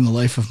Half in the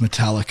Life of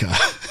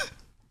Metallica.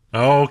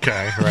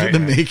 Okay, right. The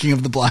making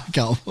of the Black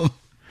Album.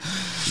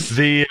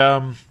 The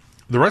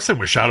Wrestling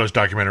with Shadows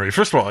documentary.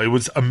 First of all, it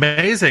was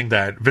amazing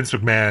that Vince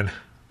McMahon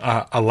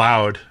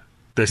allowed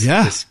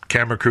this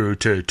camera crew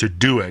to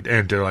do it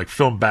and to like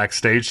film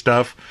backstage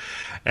stuff,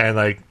 and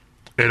like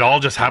it all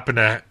just happened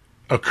to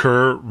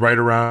occur right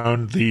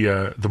around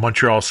the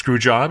Montreal screw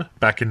job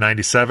back in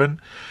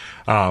 '97.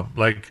 There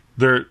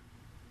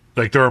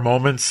are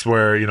moments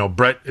where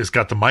Bret has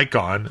got the mic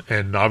on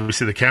and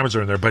obviously the cameras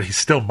are in there, but he's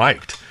still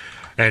mic'd.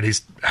 And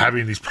he's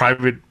having these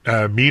private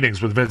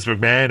meetings with Vince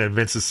McMahon, and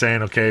Vince is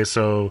saying, okay,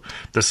 so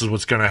this is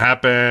what's going to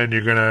happen.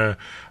 You're going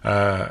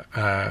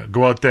to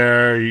go out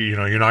there.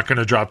 You're not going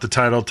to drop the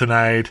title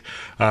tonight.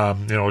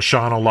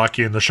 Sean will lock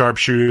you in the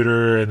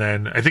sharpshooter. And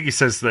then I think he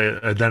says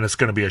that then it's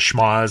going to be a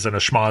schmoz, and a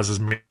schmoz is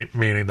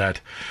meaning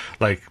that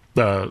like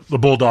the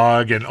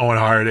Bulldog and Owen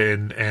Hart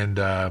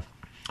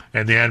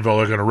and the Anvil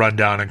are going to run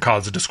down and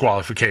cause a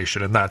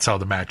disqualification, and that's how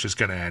the match is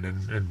going to end.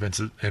 And Vince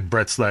and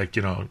Bret's like,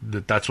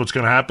 that's what's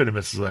going to happen. And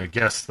Vince is like,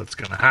 yes, that's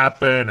going to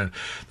happen, and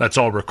that's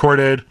all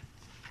recorded.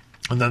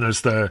 And then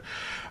there's the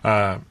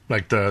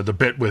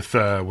bit with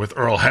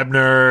Earl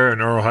Hebner,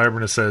 and Earl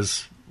Hebner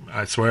says,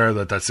 I swear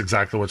that's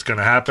exactly what's going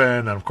to happen.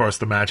 And of course,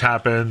 the match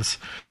happens.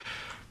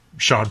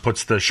 Sean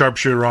puts the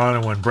sharpshooter on,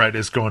 and when Bret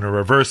is going to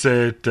reverse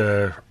it,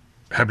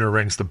 Hebner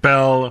rings the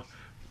bell,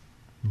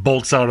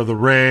 bolts out of the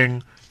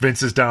ring.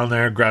 Vince is down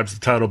there, grabs the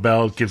title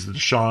belt, gives it to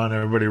Sean.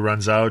 Everybody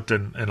runs out,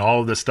 and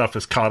all of this stuff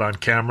is caught on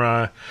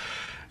camera.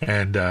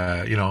 And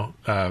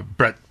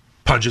Bret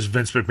punches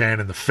Vince McMahon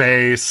in the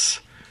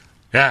face.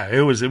 Yeah, it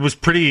was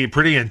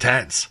pretty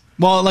intense.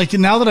 Well, like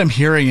now that I'm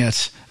hearing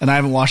it, and I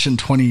haven't watched it in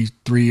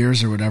 23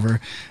 years or whatever,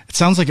 it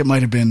sounds like it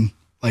might have been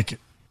like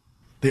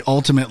the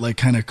ultimate, like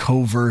kind of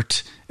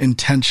covert,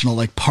 intentional,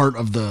 like part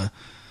of the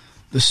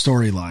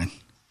storyline.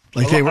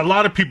 Like a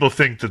lot of people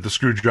think that the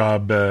screw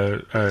job,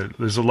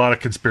 there's a lot of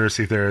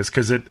conspiracy theories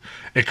because it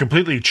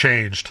completely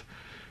changed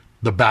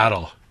the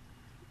battle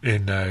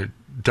in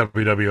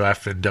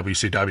WWF and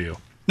WCW.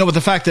 No, but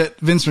the fact that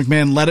Vince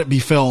McMahon let it be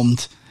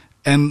filmed,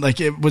 and like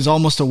it was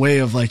almost a way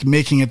of like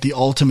making it the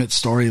ultimate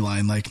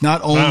storyline. Like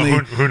not only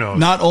who knows?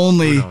 Not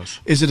only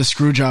is it a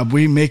screw job,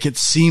 we make it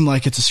seem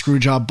like it's a screw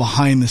job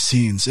behind the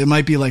scenes. It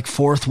might be like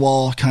fourth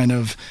wall kind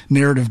of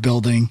narrative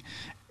building.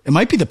 It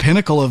might be the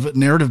pinnacle of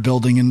narrative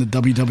building in the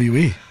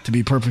WWE, to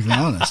be perfectly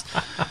honest.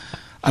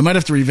 I might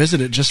have to revisit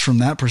it just from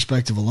that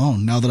perspective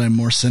alone, now that I'm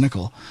more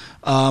cynical.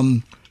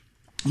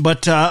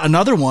 But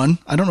another one,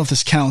 I don't know if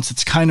this counts.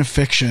 It's kind of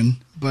fiction,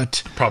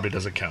 but... Probably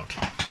doesn't count.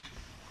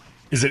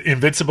 Is it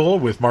Invincible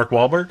with Mark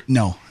Wahlberg?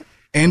 No.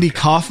 Andy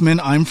Kaufman,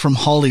 I'm From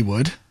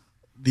Hollywood.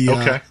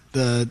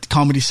 The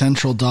Comedy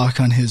Central doc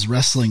on his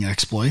wrestling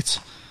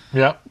exploits.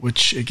 Yeah.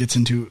 Which it gets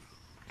into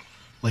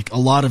like a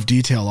lot of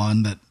detail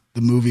on that the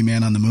movie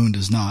Man on the Moon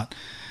does not.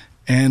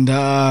 And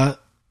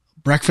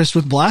Breakfast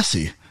with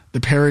Blassie,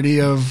 the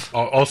parody of...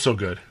 Also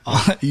good.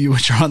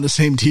 Which are on the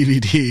same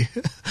DVD,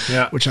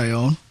 which I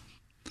own.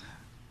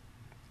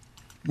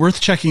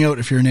 Worth checking out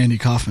if you're an Andy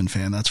Kaufman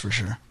fan, that's for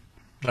sure.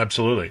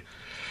 Absolutely.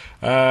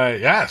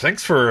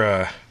 Thanks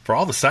for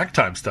all the Sack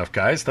Time stuff,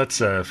 guys. That's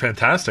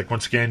fantastic.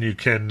 Once again, you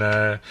can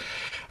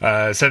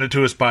send it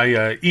to us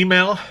by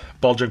email,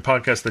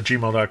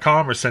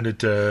 balljugpodcast@gmail.com, or send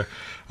it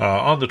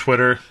on the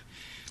Twitter,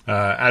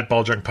 at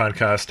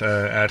balljugpodcast,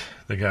 at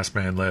The Gas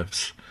Man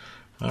Lives.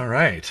 All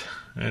right.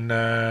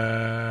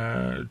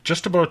 And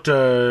just about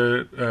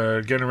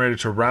getting ready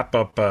to wrap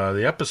up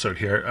the episode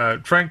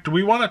here. Frank, do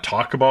we want to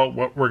talk about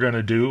what we're going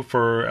to do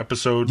for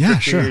episode 50? Yeah,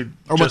 sure.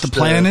 Or what the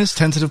plan is,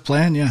 tentative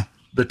plan, yeah.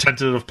 The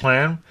tentative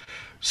plan.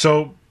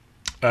 So,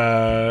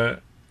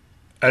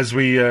 as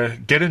we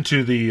get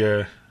into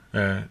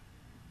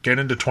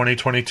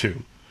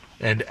 2022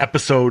 and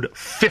episode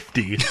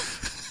 50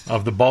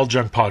 of the Ball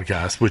Junk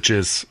Podcast, which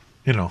is,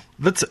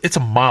 it's a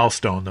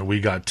milestone that we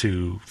got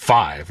to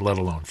 5, let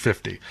alone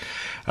 50.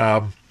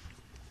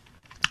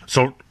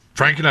 So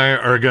Frank and I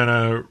are going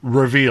to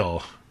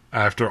reveal,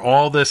 after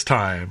all this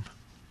time,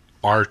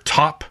 our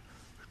top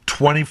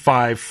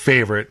 25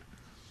 favorite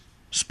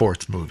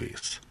sports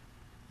movies.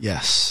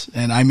 Yes.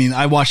 And I mean,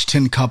 I watched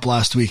Tin Cup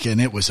last week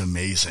and it was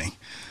amazing.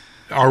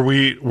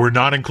 We're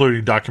not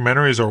including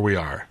documentaries, or we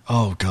are?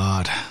 Oh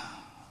God.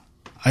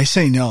 I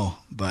say no,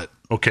 but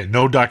okay,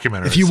 no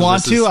documentaries. If you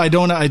want to, I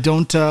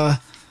don't. So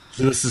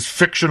this is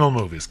fictional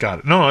movies. Got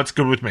it. No, that's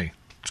good with me.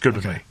 It's good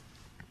with me.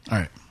 All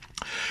right.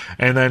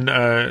 And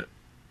then,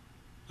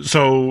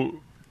 so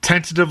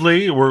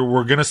tentatively,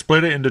 we're going to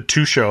split it into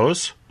 2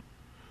 shows,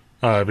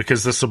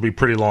 because this will be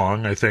pretty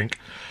long, I think.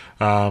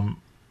 And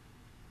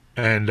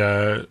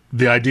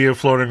the idea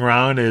floating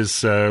around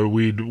is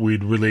we'd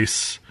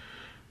release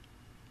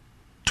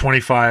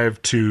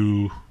 25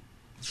 to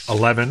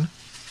 11,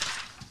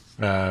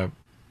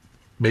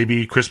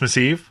 maybe Christmas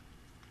Eve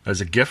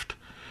as a gift,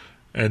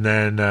 and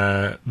then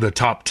the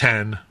top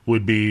 10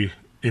 would be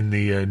in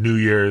the New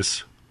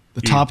Year's.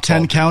 The top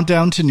 10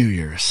 countdown to New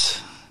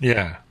Year's.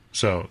 Yeah,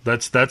 so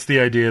that's the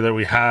idea that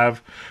we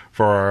have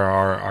for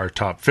our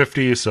top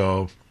 50.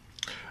 So,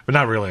 but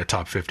not really a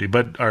top 50,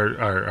 but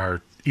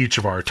our each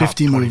of our top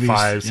 50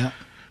 25s. Movies.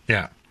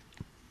 Yeah.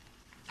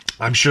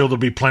 I'm sure there'll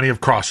be plenty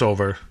of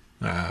crossover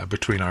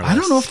between our lists. I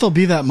don't know if there'll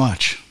be that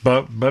much.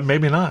 But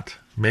maybe not.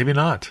 Maybe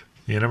not.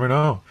 You never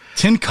know.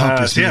 Tin Cup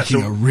is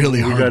making a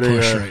really hard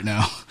push right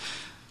now.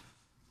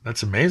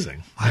 That's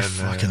amazing. I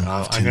fucking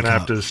love Tin I'm going to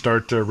have Cup. to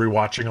start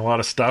rewatching a lot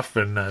of stuff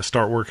and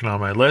start working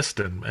on my list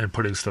and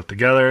putting stuff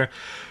together.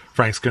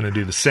 Frank's going to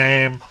do the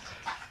same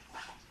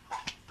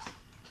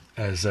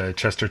as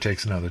Chester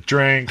takes another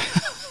drink.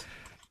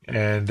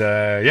 And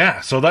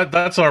so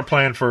that's our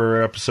plan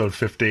for episode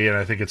 50, and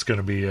I think it's going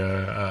to be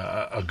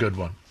a good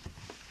one.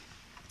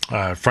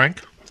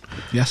 Frank?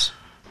 Yes?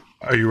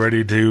 Are you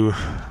ready to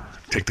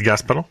take the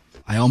gas pedal?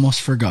 I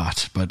almost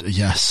forgot, but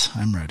yes,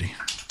 I'm ready.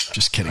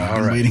 Just kidding.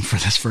 I've been waiting for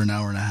this for an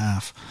hour and a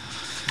half.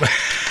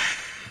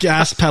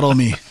 Gas pedal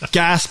me.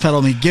 Gas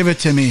pedal me. Give it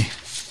to me.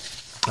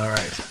 All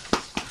right.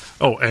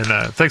 Oh,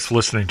 and thanks for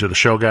listening to the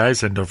show,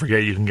 guys. And don't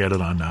forget, you can get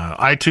it on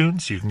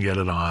iTunes. You can get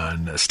it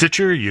on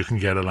Stitcher. You can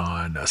get it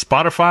on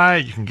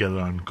Spotify. You can get it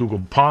on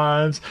Google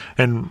Pods.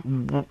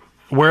 And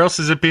where else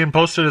is it being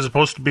posted? Is it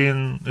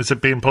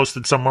being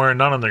posted somewhere?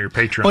 Not on your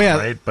Patreon,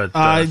 right? But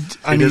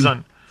it is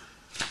on.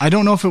 I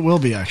don't know if it will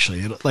be, actually.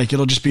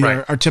 It'll just be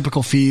our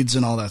typical feeds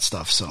and all that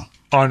stuff. So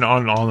on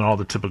all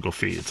the typical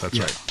feeds. That's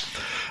right.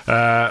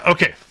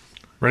 Okay.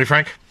 Ready,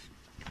 Frank?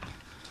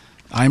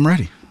 I'm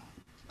ready.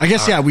 I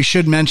guess, we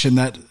should mention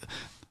that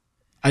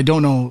I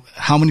don't know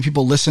how many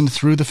people listened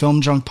through the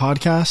Film Junk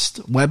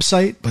Podcast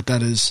website, but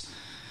that is,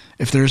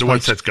 if there's... The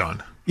website's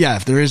gone. Yeah,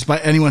 if there is by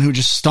anyone who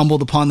just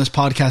stumbled upon this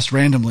podcast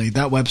randomly,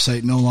 that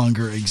website no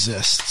longer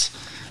exists.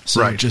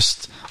 So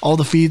just all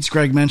the feeds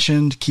Greg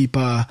mentioned, keep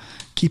an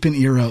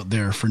ear out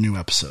there for new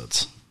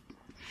episodes.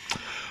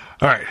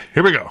 All right,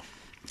 here we go.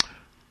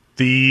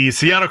 The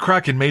Seattle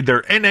Kraken made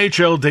their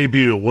NHL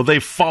debut. Will they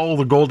follow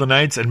the Golden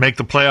Knights and make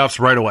the playoffs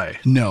right away?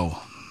 No.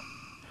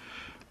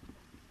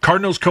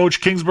 Cardinals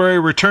coach Kingsbury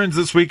returns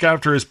this week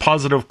after his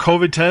positive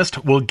COVID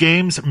test. Will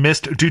games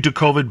missed due to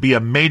COVID be a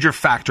major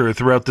factor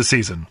throughout the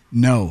season?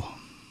 No.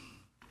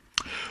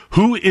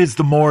 Who is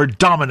the more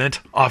dominant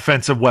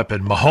offensive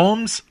weapon,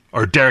 Mahomes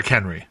or Derrick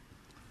Henry?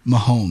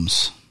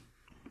 Mahomes.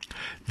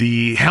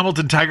 The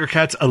Hamilton Tiger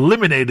Cats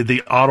eliminated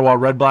the Ottawa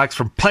Redblacks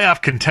from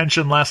playoff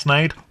contention last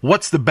night.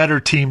 What's the better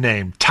team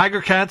name,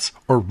 Tiger Cats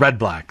or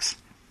Redblacks?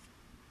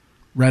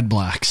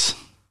 Redblacks.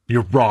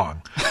 You're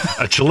wrong.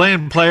 A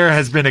Chilean player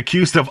has been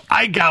accused of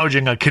eye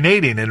gouging a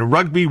Canadian in a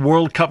Rugby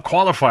World Cup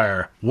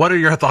qualifier. What are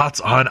your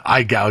thoughts on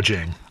eye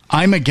gouging?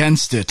 I'm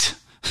against it.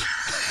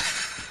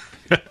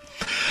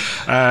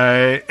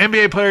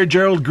 NBA player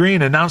Gerald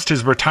Green announced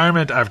his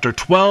retirement after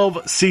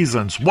 12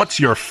 seasons. What's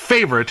your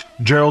favorite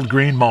Gerald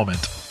Green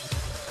moment?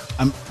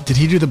 Did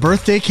he do the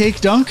birthday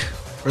cake dunk?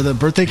 Or the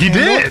birthday cake? He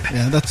did.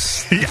 Yeah,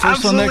 that's the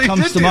first one that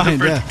comes to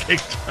mind. Yeah.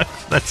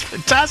 That's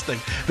fantastic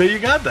that you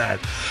got that.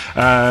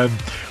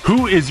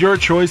 Who is your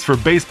choice for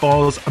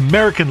baseball's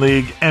American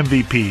League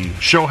MVP?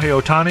 Shohei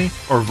Ohtani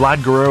or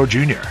Vlad Guerrero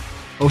Jr.?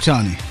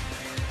 Ohtani.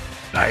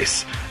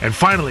 Nice. And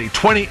finally,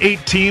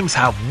 28 teams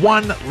have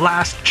one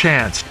last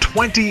chance.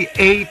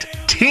 28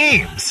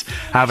 teams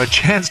have a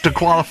chance to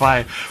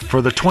qualify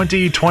for the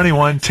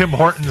 2021 Tim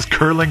Hortons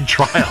Curling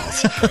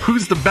Trials.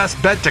 Who's the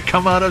best bet to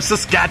come out of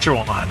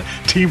Saskatchewan?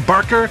 Team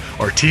Barker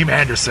or Team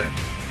Anderson?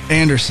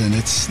 Anderson.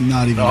 It's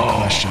not even a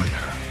question.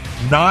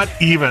 Not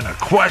even a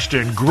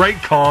question. Great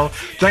call.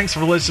 Thanks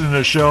for listening to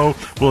the show.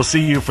 We'll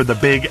see you for the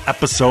big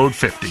episode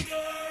 50.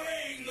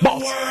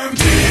 Balls.